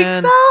man.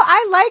 think so?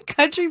 I like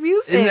country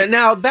music. And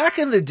now, back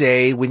in the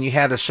day when you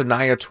had a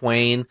Shania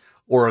Twain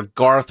or a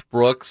Garth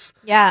Brooks,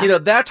 Yeah.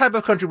 That type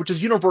of country, which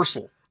is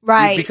universal.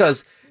 Right.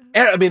 Because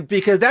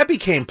that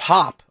became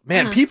pop.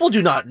 Man, people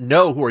do not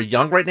know, who are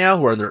young right now,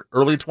 who are in their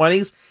early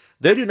 20s,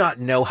 they do not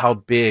know how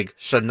big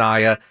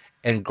Shania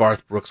and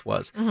Garth Brooks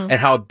was, and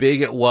how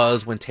big it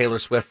was when Taylor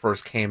Swift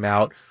first came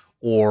out,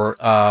 or,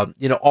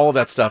 all of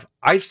that stuff.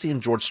 I've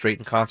seen George Strait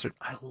in concert.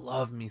 I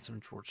love me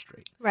some George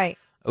Strait. Right.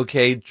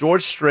 Okay,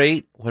 George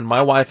Strait, when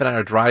my wife and I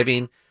are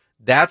driving,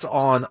 that's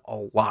on a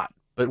lot.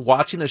 But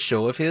watching a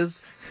show of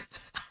his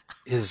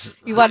is...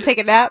 You want to take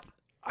a nap?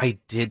 I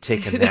did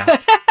take a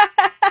nap.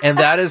 And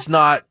that is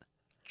not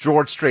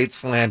George Strait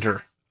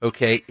slander,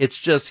 okay? It's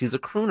just he's a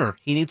crooner.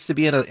 He needs to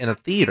be in a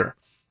theater.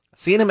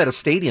 Seeing him at a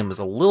stadium is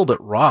a little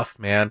bit rough,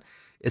 man.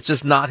 It's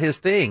just not his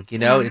thing,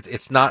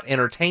 It's not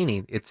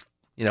entertaining. It's,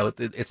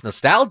 it's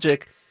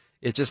nostalgic.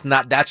 It's just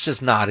not, that's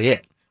just not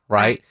it,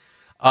 right?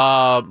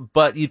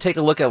 But you take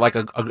a look at like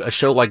a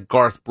show like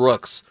Garth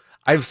Brooks.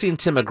 I've seen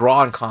Tim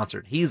McGraw in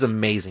concert. He's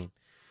amazing.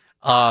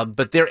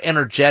 But they're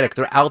energetic.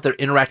 They're out there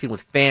interacting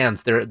with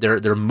fans.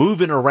 They're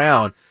moving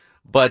around.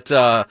 But,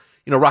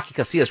 Rocky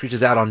Casillas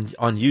reaches out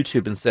on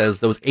YouTube and says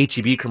those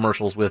H-E-B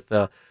commercials with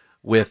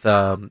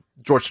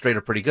George Strait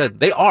are pretty good.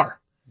 They are.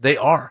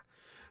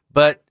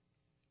 But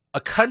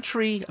a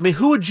country,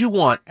 who would you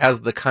want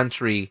as the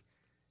country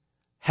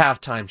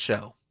halftime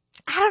show?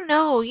 I don't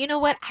know. You know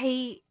what?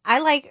 I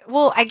like,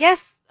 well, I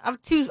guess I'm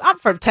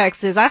from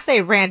Texas. I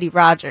say Randy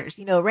Rogers.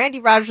 You know, Randy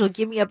Rogers will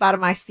get me up out of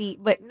my seat,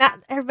 but not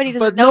everybody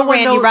doesn't know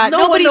Randy Rogers.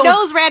 Nobody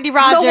knows Randy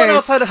Rogers. No one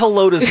outside of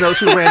Helotes knows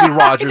who Randy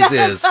Rogers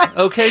is.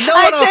 Okay, no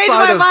one I changed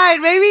outside my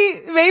of...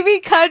 mind. Maybe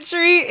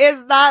country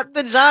is not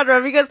the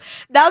genre, because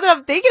now that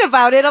I'm thinking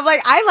about it, I'm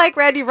like, I like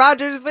Randy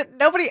Rogers, but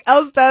nobody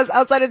else does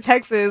outside of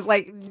Texas.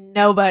 Like,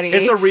 nobody.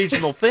 It's a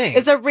regional thing.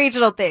 It's a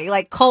regional thing,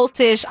 like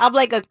cultish. I'm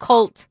like a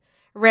cult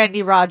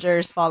Randy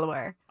Rogers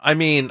follower. I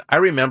mean, I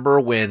remember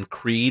when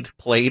Creed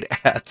played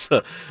at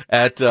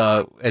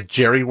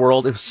Jerry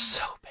World. It was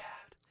so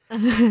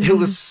bad. It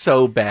was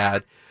so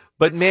bad.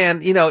 But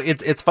man, you know,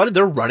 it's funny.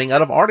 They're running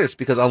out of artists,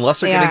 because unless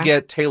they're going to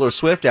get Taylor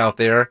Swift out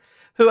there,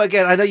 who,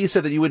 again, I know you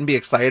said that you wouldn't be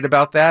excited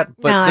about that,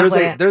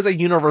 but there's a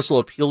universal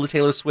appeal to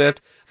Taylor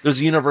Swift. There's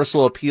a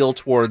universal appeal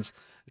towards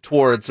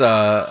well,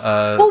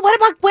 what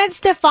about Gwen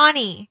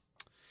Stefani?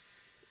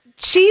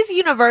 She's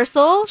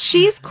universal.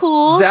 She's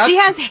cool. She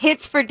has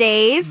hits for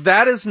days.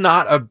 That is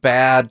not a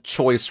bad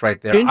choice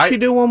right there. Didn't she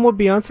do one with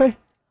Beyonce?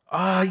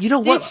 You know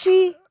what? Did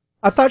she?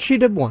 I thought she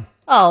did one.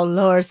 Oh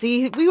Lord,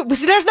 see,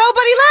 there's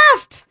nobody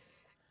left.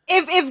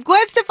 If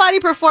Gwen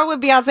Stefani performed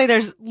with Beyonce,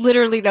 there's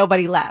literally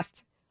nobody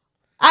left.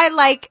 I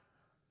like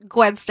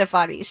Gwen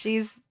Stefani.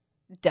 She's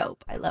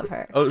dope. I love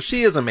her. Oh,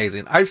 she is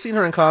amazing. I've seen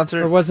her in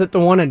concert. Or was it the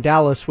one in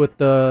Dallas with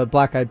the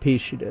Black Eyed Peas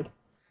she did?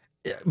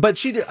 But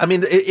she did. I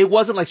mean, it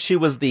wasn't like she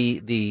was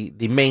the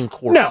main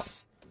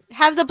chorus. No.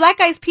 Have the Black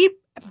Eyed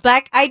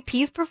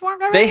Peas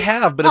performed already? They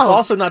have, but it's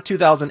also not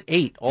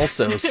 2008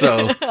 also,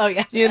 so... Oh,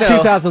 yeah. You know.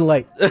 2000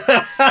 late.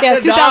 Yeah,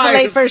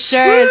 2008 for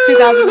sure. It's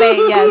 2008,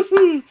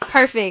 yes.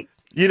 Perfect.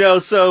 You know,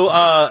 so,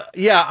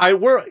 yeah,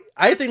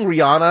 I think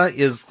Rihanna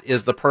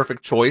is the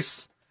perfect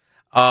choice.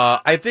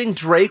 I think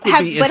Drake would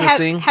be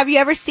interesting. Have you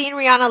ever seen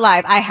Rihanna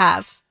live? I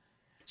have.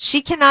 She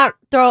cannot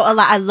throw a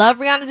lot. I love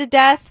Rihanna to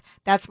death.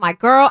 That's my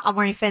girl. I'm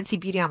wearing Fenty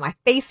Beauty on my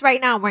face right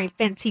now. I'm wearing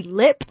Fenty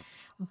Lip.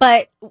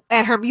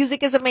 And her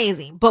music is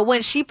amazing. But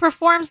when she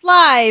performs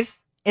live,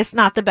 it's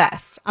not the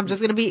best. I'm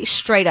just going to be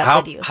straight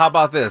up with you. How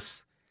about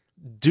this?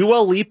 Dua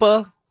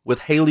Lipa with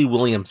Hayley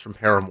Williams from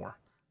Paramore.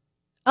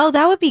 Oh,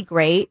 that would be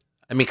great.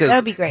 I mean,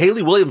 because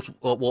Hayley Williams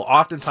will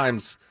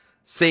oftentimes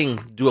sing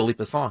Dua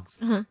Lipa songs.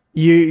 Uh-huh.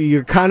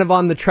 You're kind of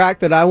on the track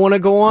that I want to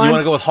go on. You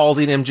want to go with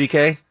Halsey and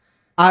MGK?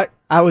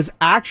 I was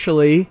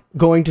actually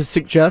going to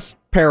suggest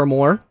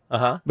Paramore.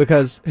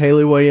 Because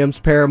Hayley Williams,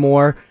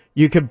 Paramore,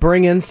 you could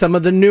bring in some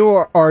of the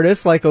newer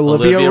artists like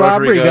Olivia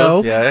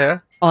Rodrigo.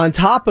 Yeah. On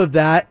top of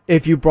that,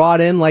 if you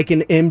brought in like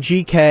an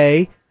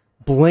MGK,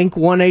 Blink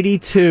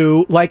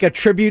 182, like a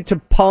tribute to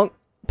punk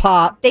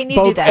pop, they need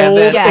both to do that.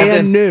 old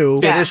and new.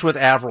 Finish with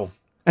Avril.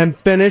 And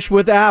finish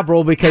with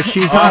Avril because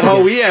she's hot.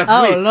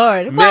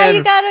 Lord. Why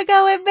you gotta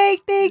go and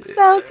make things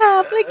so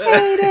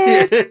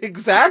complicated?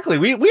 Exactly.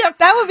 We have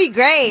that would be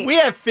great. We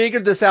have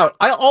figured this out.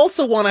 I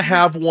also want to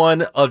have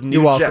one of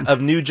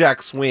New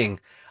Jack Swing.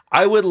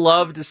 I would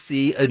love to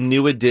see a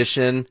New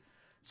Edition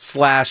 /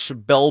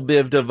 Belle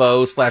Biv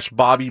DeVoe /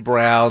 Bobby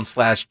Brown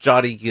 /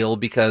 Johnny Gill,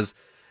 because,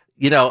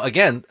 you know,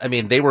 again, I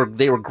mean, they were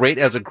great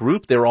as a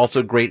group. They were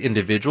also great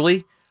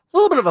individually. A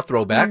little bit of a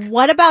throwback.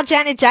 What about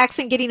Janet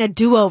Jackson getting a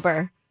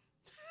do-over?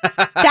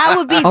 That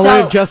would be dope.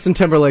 Only Justin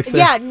Timberlake.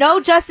 Yeah, no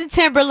Justin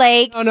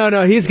Timberlake.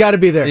 No, he's got to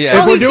be there.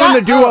 Yeah. If we're doing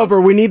the do-over,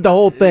 we need the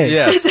whole thing.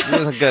 Yes,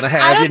 we're gonna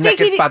have you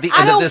naked by the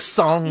end of this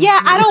song. Yeah,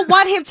 I don't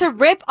want him to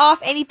rip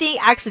off anything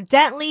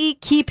accidentally.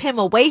 Keep him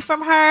away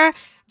from her.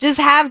 Just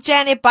have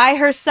Janet by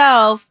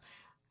herself.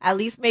 At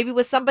least maybe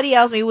with somebody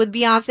else, maybe with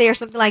Beyonce or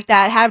something like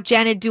that. Have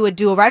Janet do a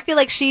do-over. I feel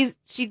like she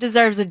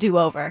deserves a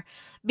do-over.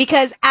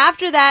 Because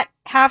after that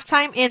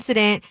halftime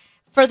incident,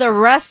 for the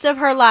rest of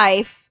her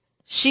life,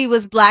 she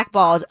was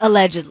blackballed,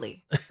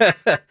 allegedly.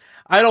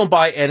 I don't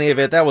buy any of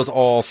it. That was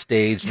all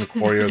staged and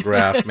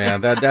choreographed, man.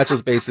 That's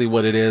just basically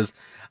what it is.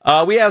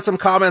 We have some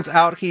comments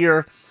out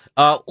here.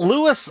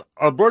 Luis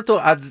Alberto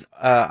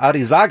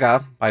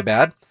Arizaga, my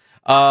bad,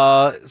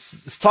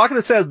 talking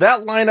that says,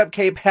 that lineup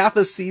came half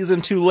a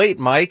season too late,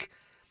 Mike.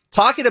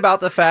 Talking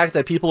about the fact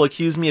that people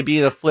accused me of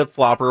being a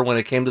flip-flopper when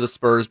it came to the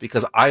Spurs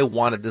because I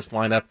wanted this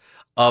lineup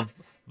of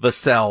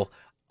Vassell,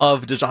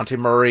 of DeJounte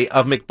Murray,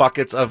 of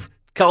McBuckets, of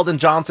Keldon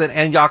Johnson,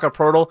 and Jakob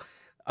Poeltl.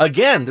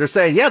 Again, they're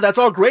saying, yeah, that's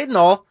all great and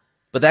all,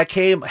 but that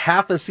came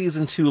half a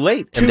season too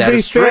late. To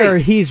be fair,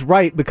 he's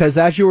right, because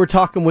as you were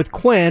talking with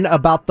Quinn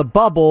about the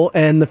bubble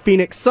and the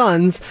Phoenix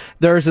Suns,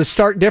 there's a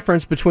stark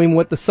difference between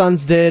what the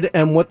Suns did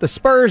and what the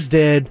Spurs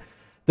did.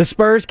 The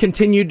Spurs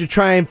continued to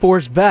try and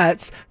force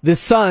vets. The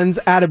Suns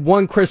added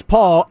one Chris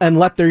Paul and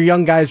let their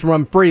young guys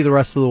run free the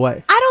rest of the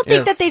way. I don't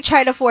think that they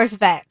try to force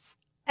vets.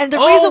 And the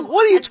reason,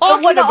 what are you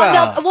talking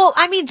about? No, well,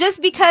 I mean,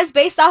 just because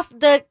based off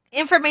the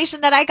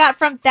information that I got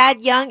from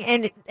Thad Young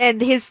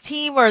and his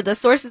team, or the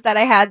sources that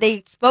I had,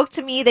 they spoke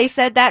to me. They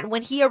said that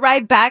when he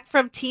arrived back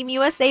from Team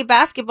USA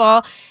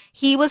basketball,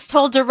 he was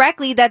told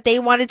directly that they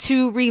wanted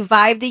to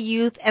revive the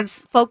youth and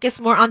focus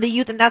more on the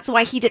youth, and that's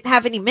why he didn't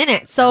have any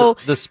minutes. So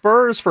the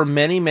Spurs for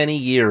many, many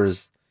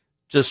years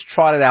just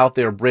trotted out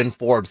there Bryn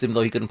Forbes, even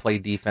though he couldn't play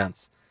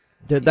defense.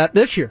 Did that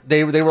this year.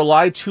 They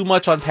relied too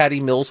much on Patty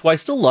Mills, who I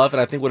still love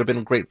and I think would have been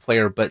a great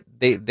player, but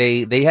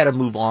they had to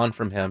move on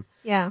from him.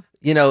 Yeah.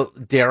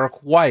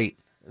 Derek White.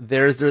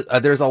 There's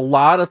a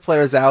lot of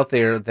players out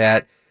there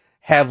that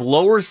have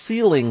lower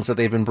ceilings that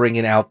they've been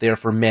bringing out there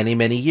for many,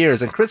 many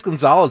years. And Chris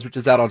Gonzalez, which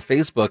is out on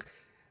Facebook,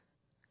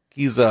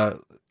 he's I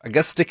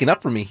guess sticking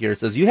up for me here.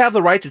 Says you have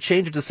the right to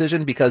change a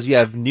decision because you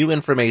have new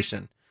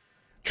information.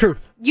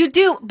 Truth. You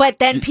do, but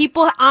then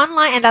people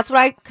online, and that's what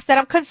I said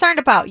I'm concerned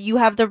about. People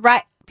have the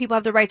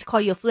right to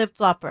call you a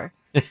flip-flopper.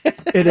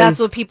 That's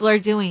what people are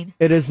doing.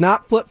 It is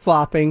not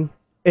flip-flopping.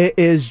 It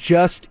is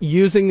just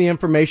using the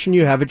information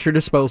you have at your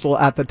disposal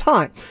at the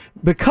time.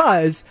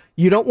 Because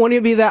you don't want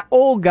to be that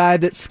old guy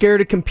that's scared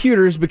of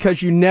computers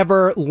because you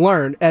never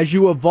learn. As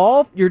you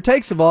evolve, your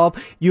takes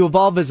evolve. You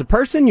evolve as a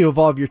person, you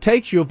evolve your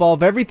takes, you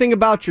evolve everything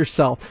about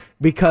yourself.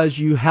 Because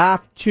you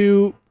have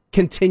to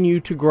continue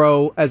to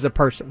grow as a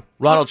person.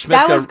 Ronald Schmidt.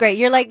 That was great.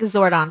 You're like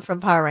Zordon from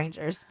Power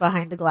Rangers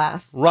behind the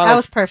glass. That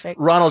was perfect.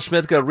 Ronald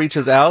Schmidtka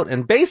reaches out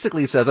and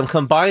basically says, I'm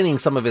combining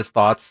some of his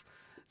thoughts,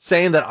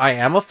 saying that I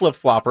am a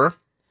flip-flopper,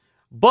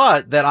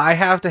 but that I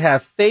have to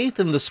have faith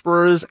in the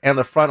Spurs and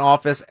the front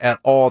office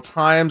at all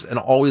times and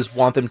always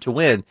want them to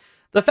win.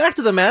 The fact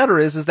of the matter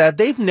is that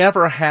they've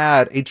never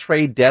had a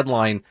trade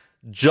deadline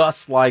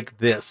just like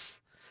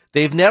this.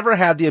 They've never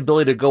had the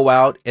ability to go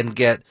out and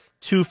get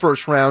 2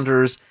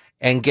 first-rounders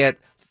and get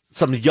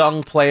some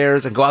young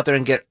players and go out there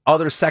and get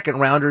other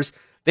second-rounders.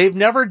 They've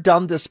never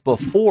done this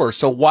before,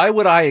 so why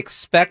would I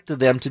expect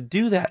them to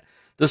do that?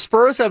 The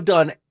Spurs have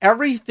done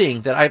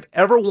everything that I've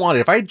ever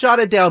wanted. If I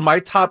jotted down my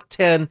top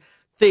 10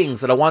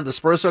 things that I want the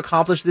Spurs to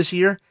accomplish this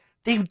year,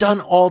 they've done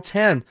all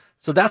 10.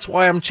 So that's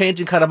why I'm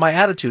changing kind of my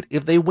attitude.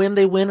 If they win,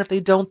 they win. If they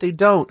don't, they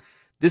don't.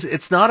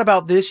 It's not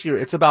about this year.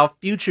 It's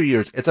about future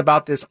years. It's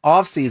about this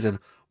offseason.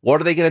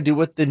 What are they going to do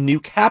with the new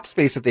cap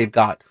space that they've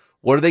got?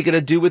 What are they going to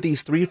do with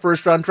these 3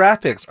 first-round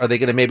draft picks? Are they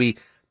going to maybe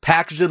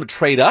package them to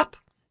trade up?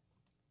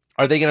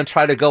 Are they going to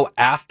try to go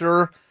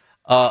after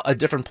a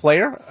different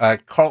player,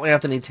 Karl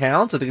Anthony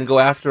Towns? Are they going to go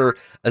after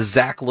a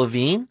Zach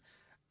LaVine?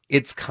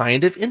 It's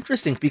kind of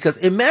interesting because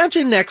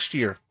imagine next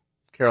year,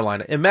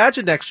 Carolina,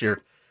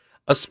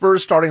 a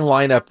Spurs starting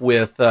lineup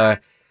with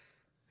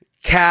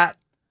Cat,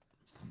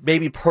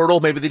 maybe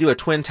Poeltl, maybe they do a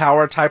twin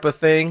tower type of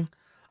thing,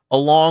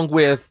 along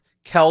with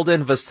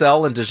Keldon,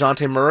 Vassell, and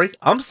DeJounte Murray.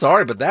 I'm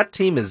sorry, but that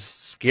team is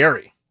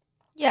scary.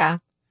 Yeah.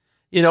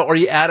 Or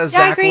you add a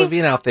Zach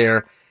LaVine out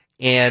there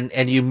and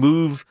you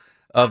move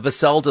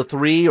Vassell to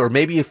 3, or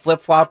maybe you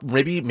flip-flop,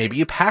 maybe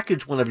you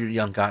package one of your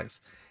young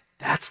guys.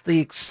 That's the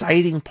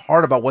exciting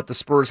part about what the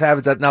Spurs have,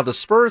 is that now the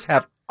Spurs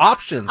have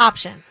options.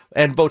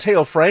 And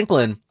Boteo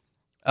Franklin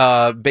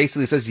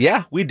basically says,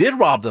 yeah, we did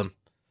rob them.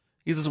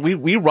 He says,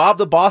 we robbed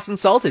the Boston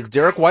Celtics.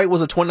 Derek White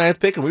was a 29th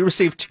pick, and we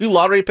received 2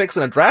 lottery picks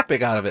and a draft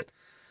pick out of it.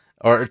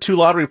 Or 2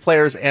 lottery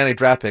players and a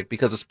draft pick,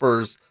 because the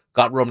Spurs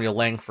got Romeo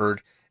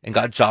Langford and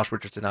got Josh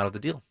Richardson out of the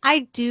deal.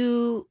 I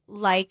do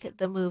like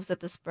the moves that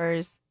the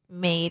Spurs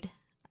made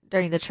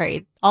during the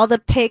trade. All the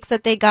picks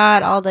that they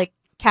got, all the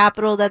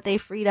capital that they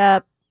freed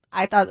up.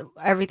 I thought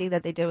everything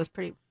that they did was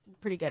pretty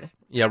good.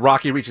 Yeah,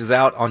 Rocky reaches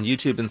out on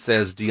YouTube and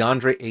says,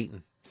 DeAndre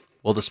Ayton.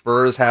 Well, the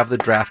Spurs have the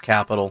draft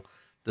capital.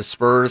 The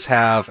Spurs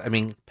have,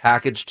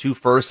 packaged 2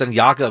 firsts and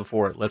Jakob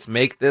for it. Let's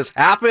make this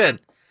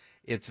happen.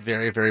 It's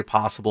very, very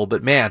possible.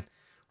 But man,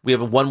 we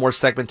have one more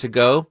segment to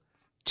go.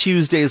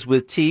 Tuesdays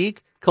with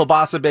Teague.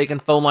 Kielbasa Bacon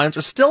phone lines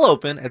are still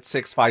open at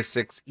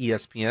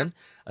 656-ESPN.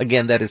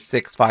 Again, that is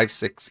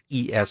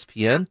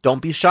 656-ESPN.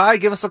 Don't be shy.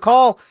 Give us a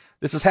call.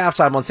 This is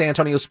Halftime on San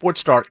Antonio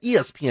Sports Star,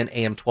 ESPN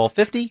AM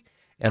 1250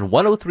 and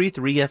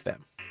 103.3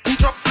 FM.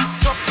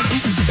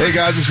 Hey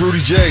guys, it's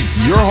Rudy J.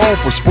 Your home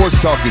for sports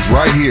talk is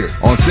right here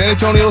on San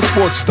Antonio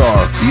Sports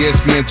Star,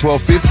 ESPN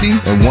 1250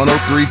 and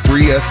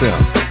 103.3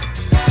 FM.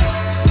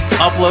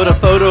 Upload a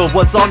photo of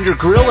what's on your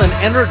grill and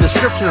enter a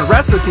description and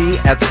recipe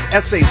at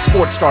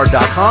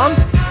sasportstar.com,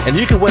 and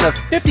you can win a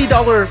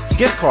 $50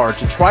 gift card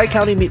to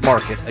Tri-County Meat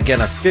Market.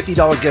 Again, a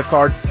 $50 gift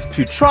card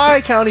to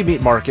Tri-County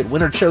Meat Market.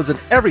 Winner chosen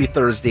every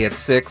Thursday at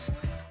 6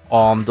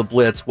 on the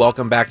Blitz.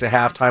 Welcome back to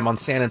Halftime on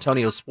San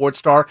Antonio Sports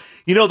Star.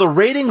 The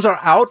ratings are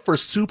out for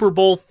Super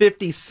Bowl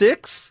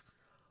 56.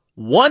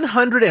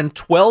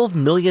 112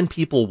 million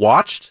people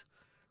watched,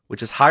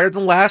 which is higher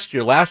than last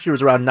year. Last year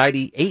was around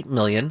 98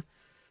 million.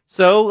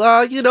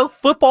 So,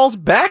 football's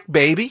back,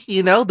 baby.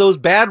 Those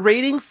bad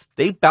ratings,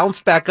 they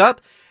bounced back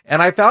up.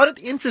 And I found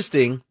it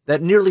interesting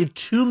that nearly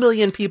 2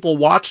 million people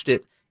watched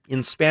it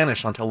in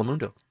Spanish on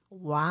Telemundo.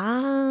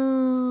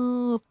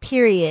 Wow.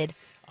 Period.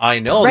 I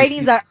know.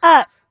 Ratings are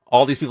up.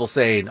 All these people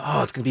saying,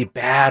 it's going to be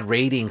bad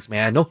ratings,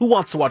 man. No, who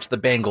wants to watch the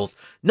Bengals?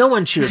 No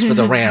one cheers for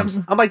the Rams.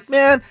 I'm like,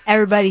 man.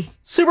 Everybody.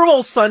 Super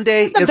Bowl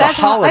Sunday is a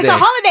holiday. It's a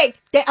holiday.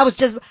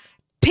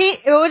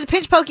 It was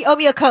Pinch Pokey, owe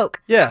me a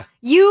Coke. Yeah.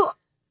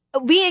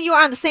 We and you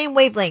are on the same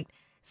wavelength.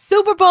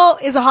 Super Bowl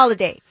is a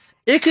holiday.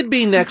 It could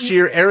be next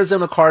year,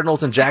 Arizona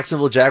Cardinals and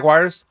Jacksonville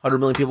Jaguars. 100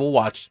 million people will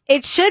watch.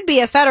 It should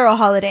be a federal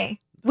holiday.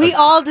 We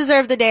all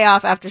deserve the day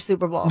off after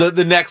Super Bowl.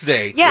 The next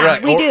day. Yeah,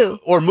 right. we do.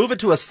 Or move it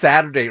to a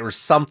Saturday or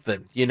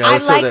something, you know. I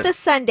so like that, the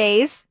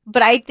Sundays,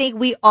 but I think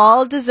we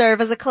all deserve,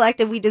 as a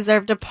collective, we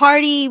deserve to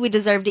party. We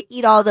deserve to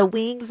eat all the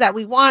wings that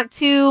we want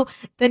to.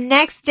 The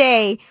next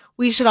day,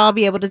 we should all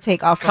be able to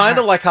take off. Kind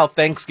of like how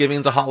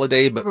Thanksgiving's a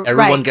holiday, but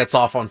everyone gets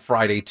off on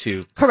Friday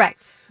too.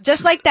 Correct.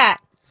 Just like that.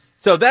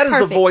 So that is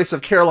Perfect. the voice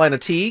of Carolina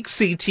Teague,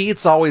 CT.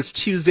 It's always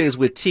Tuesdays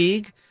with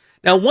Teague.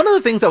 Now, one of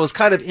the things that was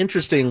kind of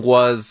interesting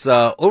was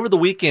over the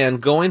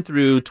weekend going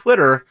through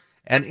Twitter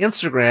and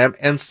Instagram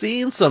and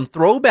seeing some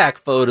throwback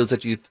photos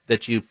that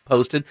you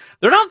posted.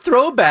 They're not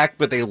throwback,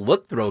 but they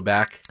look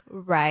throwback.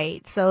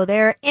 Right. So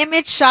they're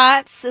image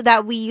shots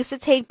that we used to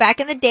take back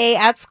in the day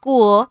at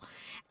school.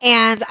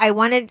 And I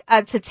wanted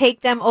to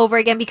take them over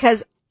again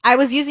because I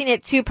was using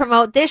it to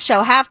promote this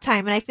show, Halftime.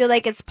 And I feel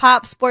like it's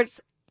pop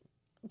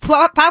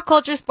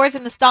culture, sports,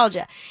 and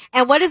nostalgia.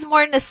 And what is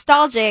more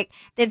nostalgic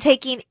than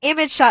taking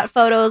image shot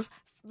photos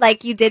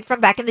like you did from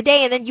back in the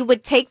day? And then you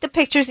would take the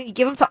pictures and you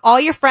give them to all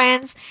your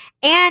friends.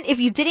 And if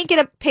you didn't get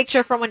a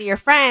picture from one of your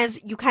friends,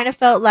 you kind of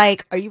felt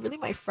like, are you really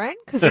my friend?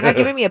 Because you're not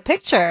giving me a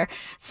picture.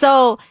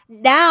 So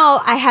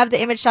now I have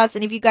the image shots.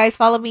 And if you guys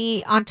follow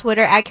me on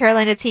Twitter at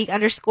Carolina Teague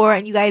 _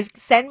 and you guys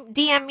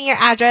DM me your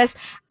address,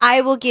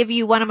 I will give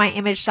you one of my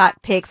image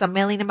shot pics. I'm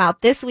mailing them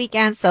out this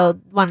weekend. So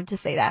wanted to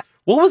say that.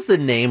 What was the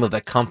name of the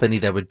company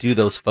that would do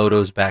those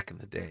photos back in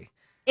the day?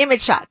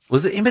 Image Shots.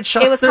 Was it Image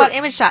Shots? It was called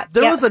Image Shots.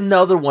 There was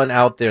another one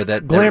out there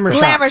that... Glamour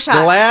Shots.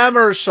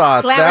 Glamour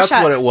Shots. That's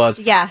what it was.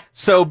 Yeah.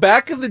 So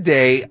back in the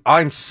day,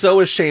 I'm so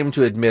ashamed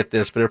to admit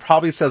this, but it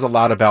probably says a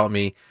lot about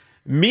me.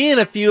 Me and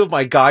a few of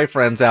my guy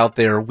friends out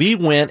there, we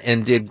went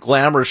and did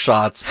Glamour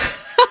Shots.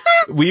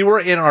 we were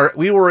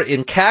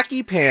in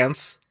khaki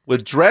pants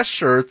with dress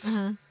shirts.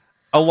 Mm-hmm.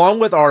 Along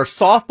with our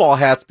softball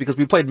hats, because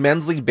we played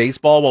men's league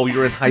baseball while we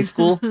were in high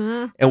school,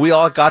 and we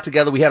all got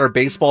together. We had our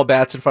baseball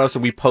bats in front of us,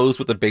 and we posed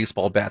with the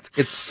baseball bats.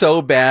 It's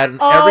so bad. And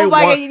my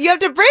God, you have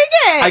to bring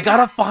it. I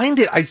gotta find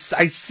it. I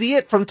see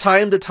it from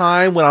time to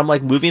time when I'm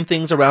like moving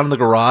things around in the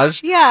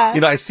garage. Yeah.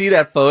 You know, I see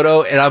that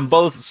photo, and I'm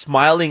both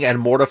smiling and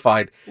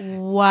mortified.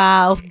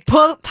 Wow.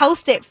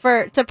 Post it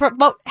to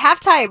promote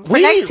Halftime for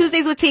next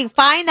Tuesdays with Teague.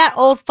 Find that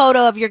old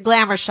photo of your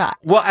glamour shot.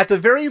 Well, at the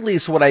very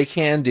least, what I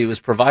can do is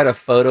provide a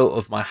photo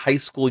of my high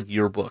school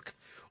yearbook,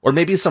 or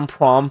maybe some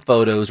prom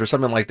photos or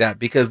something like that,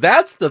 because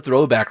that's the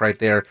throwback right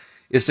there,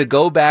 is to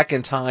go back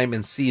in time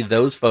and see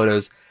those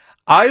photos.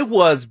 I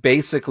was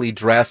basically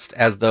dressed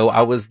as though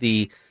I was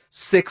the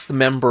 6th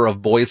member of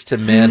Boyz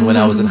II Men when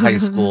I was in high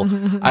school.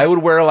 I would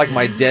wear like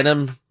my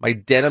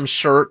denim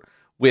shirt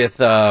with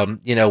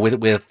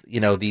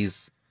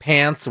these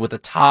pants with a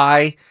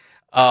tie.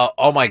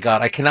 Oh my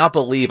God, I cannot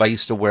believe I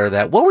used to wear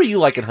that. What were you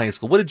like in high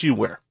school? What did you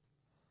wear?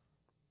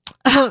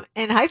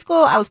 In high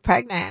school, I was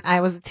pregnant.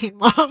 I was a teen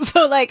mom.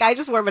 So like, I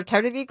just wore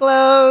maternity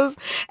clothes.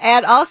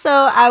 And also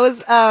I was,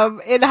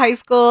 in high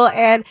school,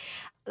 and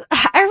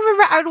I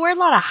remember I would wear a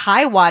lot of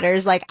high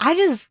waters. Like, I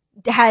just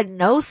had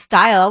no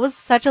style. I was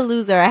such a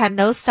loser. I had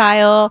no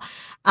style.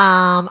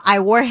 I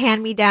wore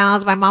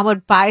hand-me-downs. My mom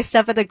would buy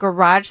stuff at the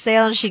garage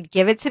sale and she'd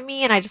give it to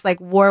me, and I just like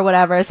wore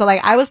whatever. So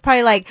like, I was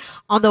probably like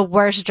on the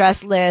worst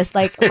dress list.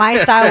 Like, my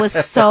style was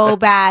so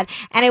bad.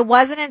 And it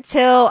wasn't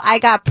until I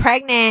got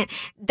pregnant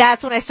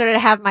that's when I started to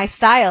have my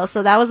style.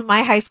 So that was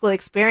my high school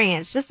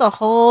experience. It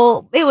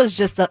was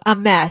just a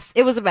mess.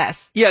 It was a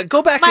mess. Yeah,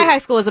 go back. My high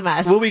school was a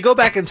mess. When we go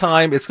back in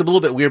time, it's a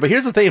little bit weird, but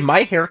here's the thing.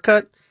 My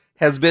haircut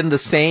has been the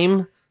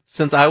same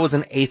since I was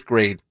in 8th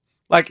grade.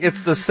 Like,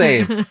 it's the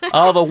same.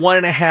 All the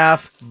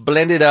 1.5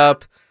 blended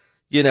up,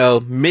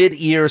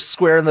 mid-ear,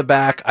 square in the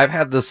back. I've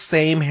had the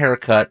same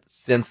haircut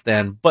since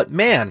then. But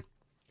man,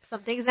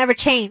 some things never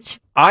change.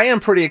 I am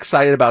pretty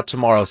excited about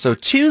tomorrow. So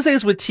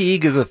Tuesdays with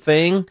Teague is a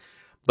thing,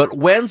 but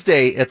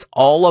Wednesday, it's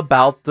all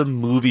about the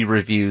movie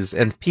reviews.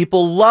 And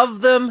people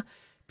love them.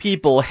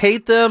 People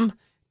hate them.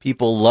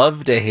 People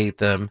love to hate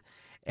them.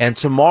 And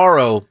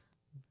tomorrow,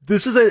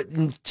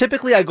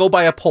 typically I go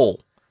by a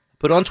poll.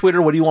 Put on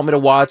Twitter, what do you want me to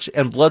watch?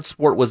 And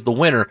Bloodsport was the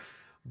winner.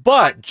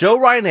 But Joe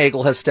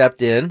Reinagle has stepped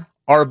in,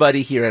 our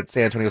buddy here at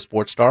San Antonio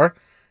Sports Star,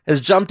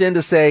 has jumped in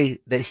to say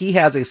that he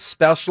has a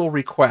special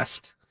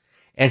request.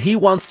 And he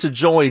wants to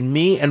join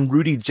me and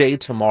Rudy J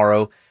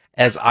tomorrow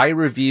as I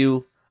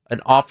review An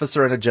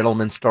Officer and a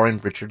Gentleman starring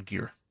Richard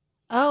Gere.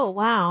 Oh,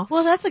 wow.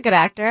 Well, that's a good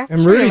actor.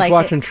 And Rudy's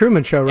watching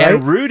Truman Show, right?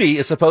 And Rudy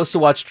is supposed to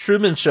watch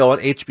Truman Show on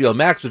HBO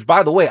Max, which,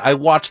 by the way, I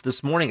watched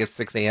this morning at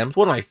 6 a.m. It's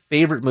one of my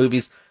favorite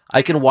movies.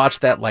 I can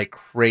watch that like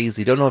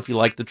crazy. Don't know if you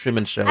like the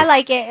Truman Show. I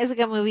like it. It's a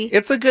good movie.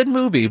 It's a good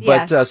movie.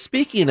 Yeah. But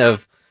speaking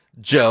of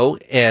Joe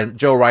and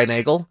Joe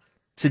Reinagle,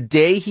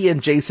 today he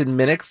and Jason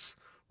Minix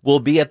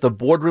will be at the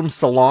Boardroom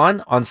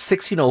Salon on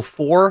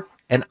 1604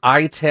 and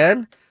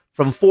I-10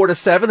 from 4 to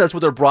 7. That's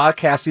where they're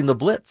broadcasting the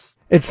Blitz.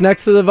 It's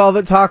next to the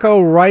Velvet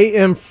Taco, right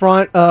in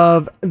front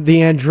of the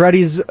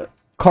Andretti's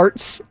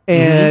carts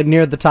and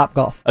near the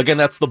Topgolf. Again,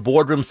 that's the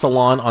Boardroom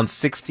Salon on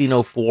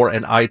 1604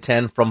 and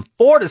I-10 from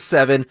 4 to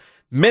 7.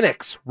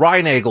 Minix,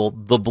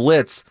 Reinagle, the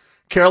Blitz.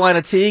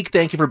 Carolina Teague,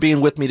 thank you for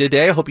being with me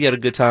today. I hope you had a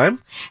good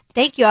time.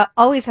 Thank you. I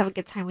always have a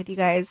good time with you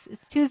guys.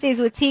 It's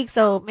Tuesdays with Teague,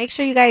 so make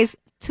sure you guys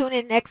tune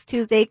in next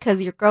Tuesday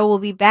because your girl will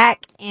be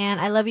back.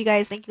 And I love you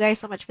guys. Thank you guys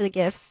so much for the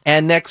gifts.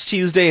 And next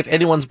Tuesday, if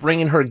anyone's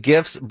bringing her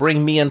gifts,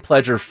 bring me and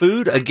Pledger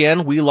food.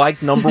 Again, we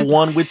like number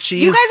one with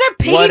cheese. You guys are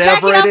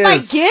piggybacking on my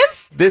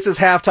gifts? This is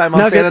halftime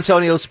on San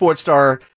Antonio Sports Star